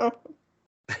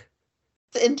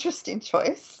 It's an interesting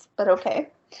choice, but okay.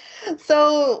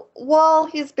 So while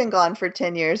he's been gone for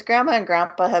 10 years, Grandma and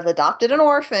Grandpa have adopted an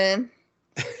orphan,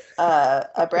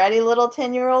 a bratty little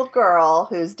 10-year-old girl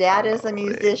whose dad is a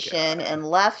musician and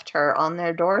left her on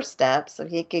their doorstep so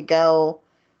he could go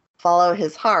follow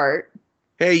his heart.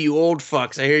 Hey, you old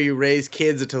fucks, I hear you raise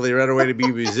kids until they run away to be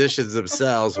musicians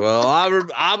themselves. Well,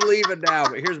 I'm leaving now,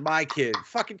 but here's my kid.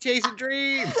 Fucking chasing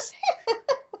dreams.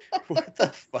 What the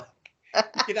fuck?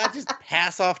 You cannot just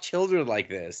pass off children like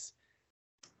this.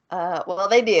 Well,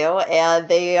 they do, and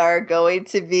they are going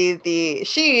to be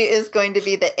she is going to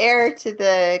be the heir to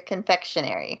the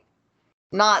confectionery.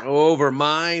 Not over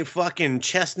my fucking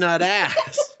chestnut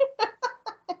ass.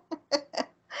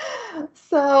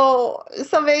 So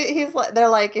they're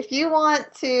like, if you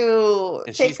want to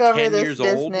take over this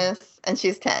business, and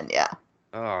she's 10, yeah.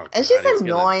 Oh, and she's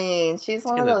annoying. She's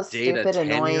one of those stupid,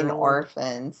 annoying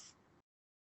orphans.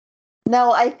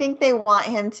 No, I think they want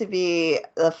him to be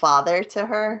the father to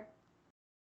her.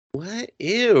 What?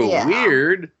 Ew, yeah.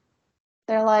 Weird.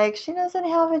 They're like, she doesn't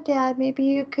have a dad. Maybe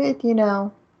you could,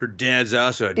 Her dad's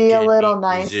also be a little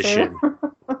nicer. Musician.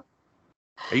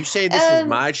 Are you saying this is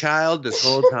my child this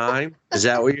whole time? Is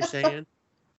that what you're saying?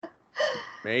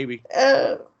 Maybe.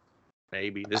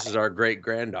 Maybe. This is our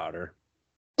great-granddaughter.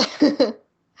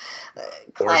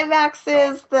 Climax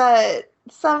is that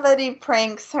somebody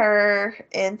pranks her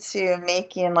into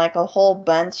making like a whole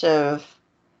bunch of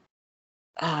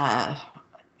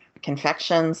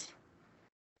confections,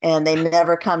 and they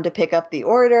never come to pick up the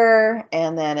order,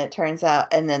 and then it turns out,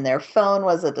 and then their phone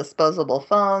was a disposable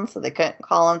phone, so they couldn't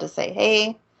call them to say,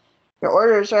 hey, your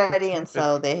order's ready, and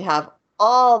so they have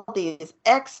all these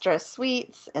extra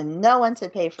sweets and no one to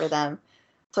pay for them.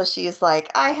 So she's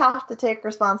like, I have to take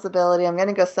responsibility. I'm going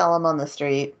to go sell them on the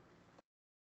street.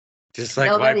 Just like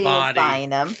nobody my body. Is buying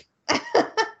them.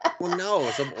 Well, no,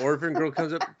 some orphan girl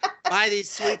comes up, buy these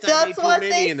sweets. I made too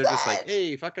many, and they're just like,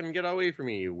 hey, fucking get away from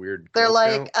me, you weird. They're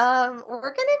like,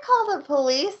 we're gonna call the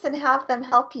police and have them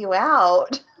help you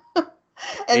out.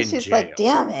 And she's like,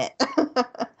 damn it.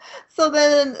 So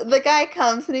then the guy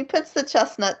comes and he puts the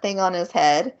chestnut thing on his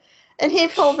head, and he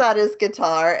pulls out his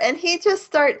guitar and he just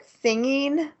starts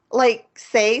singing, like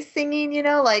singing,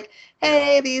 like,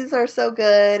 hey, these are so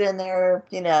good, and they're,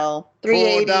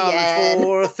 $3.80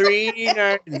 for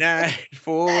 $3.99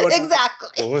 for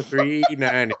exactly for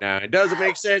 $3.99. Doesn't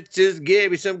make sense. Just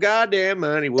give me some goddamn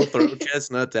money. We'll throw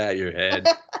chestnuts at your head.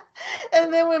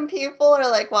 And then when people are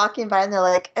like walking by and they're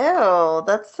like, oh,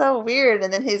 that's so weird.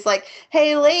 And then he's like,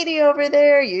 hey, lady over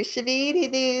there, you should be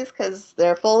eating these because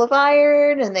they're full of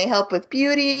iron and they help with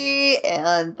beauty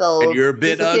and they'll. And you're a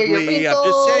bit ugly. I'm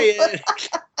just saying.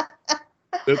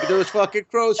 Look at those fucking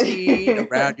crow's feet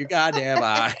around your goddamn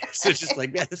eyes. It's just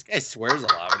like, man, this guy swears a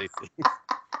lot when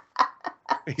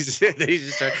he sings. He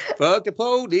just starts, fuck the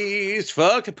police,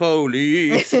 fuck the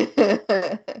police.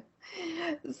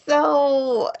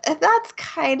 So that's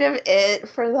kind of it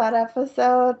for that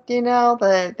episode,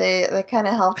 they kind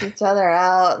of help each other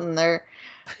out, and they're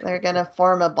gonna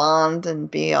form a bond and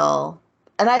be all.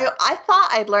 And I thought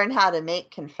I'd learn how to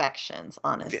make confections,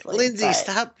 honestly. Lindsay,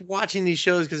 stop watching these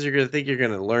shows because you're gonna think you're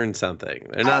gonna learn something.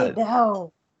 They're not. I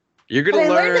know. You're gonna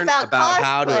learn about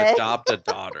how to adopt a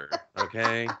daughter.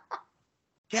 Okay.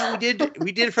 Yeah,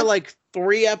 we did for like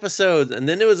 3 episodes, and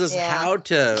then it was this how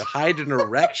to hide an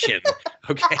erection.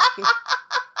 Okay.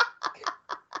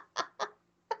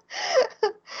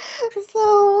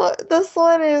 So this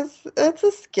one it's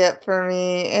a skip for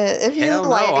me. If you Hell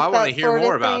no, I want to hear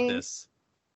more about thing. This.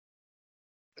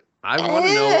 I want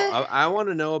to know. I want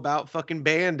to know about fucking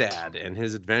Bandad and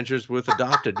his adventures with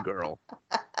Adopted Girl.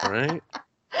 All right.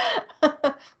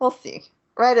 We'll see.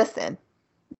 Write us in.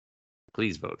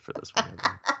 Please vote for this one.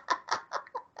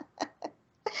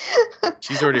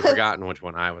 She's already forgotten which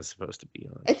one I was supposed to be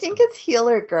on. I think it's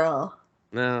Healer Girl.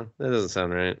 No, that doesn't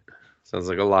sound right. Sounds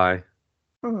like a lie.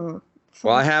 Hmm.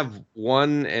 Well, I have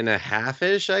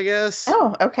 1.5-ish, I guess.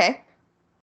 Oh, okay.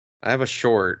 I have a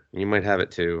short. You might have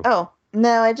it too. Oh,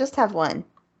 no, I just have one.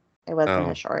 It wasn't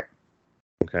Oh. a short.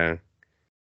 Okay.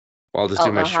 Well, I'll just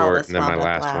do my short and then my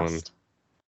last one.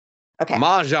 Okay.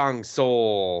 Mahjong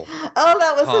Soul. Oh,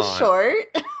 that was a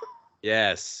short?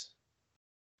 Yes.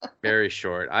 Very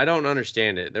short. I don't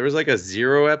understand it. There was like a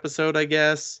 0 episode, I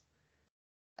guess.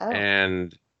 Oh.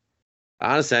 And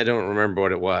honestly, I don't remember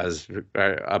what it was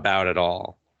about at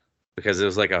all. Because it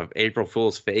was like a April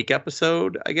Fool's fake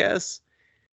episode, I guess.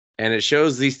 And it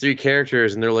shows these 3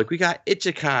 characters, and they're like, we got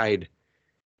ichikai'd.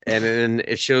 And then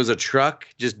it shows a truck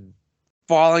just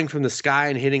falling from the sky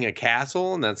and hitting a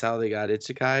castle, and that's how they got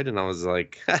ichikai'd. And I was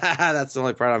like, that's the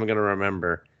only part I'm going to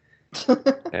remember.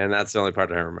 And that's the only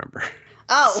part I remember.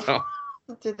 Oh,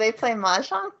 So, did they play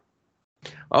Mahjong?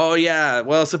 oh, yeah.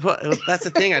 Well, that's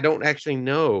the thing. I don't actually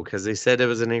know because they said it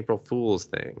was an April Fool's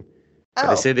thing. But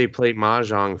they say they played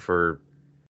Mahjong for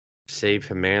Save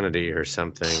Humanity or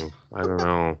something. I don't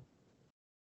know.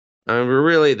 I mean,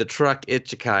 really, the truck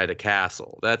ichikai'd a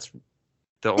castle. That's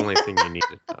the only thing you need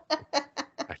to know,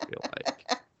 I feel like.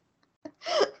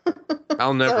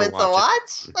 I'll never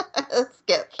watch it. A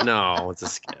skip. No, it's a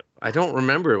skip. I don't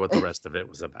remember what the rest of it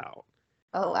was about.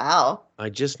 Oh, wow. I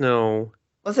just know.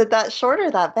 Was it that short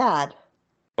or that bad?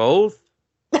 Both?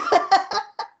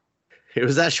 It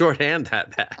was that short and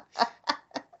that bad.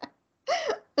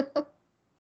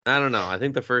 I don't know. I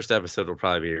think the first episode will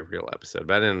probably be a real episode,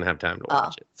 but I didn't have time to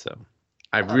watch it. So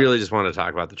I really just want to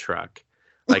talk about the truck.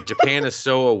 Like, Japan is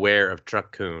so aware of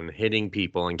Truck-kun hitting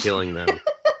people and killing them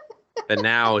that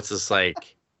now it's just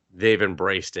like they've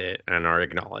embraced it and are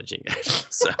acknowledging it.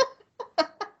 So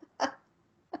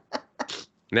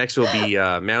next will be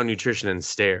malnutrition and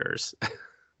stairs.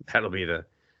 That'll be the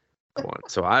one.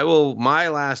 So my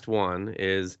last one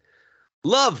is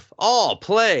Love All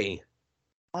Play.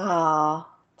 Oh,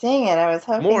 dang it. I was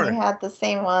hoping you had the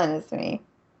same one as me.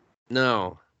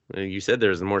 No. You said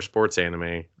there's more sports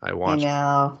anime. I watched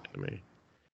anime.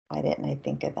 Why didn't I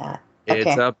think of that?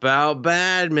 It's about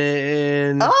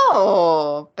badminton.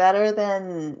 Oh, better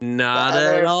than not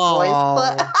at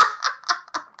all.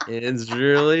 It's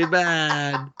really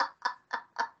bad.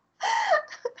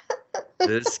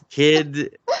 This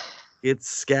kid gets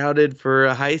scouted for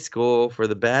a high school for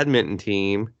the badminton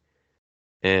team,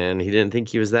 and he didn't think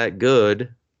he was that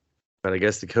good. But I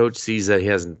guess the coach sees that he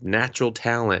has natural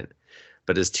talent.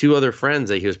 But his 2 other friends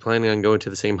that he was planning on going to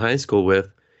the same high school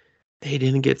with, they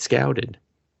didn't get scouted.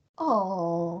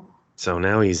 Oh. So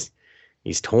now he's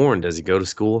torn. Does he go to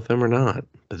school with them or not?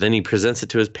 But then he presents it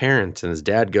to his parents, and his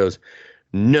dad goes,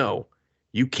 no,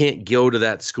 you can't go to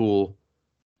that school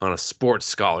on a sports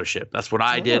scholarship. That's what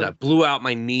I did. I blew out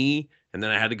my knee, and then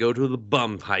I had to go to the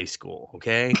bum high school,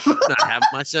 okay? Not have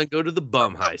my son go to the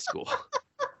bum high school.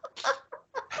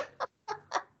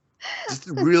 Just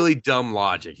really dumb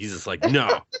logic. He's just like,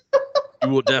 no, you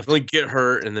will definitely get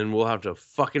hurt, and then we'll have to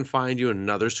fucking find you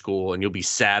another school, and you'll be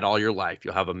sad all your life.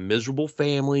 You'll have a miserable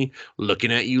family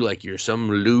looking at you like you're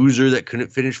some loser that couldn't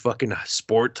finish fucking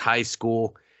sports high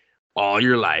school all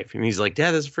your life. And he's like,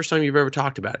 Dad, that's the first time you've ever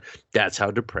talked about it. That's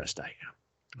how depressed I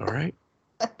am. All right?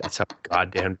 That's how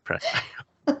goddamn depressed I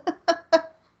am.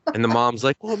 And the mom's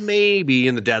like, well, maybe.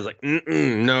 And the dad's like,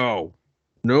 no.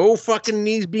 No fucking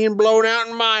knees being blown out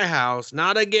in my house.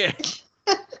 Not again.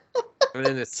 And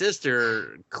then the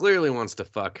sister clearly wants to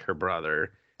fuck her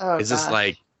brother. Oh, it's just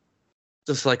like,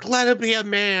 let him be a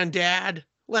man, Dad.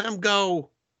 Let him go.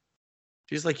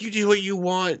 She's like, you do what you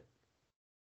want.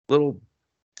 Little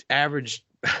average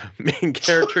main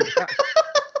character guy.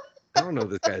 I don't know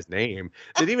this guy's name.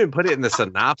 They didn't even put it in the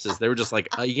synopsis. They were just like,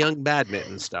 a young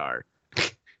badminton star.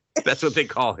 That's what they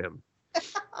call him.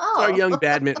 Oh. Our young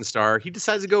badminton star. He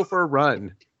decides to go for a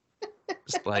run.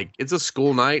 Just like, it's a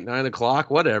school night, 9:00,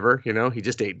 whatever. You know, he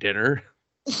just ate dinner.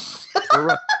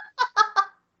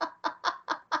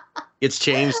 Gets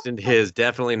changed into his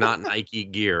definitely not Nike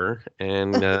gear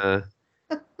and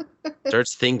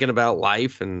starts thinking about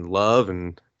life and love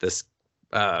and this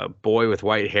boy with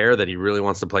white hair that he really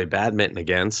wants to play badminton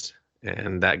against.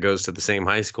 And that goes to the same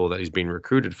high school that he's being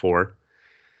recruited for.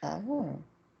 Oh.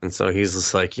 And so he's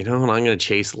just like, you know what? I'm going to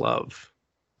chase love.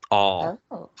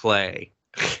 Play.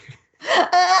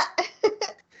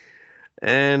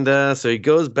 And so he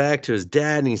goes back to his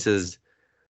dad and he says,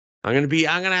 I'm going to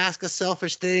ask a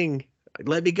selfish thing.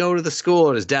 Let me go to the school.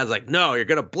 And his dad's like, no, you're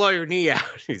going to blow your knee out.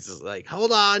 He's just like,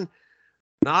 hold on.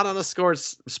 not on a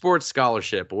sports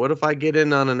scholarship. But what if I get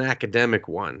in on an academic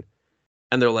one?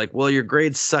 And they're like, well, your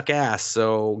grades suck ass,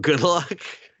 so good luck.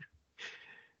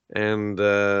 And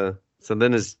so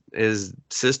then his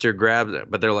sister grabs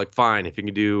it, but they're like, fine, if you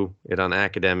can do it on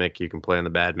academic, you can play on the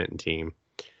badminton team,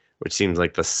 which seems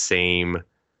like the same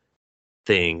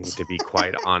thing, to be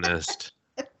quite honest.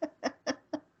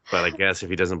 But I guess if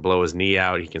he doesn't blow his knee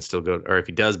out, he can still go, or if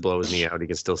he does blow his knee out, he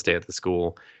can still stay at the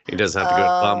school. He doesn't have to go to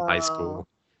bum high school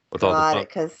with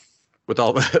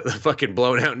all the fucking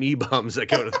blown out knee bums that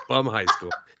go to the bum high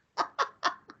school.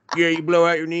 Yeah, you blow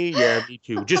out your knee? Yeah, me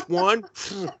too. Just one?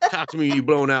 Talk to me, you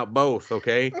blown out both,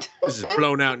 okay? This is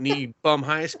blown out knee bum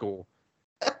high school.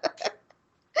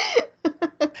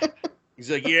 He's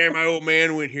like, yeah, my old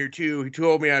man went here too. He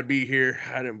told me I'd be here.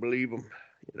 I didn't believe him.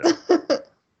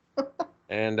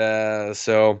 And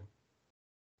so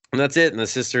that's it. And the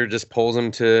sister just pulls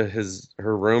him to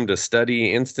her room to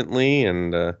study instantly.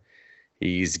 And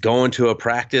he's going to a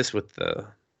practice with the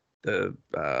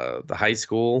high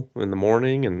school in the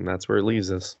morning, and that's where it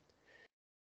leaves us.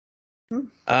 Yeah,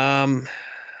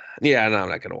 no, I'm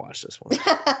not gonna watch this one.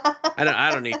 I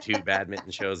don't need 2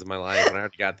 badminton shows in my life, and I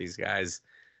already got these guys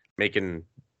making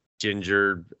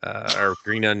ginger or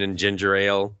green onion ginger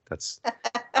ale.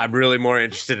 I'm really more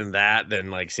interested in that than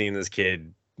like seeing this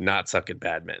kid not suck at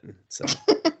badminton. So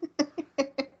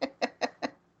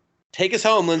take us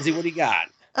home, Lindsay. What do you got?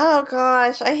 Oh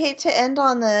gosh, I hate to end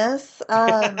on this.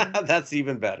 That's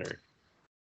even better.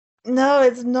 No,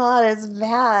 it's not as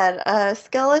bad.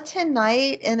 Skeleton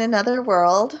Knight in Another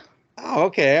World. Oh,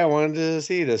 okay. I wanted to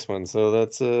see this one, so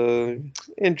that's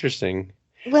interesting.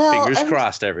 Well, fingers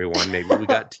crossed, everyone. Maybe we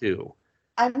got 2.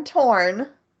 I'm torn.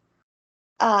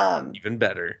 Even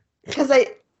better. Because I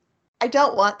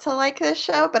don't want to like this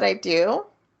show, but I do.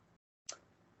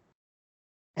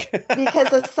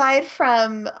 Because aside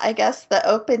from, I guess, the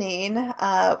opening,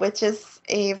 which is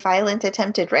a violent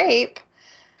attempted rape,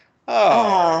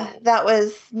 that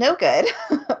was no good.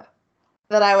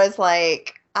 That I was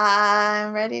like,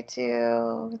 I'm ready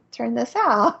to turn this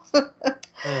off.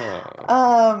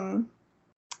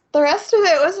 The rest of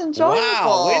it was enjoyable.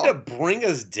 Wow, way to bring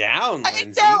us down,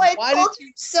 Lindsay. I know, Why did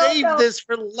you save this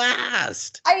for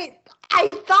last? I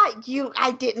thought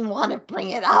I didn't want to bring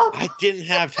it up. I didn't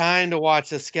have time to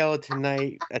watch a Skeleton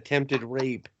Knight attempted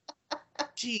rape.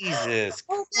 Jesus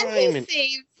Christ.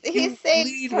 He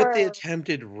saves her. With the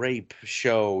attempted rape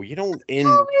show. You don't end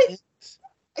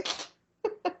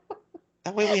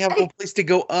that way we have no place to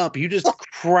go up. You just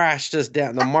crashed us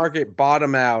down. The market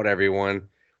bottom out, everyone.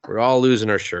 We're all losing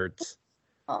our shirts.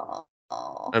 Oh.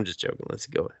 I'm just joking. Let's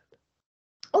go ahead.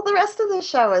 Well, the rest of the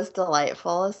show is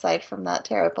delightful, aside from that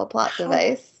terrible plot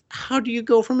device. How do you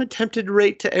go from attempted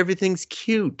rape to everything's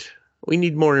cute? We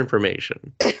need more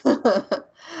information.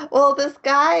 Well, this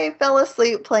guy fell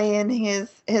asleep playing his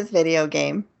video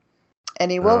game.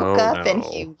 And he woke up and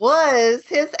he was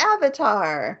his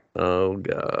avatar. Oh,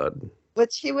 God.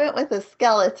 Which he went with a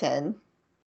skeleton.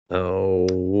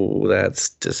 Oh, that's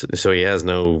just... So he has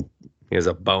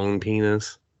a bone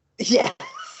penis? Yes.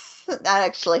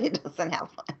 Actually, he doesn't have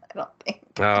one, I don't think.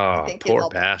 Oh, poor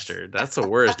bastard. That's the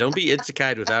worst. Don't be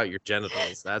isekai without your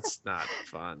genitals. That's not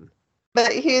fun.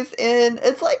 But he's in,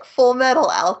 it's like Full Metal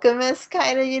Alchemist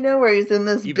kind of, where he's in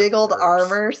this big old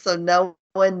armor, so no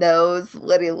one knows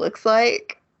what he looks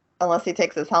like unless he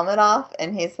takes his helmet off.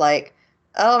 And he's like,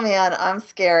 oh man, I'm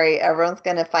scary. Everyone's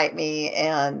going to fight me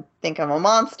and think I'm a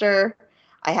monster.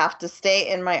 I have to stay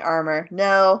in my armor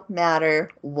no matter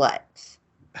what.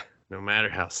 No matter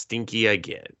how stinky I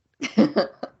get.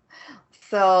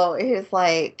 So he's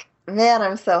like, man,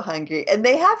 I'm so hungry. And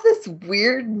they have this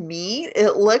weird meat.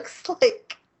 It looks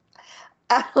like,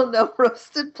 I don't know,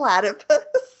 roasted platypus.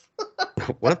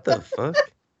 What the fuck?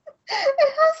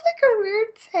 It has like a weird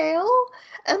tail.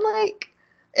 And like,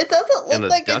 it doesn't look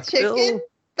like a chicken, bill?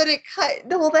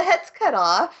 But the head's cut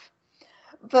off.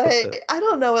 But I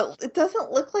don't know, it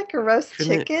doesn't look like a roast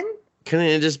chicken. Couldn't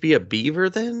it just be a beaver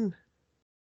then?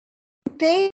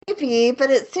 Maybe,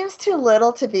 but it seems too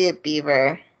little to be a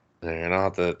beaver. And I'll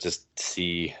have to just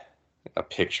see a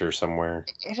picture somewhere.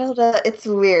 It's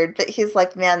weird, but he's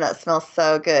like, man, that smells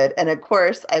so good. And of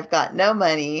course, I've got no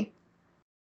money.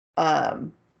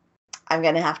 I'm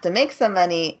going to have to make some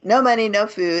money. No money, no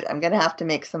food. I'm going to have to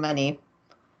make some money.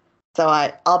 So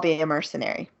I'll be a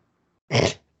mercenary.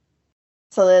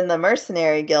 So then the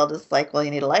mercenary guild is like, well,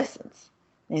 you need a license.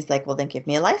 And he's like, well, then give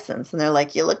me a license. And they're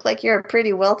like, you look like you're a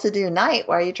pretty well-to-do knight.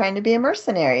 Why are you trying to be a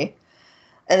mercenary?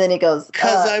 And then he goes,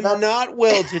 because I'm not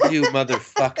well-to-do,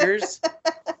 motherfuckers.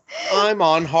 I'm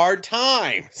on hard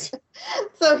times.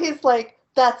 So he's like,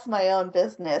 that's my own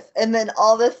business. And then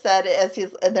all of a sudden,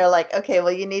 and they're like, okay,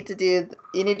 well, you need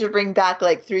to bring back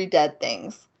like 3 dead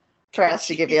things for us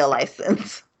to give you a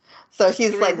license. So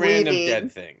he's 3 like random leaving.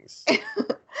 dead things. And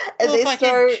well, they if I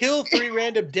start can kill 3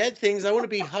 random dead things, I want to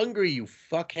be hungry, you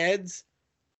fuckheads.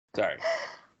 Sorry.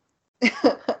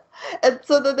 And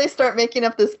so then they start making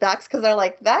up this facts because they're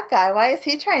like, that guy, why is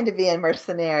he trying to be a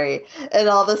mercenary? And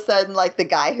all of a sudden, like the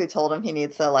guy who told him he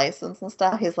needs a license and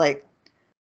stuff, he's like,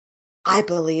 I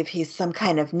believe he's some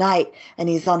kind of knight and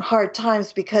he's on hard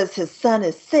times because his son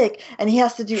is sick and he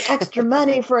has to do extra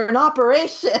money for an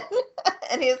operation.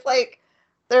 And he's like,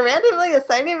 they're randomly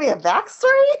assigning me a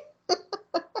backstory?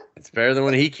 It's better than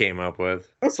what he came up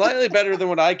with. Slightly better than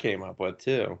what I came up with,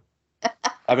 too.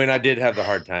 I mean, I did have the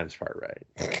hard times part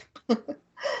right.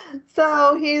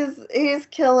 So he's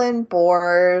killing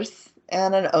boars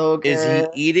and an ogre. Is he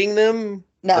eating them?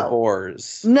 No. The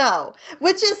boars. No.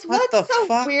 Which is What what's the so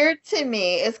fuck? weird to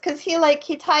me is because he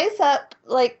ties up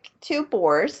like 2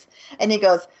 boars and he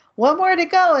goes, 1 more to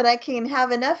go and I can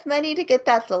have enough money to get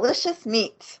that delicious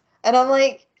meat. And I'm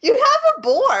like, you have a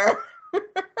boar.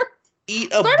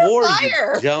 Eat a Start boar,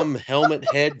 fire. you dumb helmet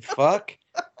head fuck.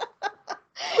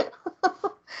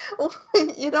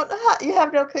 You don't know how, you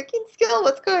have no cooking skill?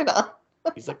 What's going on?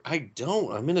 He's like, I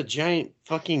don't. I'm in a giant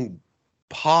fucking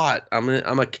pot. I'm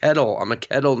a kettle. I'm a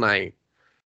kettle knight.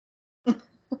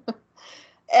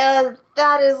 And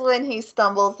that is when he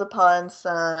stumbles upon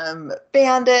some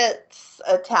bandits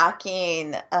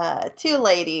attacking 2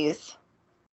 ladies.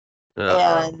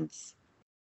 And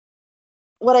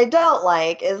what I don't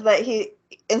like is that he,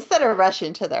 instead of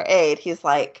rushing to their aid, he's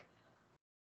like,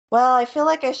 well, I feel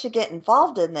like I should get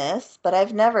involved in this, but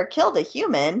I've never killed a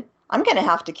human. I'm going to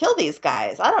have to kill these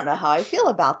guys. I don't know how I feel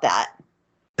about that.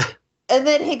 And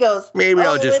then he goes, maybe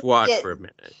I'll just watch for a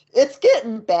minute. It's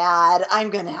getting bad. I'm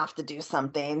going to have to do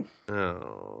something.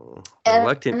 Oh, And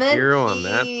reluctant hero on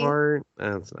that part?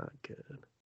 That's not good.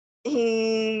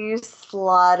 He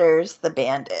slaughters the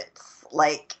bandits,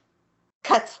 like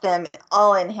cuts them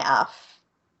all in half,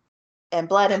 and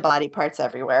blood and body parts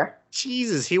everywhere.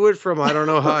 Jesus, he went from I don't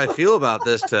know how I feel about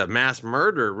this to mass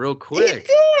murder real quick.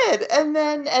 He did. And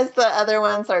then as the other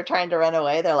ones are trying to run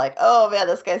away, they're like, oh man,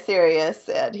 this guy's serious.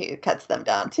 And he cuts them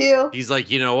down too. He's like,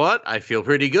 you know what? I feel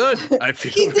pretty good. I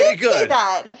feel he pretty did good. Say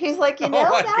that. He's like, you know, oh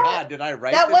my God, did I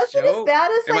write that this wasn't show? as bad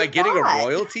as Am I getting thought. a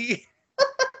royalty?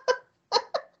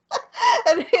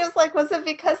 And he was like, was it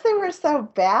because they were so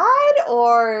bad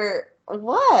or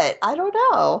what? I don't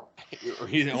know.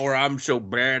 Or I'm so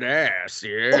badass,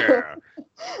 yeah.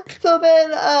 So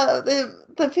then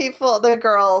the people, the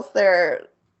girls, they're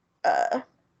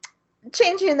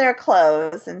changing their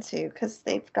clothes because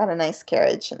they've got a nice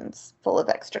carriage and it's full of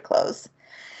extra clothes.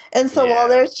 And so while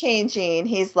they're changing,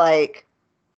 he's like,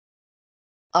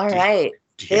 all right,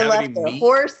 they left their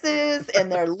horses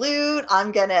and their loot.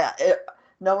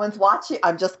 No one's watching.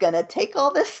 I'm just going to take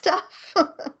all this stuff.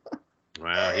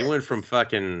 Wow, he went from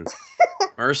fucking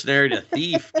mercenary to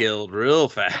thief guild real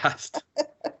fast.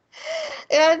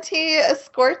 And he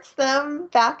escorts them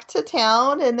back to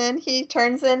town, and then he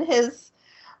turns in his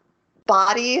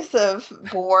bodies of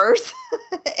boars.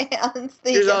 And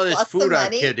here's all this food I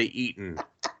could have eaten.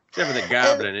 Except for the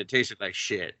goblin, it tasted like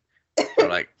shit. So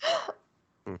like...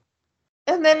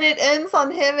 And then it ends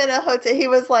on him in a hotel. He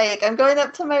was like, I'm going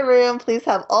up to my room. Please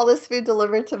have all this food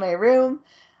delivered to my room.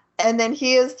 And then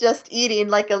he is just eating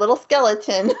like a little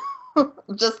skeleton,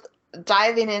 just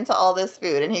diving into all this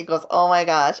food. And he goes, oh my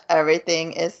gosh,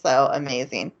 everything is so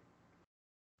amazing.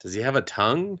 Does he have a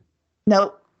tongue?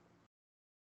 Nope.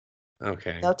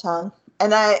 Okay. No tongue.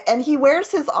 And he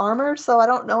wears his armor, so I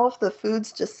don't know if the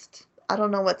food's just, I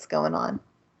don't know what's going on.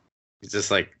 He's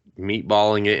just like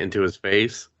meatballing it into his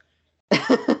face.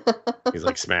 He's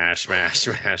like, smash, smash,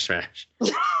 smash, smash.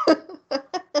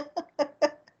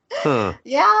 Huh.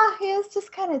 Yeah, he is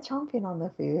just kind of chomping on the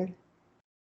food.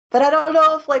 But I don't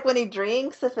know if, like, when he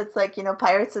drinks, if it's like,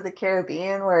 Pirates of the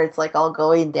Caribbean, where it's like all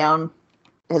going down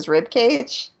his rib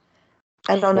cage.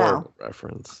 I don't know.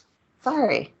 Reference.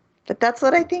 Sorry, but that's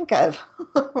what I think of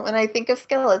when I think of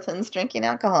skeletons drinking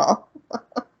alcohol.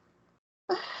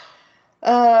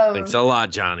 Thanks a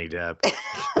lot, Johnny Depp.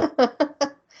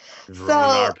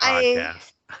 So I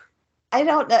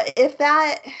don't know if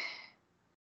that.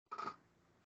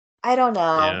 I don't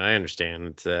know. Yeah, I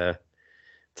understand. It's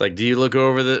like, do you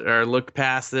look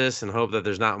past this and hope that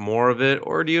there's not more of it,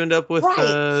 or do you end up with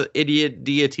idiot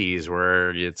deities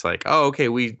where it's like, oh, okay,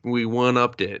 we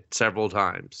one-upped it several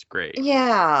times. Great.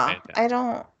 Yeah, fantastic.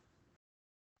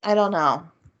 I don't know.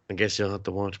 I guess you'll have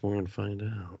to watch more and find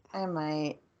out. I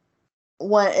might.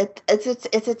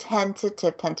 It's a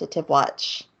tentative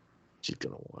watch. She's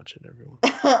gonna watch it, everyone.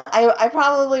 I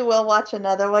probably will watch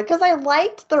another one because I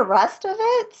liked the rest of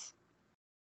it.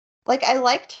 Like, I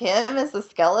liked him as a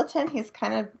skeleton. He's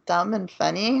kind of dumb and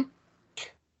funny.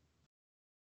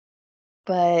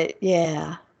 But,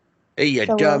 yeah. Hey, you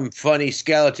So, dumb, funny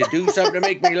skeleton. Do something to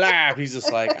make me laugh. He's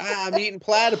just like, I'm eating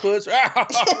platypus. Oh,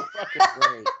 fucking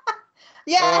great.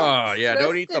 Yeah. Oh, yeah.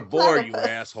 Don't eat the roasted boar, you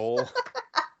platypus. asshole.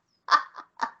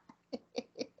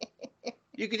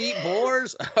 You can eat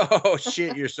boars? Oh,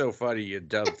 shit. You're so funny, you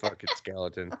dumb fucking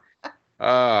skeleton.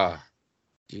 Ah.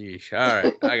 Geesh. All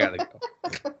right. I got to go.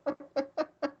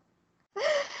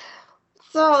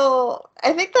 So,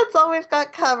 I think that's all we've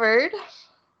got covered.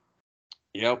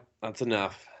 Yep. That's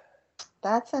enough.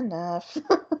 That's enough.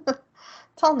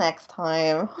 Till next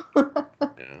time.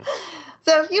 Yeah.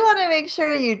 So if you want to make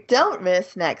sure you don't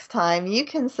miss next time, you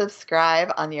can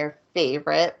subscribe on your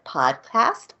favorite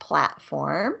podcast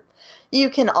platform. You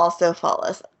can also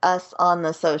follow us on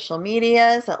the social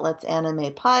medias at Let's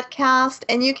Anime Podcast,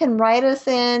 and you can write us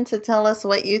in to tell us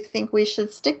what you think we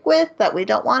should stick with, that we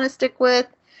don't want to stick with,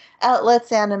 at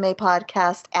Let's Anime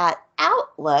Podcast at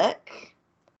Outlook.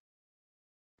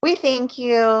 We thank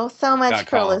you so much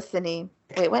for listening.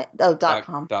 Wait, what? Oh,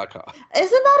 .com. .com.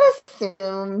 Isn't that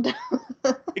assumed?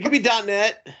 It could be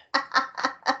 .net,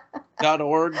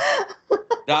 .org,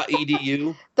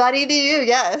 .edu, .edu,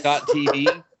 yes.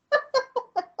 .tv.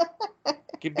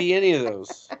 It could be any of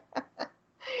those.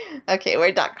 Okay,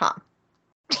 we're .com.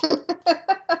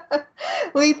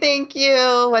 We thank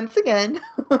you once again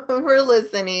for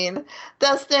listening.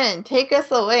 Dustin, take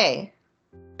us away.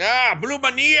 Blew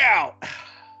my knee out.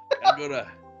 I go to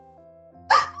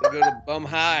Bum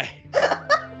High.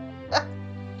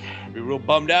 Be real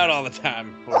bummed out all the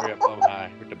time before we at Bum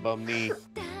High with the bum knee.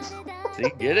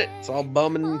 See, get it? It's all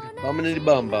bumming into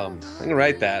bum. I can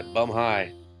write that. Bum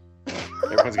High.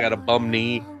 Everyone's got a bum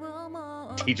knee.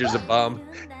 Teacher's a bum.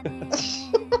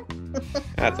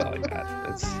 That's all I got.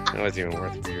 It's always even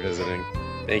worth revisiting.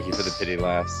 Thank you for the pity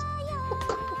laughs.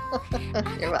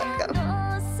 You're welcome.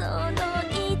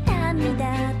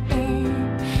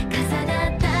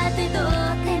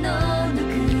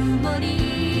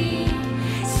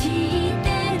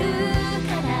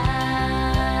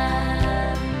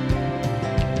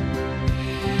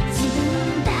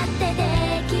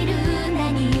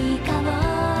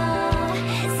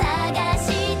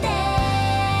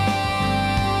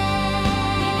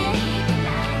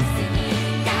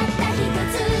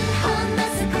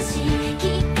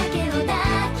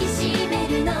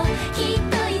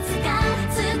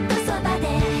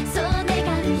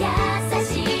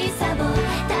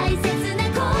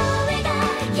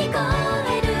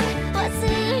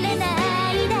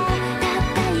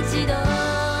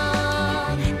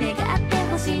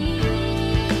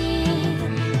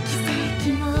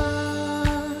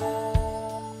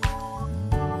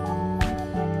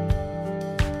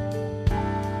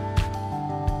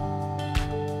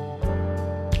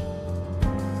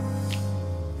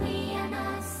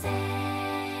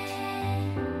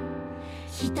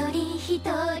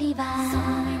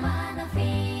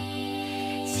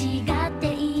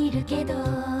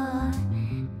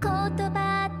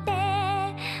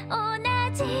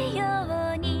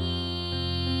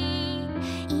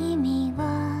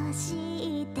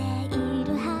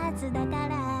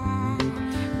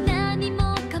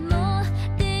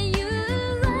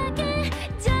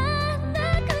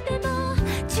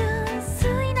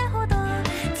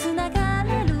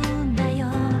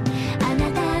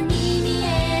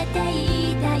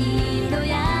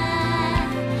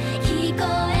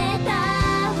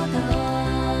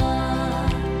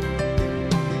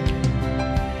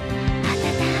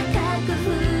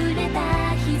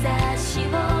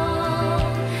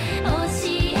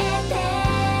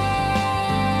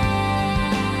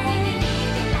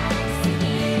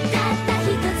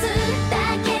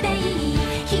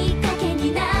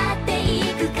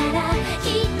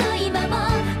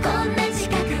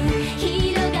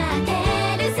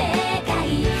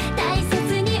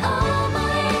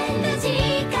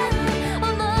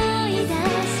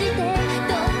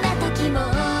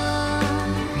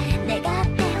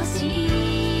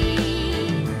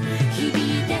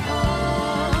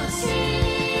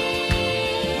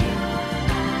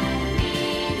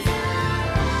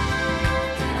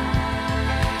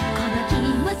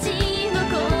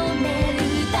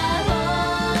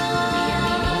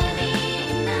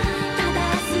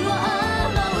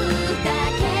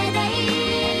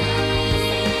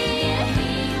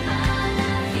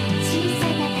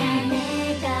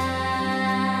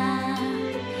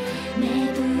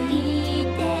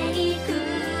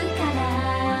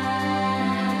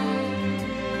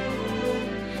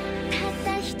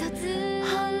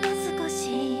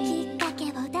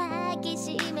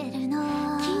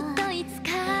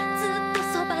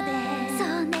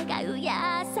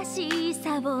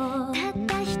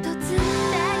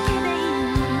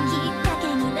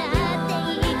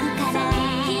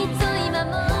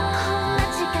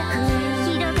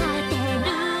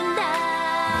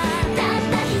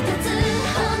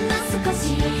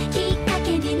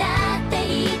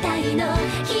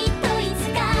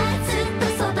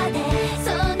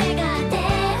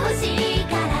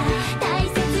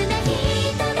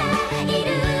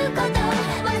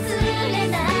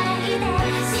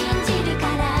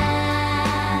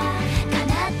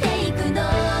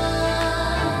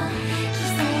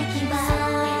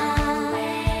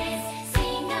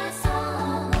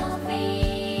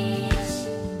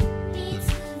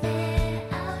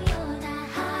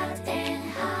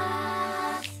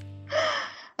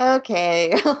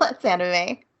 Okay, let's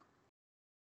anime.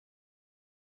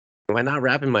 Am I not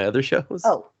wrapping my other shows?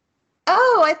 Oh,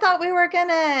 I thought we were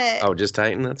gonna. Oh, just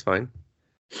Titan. That's fine.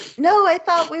 No, I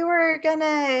thought we were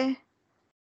gonna.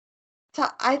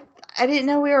 I didn't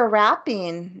know we were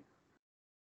wrapping.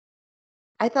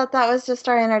 I thought that was just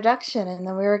our introduction, and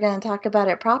then we were gonna talk about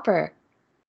it proper.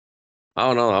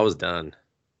 Oh no, I was done.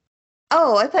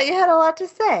 Oh, I thought you had a lot to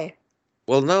say.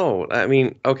 Well, no, I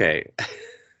mean, okay.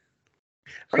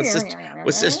 let's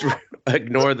just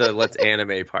ignore the let's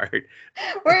anime part.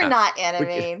 We're not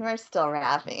animating. We're still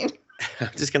wrapping.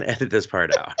 I'm just gonna edit this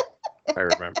part out if I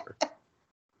remember.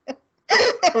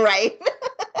 Right.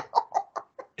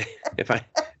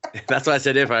 That's why I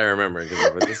said if I remember,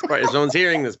 because if someone's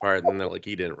hearing this part, then they're like,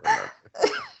 he didn't remember.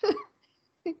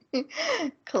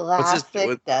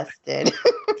 Classic Dustin.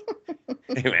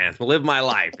 Hey man, live my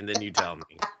life, and then you tell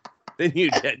me.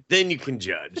 Then you can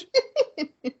judge.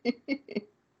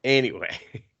 Anyway,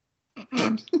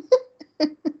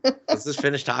 let's just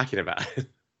finish talking about it.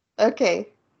 Okay.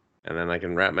 And then I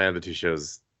can wrap my other two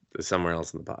shows somewhere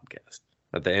else in the podcast.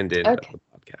 At the end of the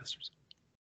podcast or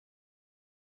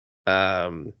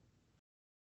something.